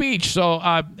off the speech.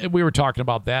 So we were talking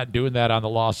about that, doing that on the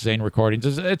Lost Zane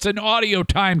Recordings. It's an audio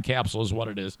time capsule is what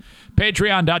it is.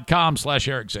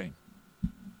 Patreon.com/Eric Zane.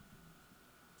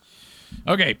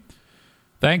 Okay.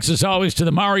 Thanks, as always, to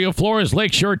the Mario Flores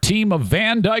Lakeshore team of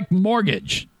Van Dyke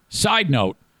Mortgage. Side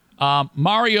note,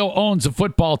 Mario owns a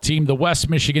football team, the West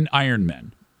Michigan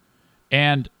Ironmen.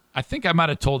 And I think I might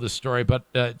have told this story, but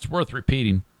it's worth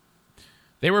repeating.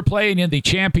 They were playing in the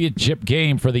championship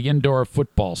game for the indoor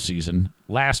football season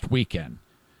last weekend.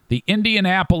 The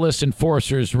Indianapolis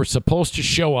Enforcers were supposed to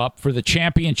show up for the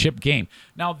championship game.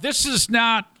 Now, this is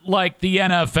not like the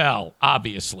NFL,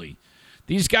 obviously.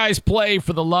 These guys play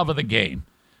for the love of the game.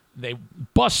 They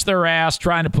bust their ass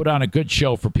trying to put on a good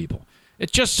show for people.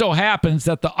 It just so happens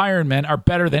that the Ironmen are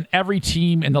better than every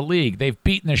team in the league. They've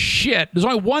beaten the shit. There's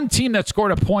only one team that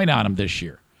scored a point on them this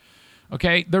year.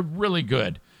 Okay? They're really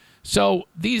good. So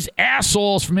these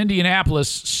assholes from Indianapolis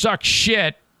suck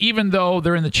shit, even though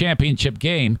they're in the championship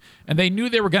game, and they knew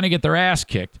they were going to get their ass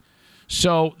kicked.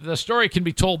 So the story can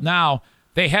be told now.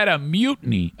 They had a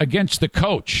mutiny against the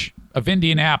coach of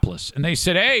Indianapolis, and they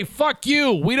said, "Hey, fuck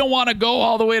you. We don't want to go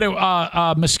all the way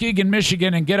to Muskegon,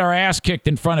 Michigan, and get our ass kicked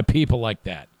in front of people like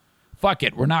that. Fuck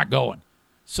it. We're not going."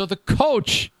 So the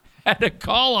coach had to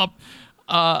call up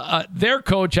their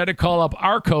coach had to call up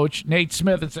our coach, Nate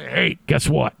Smith, and say, "Hey, guess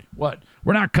what? What?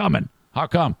 We're not coming." "How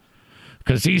come?"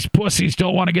 "Because these pussies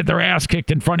don't want to get their ass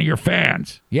kicked in front of your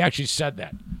fans." He actually said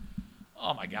that.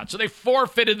 Oh, my God. So they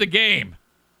forfeited the game.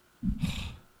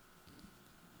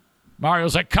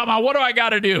 Mario's like, "Come on, what do I got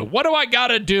to do? What do I got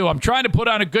to do? I'm trying to put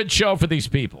on a good show for these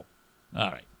people."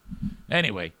 All right.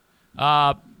 Anyway,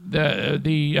 my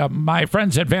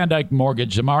friends at Van Dyke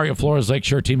Mortgage, the Mario Flores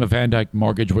Lakeshore team of Van Dyke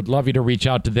Mortgage, would love you to reach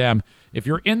out to them. If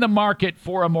you're in the market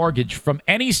for a mortgage from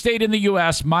any state in the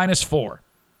U.S., -4.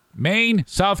 Maine,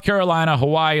 South Carolina,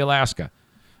 Hawaii, Alaska.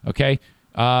 Okay?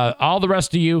 All the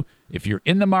rest of you, if you're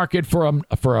in the market for a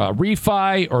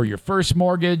refi or your first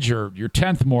mortgage or your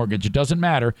 10th mortgage, it doesn't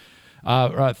matter.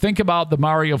 Think about the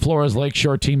Mario Flores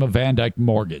Lakeshore team of Van Dyke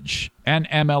Mortgage.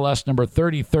 NMLS number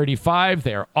 3035.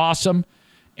 They're awesome.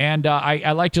 And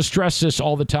I like to stress this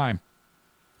all the time.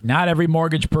 Not every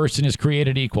mortgage person is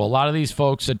created equal. A lot of these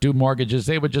folks that do mortgages,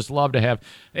 they would just love to have.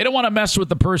 They don't want to mess with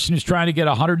the person who's trying to get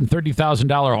a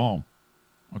 $130,000 home.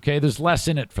 Okay, there's less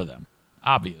in it for them,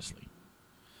 obviously.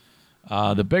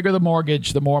 The bigger the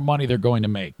mortgage, the more money they're going to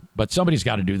make. But somebody's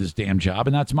got to do this damn job,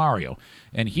 and that's Mario.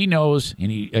 And he knows,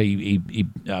 and he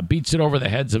beats it over the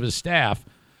heads of his staff,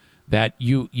 that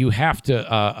you have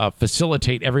to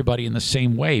facilitate everybody in the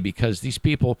same way, because these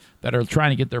people that are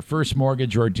trying to get their first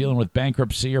mortgage or are dealing with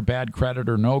bankruptcy or bad credit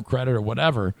or no credit or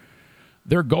whatever,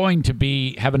 they're going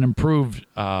to have an improved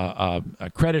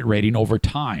credit rating over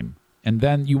time. And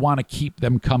then you want to keep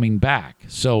them coming back.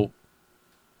 So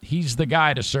he's the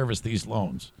guy to service these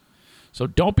loans. So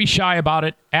don't be shy about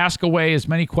it. Ask away as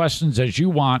many questions as you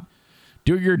want.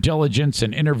 Do your diligence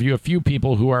and interview a few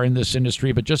people who are in this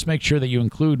industry, but just make sure that you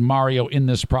include Mario in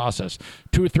this process.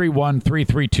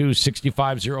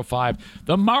 231-332-6505.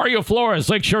 The Mario Flores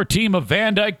Lakeshore team of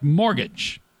Van Dyke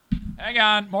Mortgage. Hang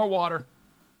on, more water.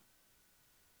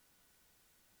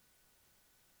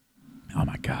 Oh,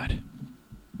 my God.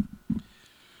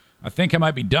 I think I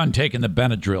might be done taking the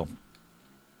Benadryl.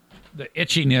 The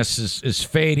itchiness is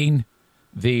fading.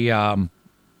 The,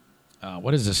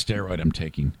 what is the steroid I'm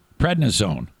taking?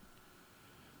 Prednisone.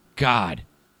 God.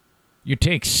 You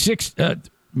take 6,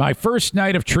 my first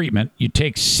night of treatment, you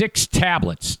take 6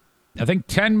 tablets I think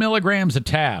 10 milligrams a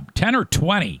tab, 10 or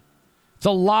 20. It's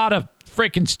a lot of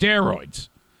freaking steroids.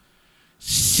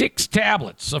 6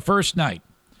 tablets the first night.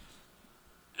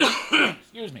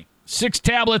 Excuse me. 6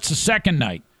 tablets the second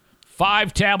night.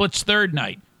 5 tablets third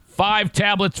night. 5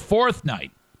 tablets fourth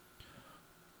night.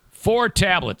 4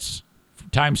 tablets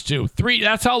times 2. 3.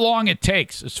 That's how long it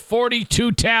takes. It's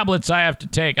 42 tablets I have to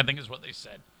take, I think is what they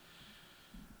said.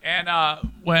 And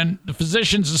when the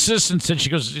physician's assistant said,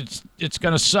 she goes, it's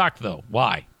going to suck, though.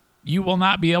 Why? You will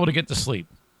not be able to get to sleep.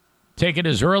 Take it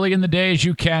as early in the day as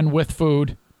you can with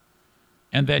food,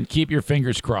 and then keep your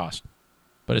fingers crossed.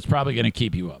 But it's probably going to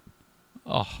keep you up.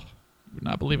 Oh, you would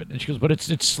not believe it. And she goes, but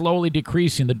it's slowly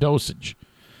decreasing the dosage.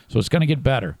 So it's going to get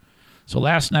better. So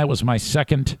last night was my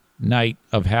second night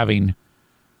of having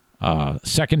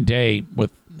second day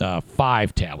with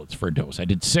 5 tablets for a dose. I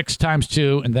did 6 times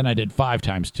 2, and then I did 5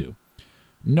 times 2.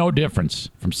 No difference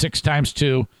from 6 times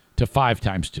 2 to 5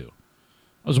 times 2.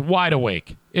 I was wide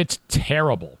awake. It's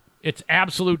terrible. It's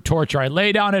absolute torture. I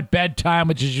lay down at bedtime,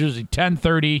 which is usually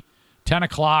 10:30, 10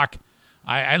 o'clock.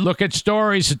 I look at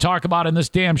stories to talk about in this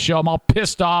damn show. I'm all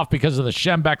pissed off because of the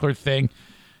Schembechler thing.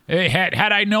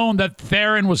 Had I known that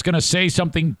Theron was going to say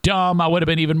something dumb, I would have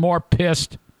been even more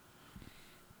pissed.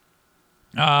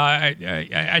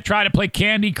 I try to play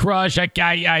Candy Crush.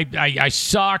 I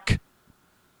suck.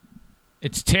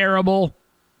 It's terrible.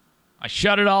 I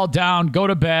shut it all down, go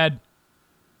to bed,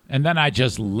 and then I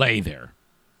just lay there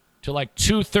till like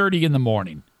 2:30 in the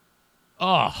morning.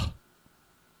 Ugh.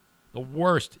 The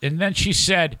worst. And then she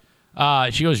said,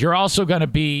 she goes, you're also going to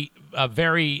be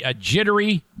very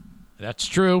jittery. That's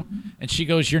true. And she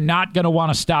goes, you're not going to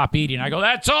want to stop eating. I go,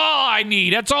 that's all I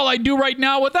need. That's all I do right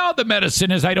now without the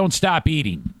medicine is I don't stop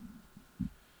eating.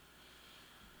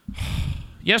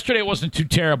 Yesterday it wasn't too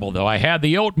terrible, though. I had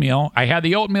the oatmeal.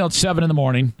 At 7 in the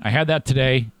morning. I had that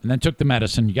today and then took the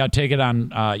medicine. You got to take it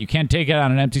on, you can't take it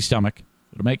on an empty stomach.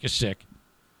 It'll make you sick.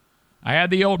 I had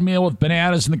the oatmeal with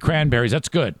bananas and the cranberries. That's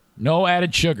good. No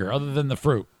added sugar other than the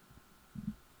fruit.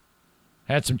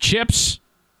 Had some chips.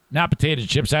 Not potato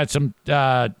chips. I had some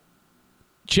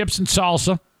chips and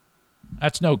salsa.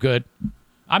 That's no good.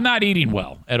 I'm not eating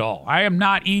well at all. I am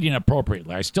not eating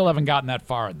appropriately. I still haven't gotten that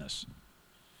far in this.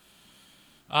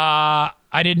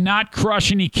 I did not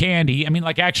crush any candy. I mean,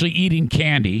 like actually eating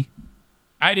candy.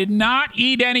 I did not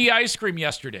eat any ice cream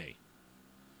yesterday.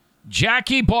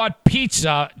 Jackie bought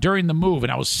pizza during the move,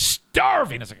 and I was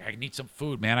starving. I was like, I need some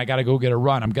food, man. I got to go get a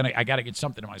run. I got to get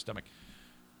something in my stomach.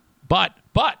 But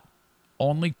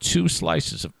only 2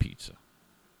 slices of pizza.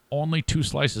 Only 2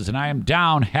 slices, and I am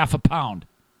down half a pound.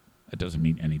 That doesn't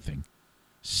mean anything.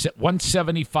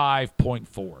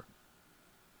 175.4.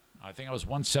 I think I was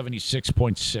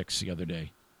 176.6 the other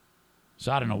day.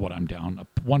 So I don't know what I'm down.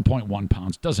 1.1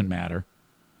 pounds. Doesn't matter.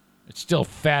 It's still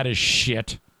fat as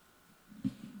shit.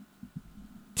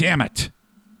 Damn it.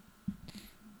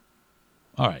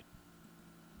 All right.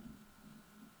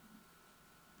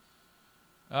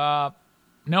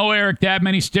 No, Eric, that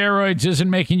many steroids isn't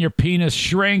making your penis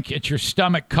shrink. It's your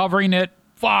stomach covering it.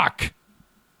 Fuck.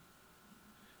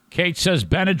 Kate says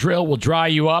Benadryl will dry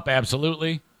you up.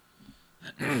 Absolutely.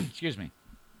 Excuse me.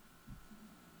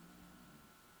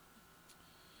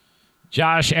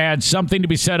 Josh adds something to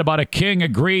be said about a king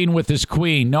agreeing with his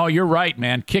queen. No, you're right,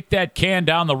 man. Kick that can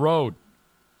down the road.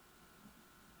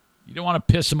 You don't want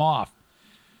to piss him off.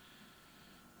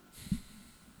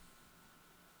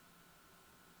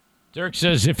 Dirk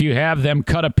says if you have them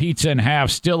cut a pizza in half,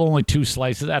 still only 2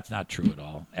 slices. That's not true at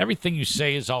all. Everything you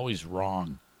say is always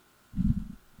wrong.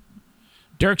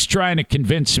 Dirk's trying to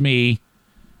convince me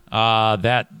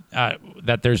that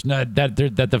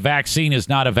the vaccine is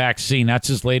not a vaccine. That's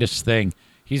his latest thing.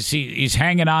 He's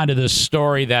hanging on to this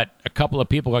story that a couple of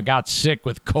people got sick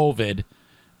with COVID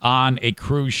on a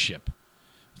cruise ship.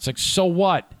 It's like, so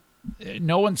what?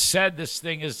 No one said this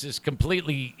thing is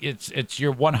completely, it's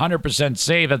you're 100%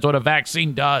 safe. That's what a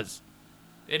vaccine does.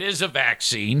 It is a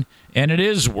vaccine, and it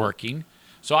is working.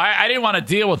 So I didn't want to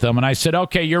deal with them, and I said,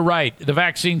 okay, you're right. The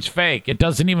vaccine's fake. It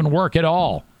doesn't even work at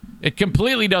all. It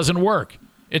completely doesn't work.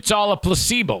 It's all a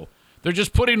placebo. They're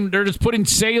just putting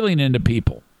saline into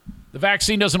people. The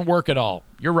vaccine doesn't work at all.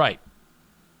 You're right.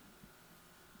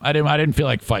 I didn't feel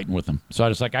like fighting with him, so I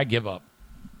was like, I give up.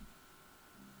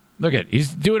 Look at, he's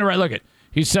doing it right. Look at,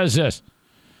 he says this.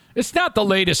 It's not the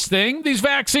latest thing. These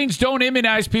vaccines don't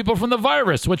immunize people from the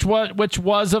virus, he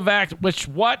wants to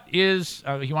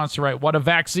write what a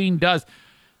vaccine does.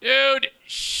 Dude,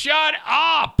 shut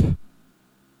up.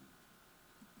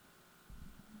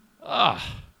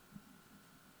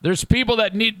 There's people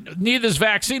that need this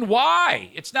vaccine.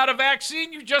 Why? It's not a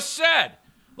vaccine, you just said.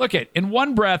 Look at, in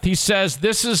one breath, he says,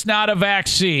 this is not a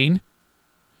vaccine.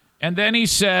 And then he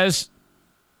says,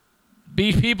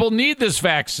 people need this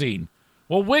vaccine.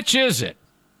 Well, which is it?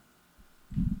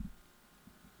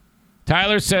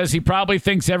 Tyler says he probably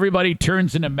thinks everybody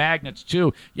turns into magnets,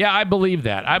 too. Yeah, I believe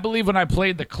that. I believe when I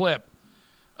played the clip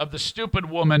of the stupid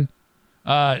woman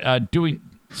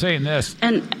saying this.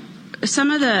 And some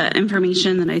of the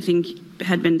information that I think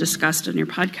had been discussed on your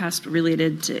podcast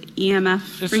related to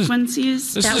EMF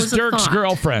frequencies. This is Dirk's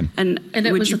girlfriend. And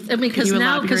it was because right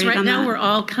now that? We're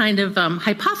all kind of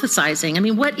hypothesizing. I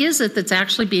mean, what is it that's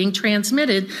actually being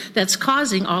transmitted that's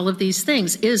causing all of these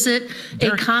things? Is it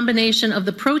a combination of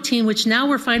the protein, which now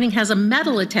we're finding has a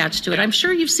metal attached to it? I'm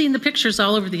sure you've seen the pictures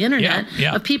all over the internet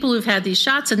of people who've had these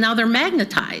shots, and now they're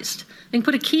magnetized. They can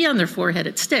put a key on their forehead,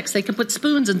 it sticks. They can put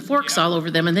spoons and forks all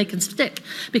over them and they can stick.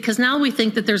 Because now we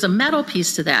think that there's a metal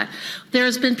piece to that.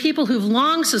 There's been people who've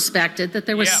long suspected that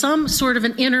there was some sort of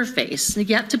an interface,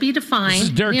 yet to be defined, this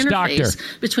is Dirk's interface doctor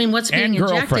between what's being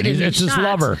injected in it's these his shots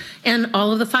lover. and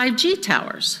all of the 5G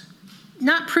towers.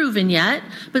 Not proven yet,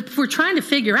 but we're trying to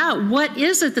figure out what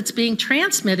is it that's being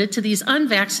transmitted to these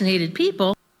unvaccinated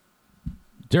people.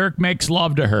 Dirk makes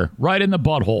love to her, right in the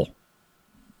butthole.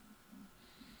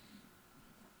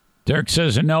 Dirk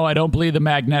says, no, I don't believe the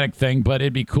magnetic thing, but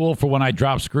it'd be cool for when I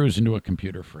drop screws into a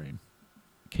computer frame.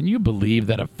 Can you believe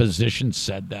that a physician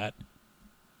said that?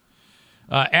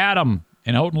 Adam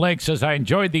in Houghton Lake says, I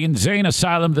enjoyed the Insane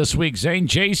Asylum this week. Zane,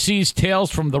 JC's Tales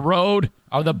from the Road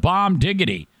are the bomb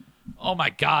diggity. Oh,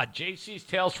 my God. JC's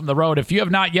Tales from the Road. If you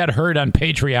have not yet heard on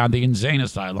Patreon, the Insane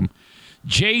Asylum,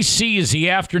 JC is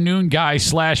the afternoon guy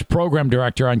 / program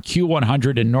director on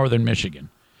Q100 in Northern Michigan.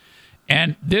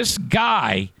 And this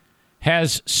guy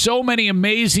has so many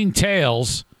amazing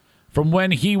tales from when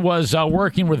he was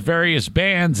working with various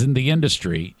bands in the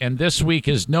industry, and this week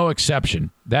is no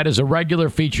exception. That is a regular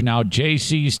feature now,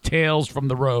 JC's Tales from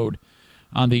the Road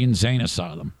on the Insane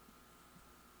Asylum.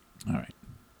 All right.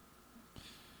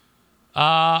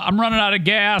 I'm running out of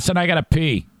gas, and I got to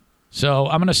pee. So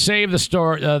I'm going to save the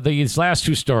story, these last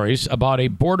two stories about a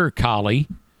border collie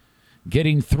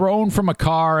getting thrown from a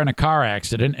car in a car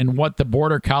accident, and what the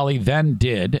border collie then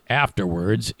did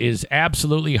afterwards is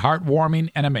absolutely heartwarming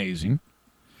and amazing.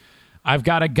 I've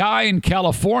got a guy in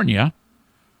California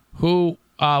who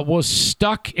was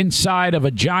stuck inside of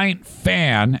a giant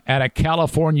fan at a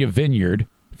California vineyard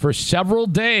for several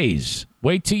days.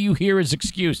 Wait till you hear his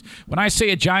excuse. When I say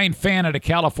a giant fan at a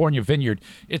California vineyard,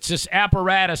 it's this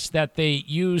apparatus that they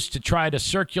use to try to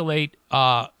circulate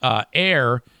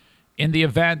air in the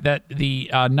event that the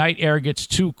night air gets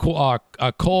too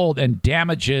cold and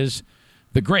damages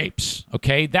the grapes.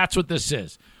 Okay, that's what this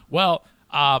is. Well,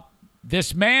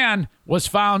 this man was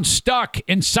found stuck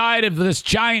inside of this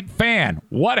giant fan.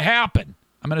 What happened?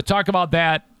 I'm going to talk about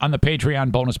that on the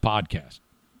Patreon bonus podcast.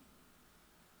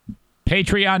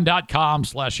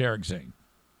 Patreon.com/Eric Zane.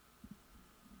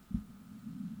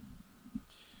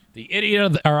 The idiot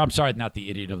of the, or I'm sorry, not the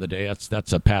idiot of the day.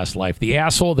 That's a past life. The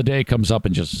asshole of the day comes up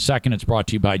in just a second. It's brought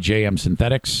to you by JM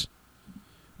Synthetics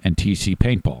and TC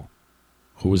Paintball.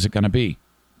 Who is it going to be?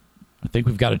 I think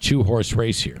we've got a 2-horse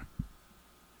race here.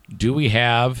 Do we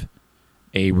have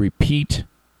a repeat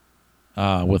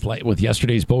with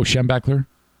yesterday's Bo Schembechler?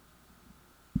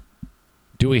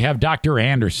 Do we have Dr.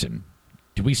 Anderson?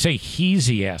 Do we say he's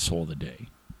the asshole of the day?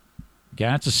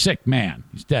 Yeah, that's a sick man.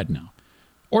 He's dead now.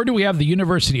 Or do we have the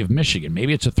University of Michigan?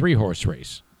 Maybe it's a 3-horse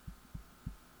race.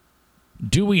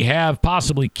 Do we have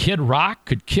possibly Kid Rock?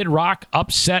 Could Kid Rock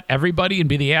upset everybody and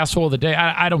be the asshole of the day?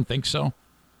 I don't think so.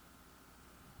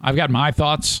 I've got my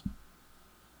thoughts.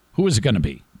 Who is it going to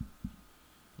be?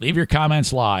 Leave your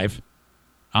comments live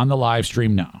on the live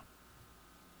stream now.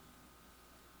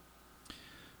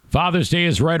 Father's Day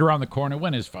is right around the corner.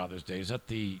 When is Father's Day? Is that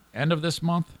the end of this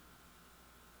month?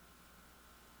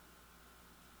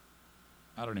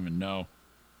 I don't even know.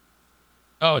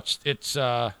 Oh, it's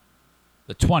the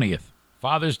 20th.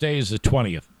 Father's Day is the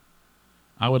 20th.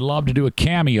 I would love to do a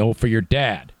cameo for your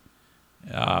dad.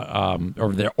 Or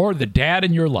the dad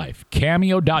in your life.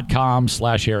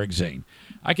 Cameo.com/Eric Zane.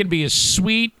 I can be as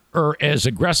sweet or as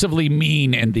aggressively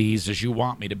mean in these as you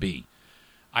want me to be.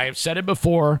 I have said it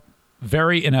before,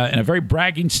 in a very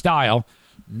bragging style.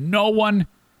 No one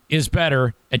is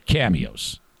better at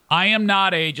cameos. I am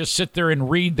not just sit there and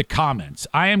read the comments.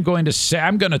 I am going to say,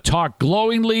 I'm going to talk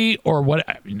glowingly or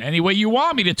any way you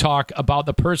want me to talk about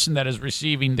the person that is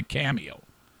receiving the cameo.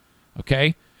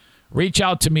 Okay? Reach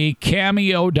out to me,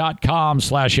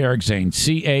 cameo.com/Eric Zane,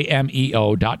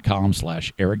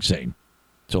 cameo.com/Eric Zane.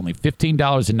 It's only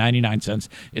 $15.99.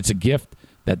 It's a gift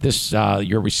that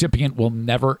your recipient will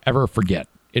never, ever forget.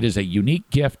 It is a unique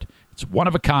gift. It's one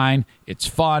of a kind. It's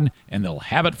fun, and they'll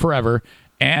have it forever.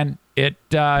 And it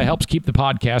helps keep the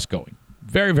podcast going.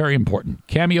 Very, very important.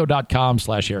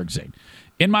 Cameo.com/Eric Zane.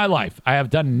 In my life, I have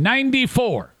done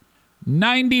 94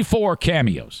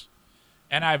 cameos,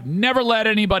 and I've never let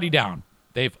anybody down.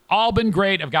 They've all been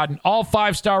great. I've gotten all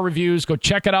 5-star reviews. Go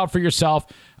check it out for yourself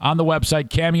on the website,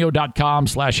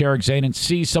 cameo.com/Eric Zane, and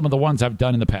see some of the ones I've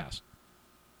done in the past.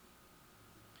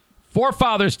 For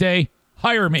Father's Day,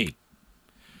 hire me.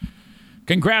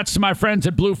 Congrats to my friends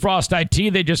at Blue Frost IT.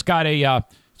 They just got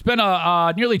it's been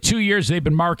nearly 2 years they've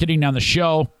been marketing on the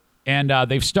show, and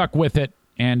they've stuck with it.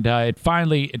 And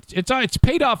it's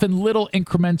paid off in little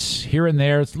increments here and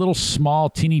there. It's little small,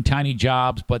 teeny tiny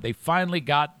jobs, but they finally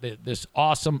got this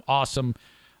awesome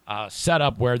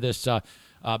setup where this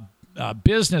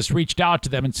business reached out to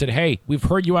them and said, "Hey, we've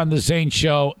heard you on the Zane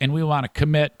Show, and we want to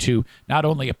commit to not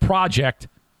only a project,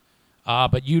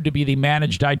 but you to be the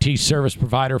managed IT service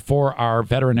provider for our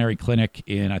veterinary clinic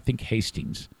in, I think,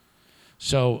 Hastings."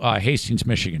 So Hastings,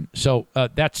 Michigan. So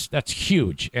that's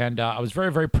huge. And I was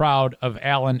very, very proud of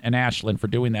Alan and Ashlyn for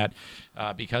doing that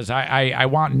because I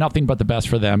want nothing but the best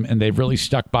for them. And they've really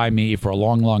stuck by me for a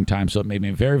long, long time. So it made me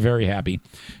very, very happy.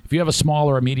 If you have a small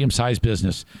or a medium-sized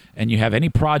business and you have any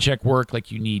project work,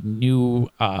 like you need new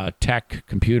tech,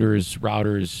 computers,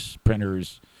 routers,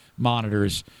 printers,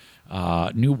 monitors,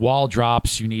 new wall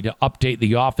drops, you need to update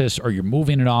the office or you're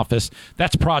moving an office,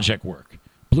 that's project work.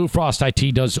 Blue Frost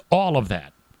IT does all of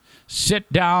that.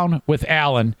 Sit down with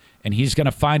Alan, and he's going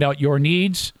to find out your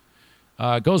needs.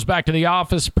 Goes back to the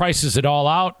office, prices it all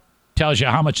out, tells you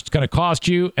how much it's going to cost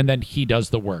you, and then he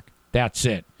does the work. That's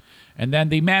it. And then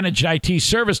the managed IT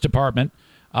service department,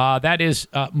 that is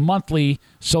monthly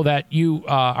so that you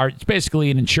it's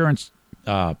basically an insurance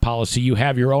policy. You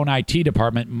have your own IT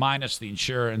department minus the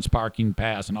insurance, parking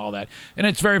pass, and all that. And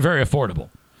it's very, very affordable.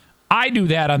 I do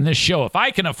that on this show. If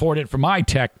I can afford it for my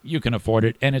tech, you can afford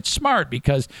it. And it's smart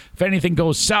because if anything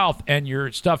goes south and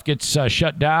your stuff gets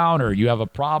shut down or you have a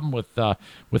problem with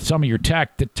some of your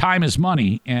tech, the time is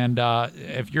money. And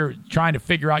if you're trying to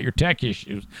figure out your tech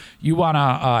issues, you want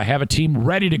to have a team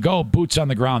ready to go, boots on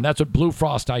the ground. That's what Blue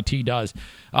Frost IT does.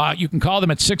 You can call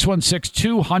them at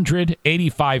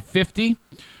 616-200-8550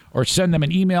 or send them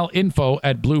an email,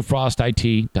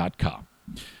 info@bluefrostit.com.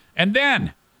 And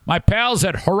then my pals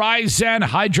at Horizon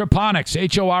Hydroponics,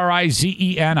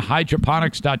 Horizen,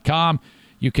 hydroponics.com.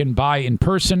 You can buy in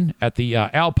person at the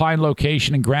Alpine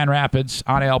location in Grand Rapids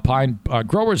on Alpine,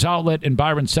 Growers Outlet in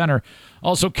Byron Center.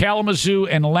 Also Kalamazoo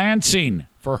and Lansing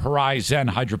for Horizon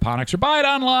Hydroponics. Or buy it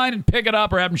online and pick it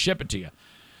up or have them ship it to you.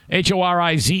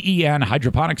 Horizen,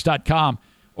 hydroponics.com.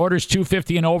 Orders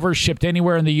 $250 and over, shipped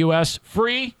anywhere in the U.S.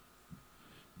 Free.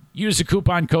 Use the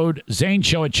coupon code Zane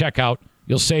Show at checkout.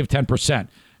 You'll save 10%.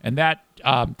 And that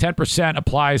 10%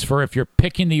 applies for if you're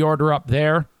picking the order up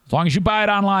there. As long as you buy it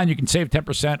online, you can save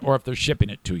 10%, or if they're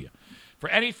shipping it to you. For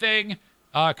anything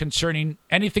concerning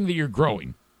anything that you're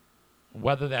growing,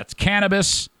 whether that's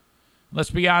cannabis, let's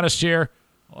be honest here,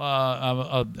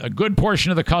 a good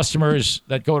portion of the customers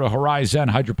that go to Horizon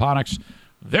Hydroponics,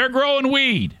 they're growing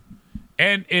weed.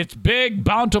 And it's big,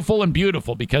 bountiful, and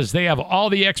beautiful because they have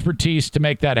all the expertise to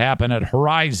make that happen at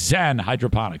Horizon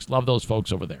Hydroponics. Love those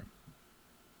folks over there.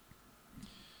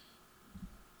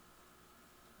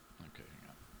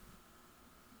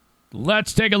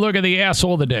 Let's take a look at the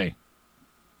asshole of the day.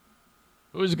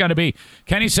 Who's it going to be?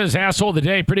 Kenny says asshole of the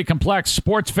day, pretty complex.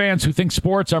 Sports fans who think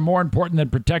sports are more important than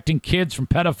protecting kids from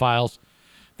pedophiles.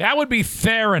 That would be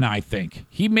Theron, I think.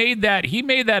 He made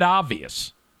that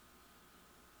obvious.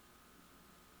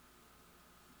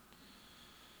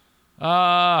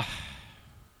 Dr.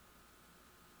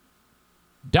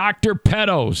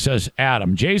 Pedo, says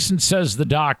Adam. Jason says the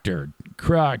doctor.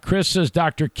 Chris says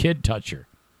Dr. Kid Toucher.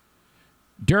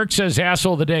 Dirk says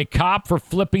asshole of the day, cop for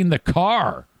flipping the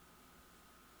car.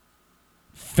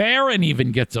 Theron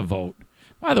even gets a vote.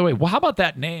 By the way, how about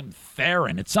that name,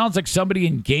 Theron? It sounds like somebody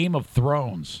in Game of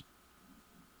Thrones.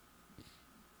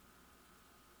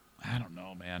 I don't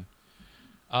know, man.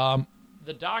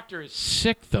 The doctor is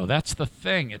sick, though. That's the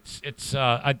thing.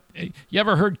 You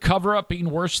ever heard cover-up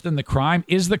being worse than the crime?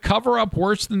 Is the cover-up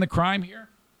worse than the crime here?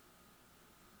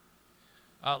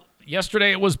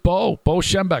 Yesterday it was Bo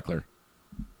Schembechler.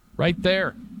 Right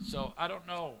there. So I don't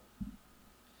know.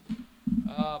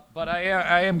 But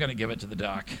I am going to give it to the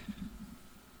doc.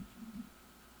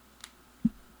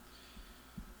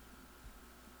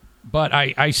 But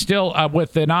I still,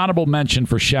 with an honorable mention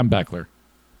for Schembechler.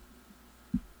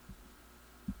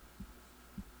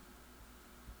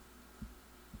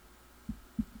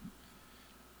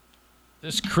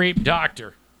 This creep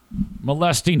doctor.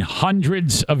 molesting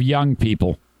hundreds of young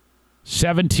people,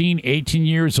 17, 18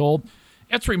 years old.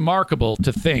 It's remarkable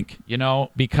to think,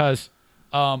 because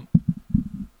for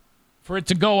it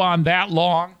to go on that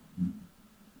long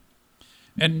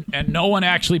and no one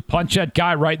actually punched that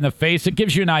guy right in the face, it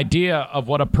gives you an idea of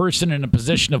what a person in a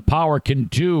position of power can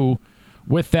do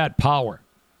with that power,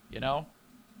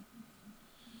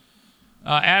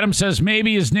 Adam says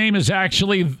maybe his name is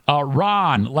actually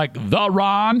Ron, like the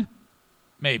Ron.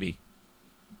 Maybe.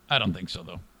 I don't think so,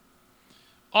 though.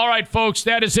 All right, folks,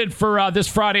 that is it for this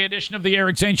Friday edition of the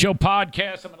Eric Zane Show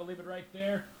Podcast. I'm going to leave it right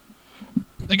there.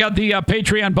 I got the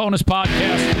Patreon bonus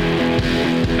podcast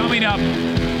coming up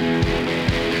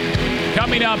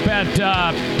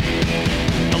at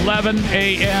 11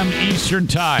 a.m. Eastern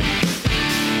Time.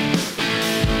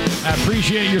 I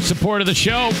appreciate your support of the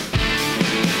show.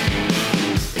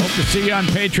 Hope to see you on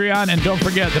Patreon. And don't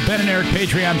forget, the Ben and Eric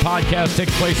Patreon podcast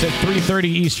takes place at 3:30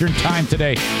 Eastern Time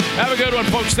today. Have a good one,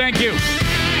 folks. Thank you.